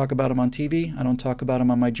 I don't talk about them on TV. I don't talk about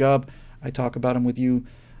them on my job. I talk about them with you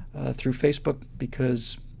through Facebook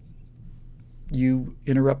because you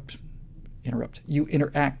you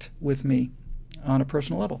interact with me on a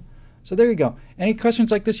personal level. So there you go. Any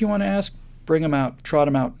questions like this you want to ask, bring them out, trot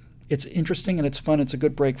them out. It's interesting and it's fun. It's a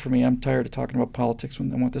good break for me. I'm tired of talking about politics.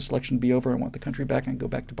 When I want this election to be over, I want the country back and go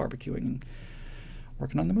back to barbecuing and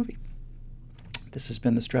working on the movie. This has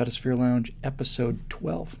been the Stratosphere Lounge, episode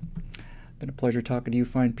 12. Been a pleasure talking to you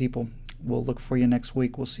fine people. We'll look for you next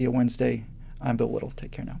week. We'll see you Wednesday. I'm Bill Whittle.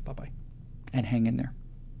 Take care now. Bye-bye. And hang in there.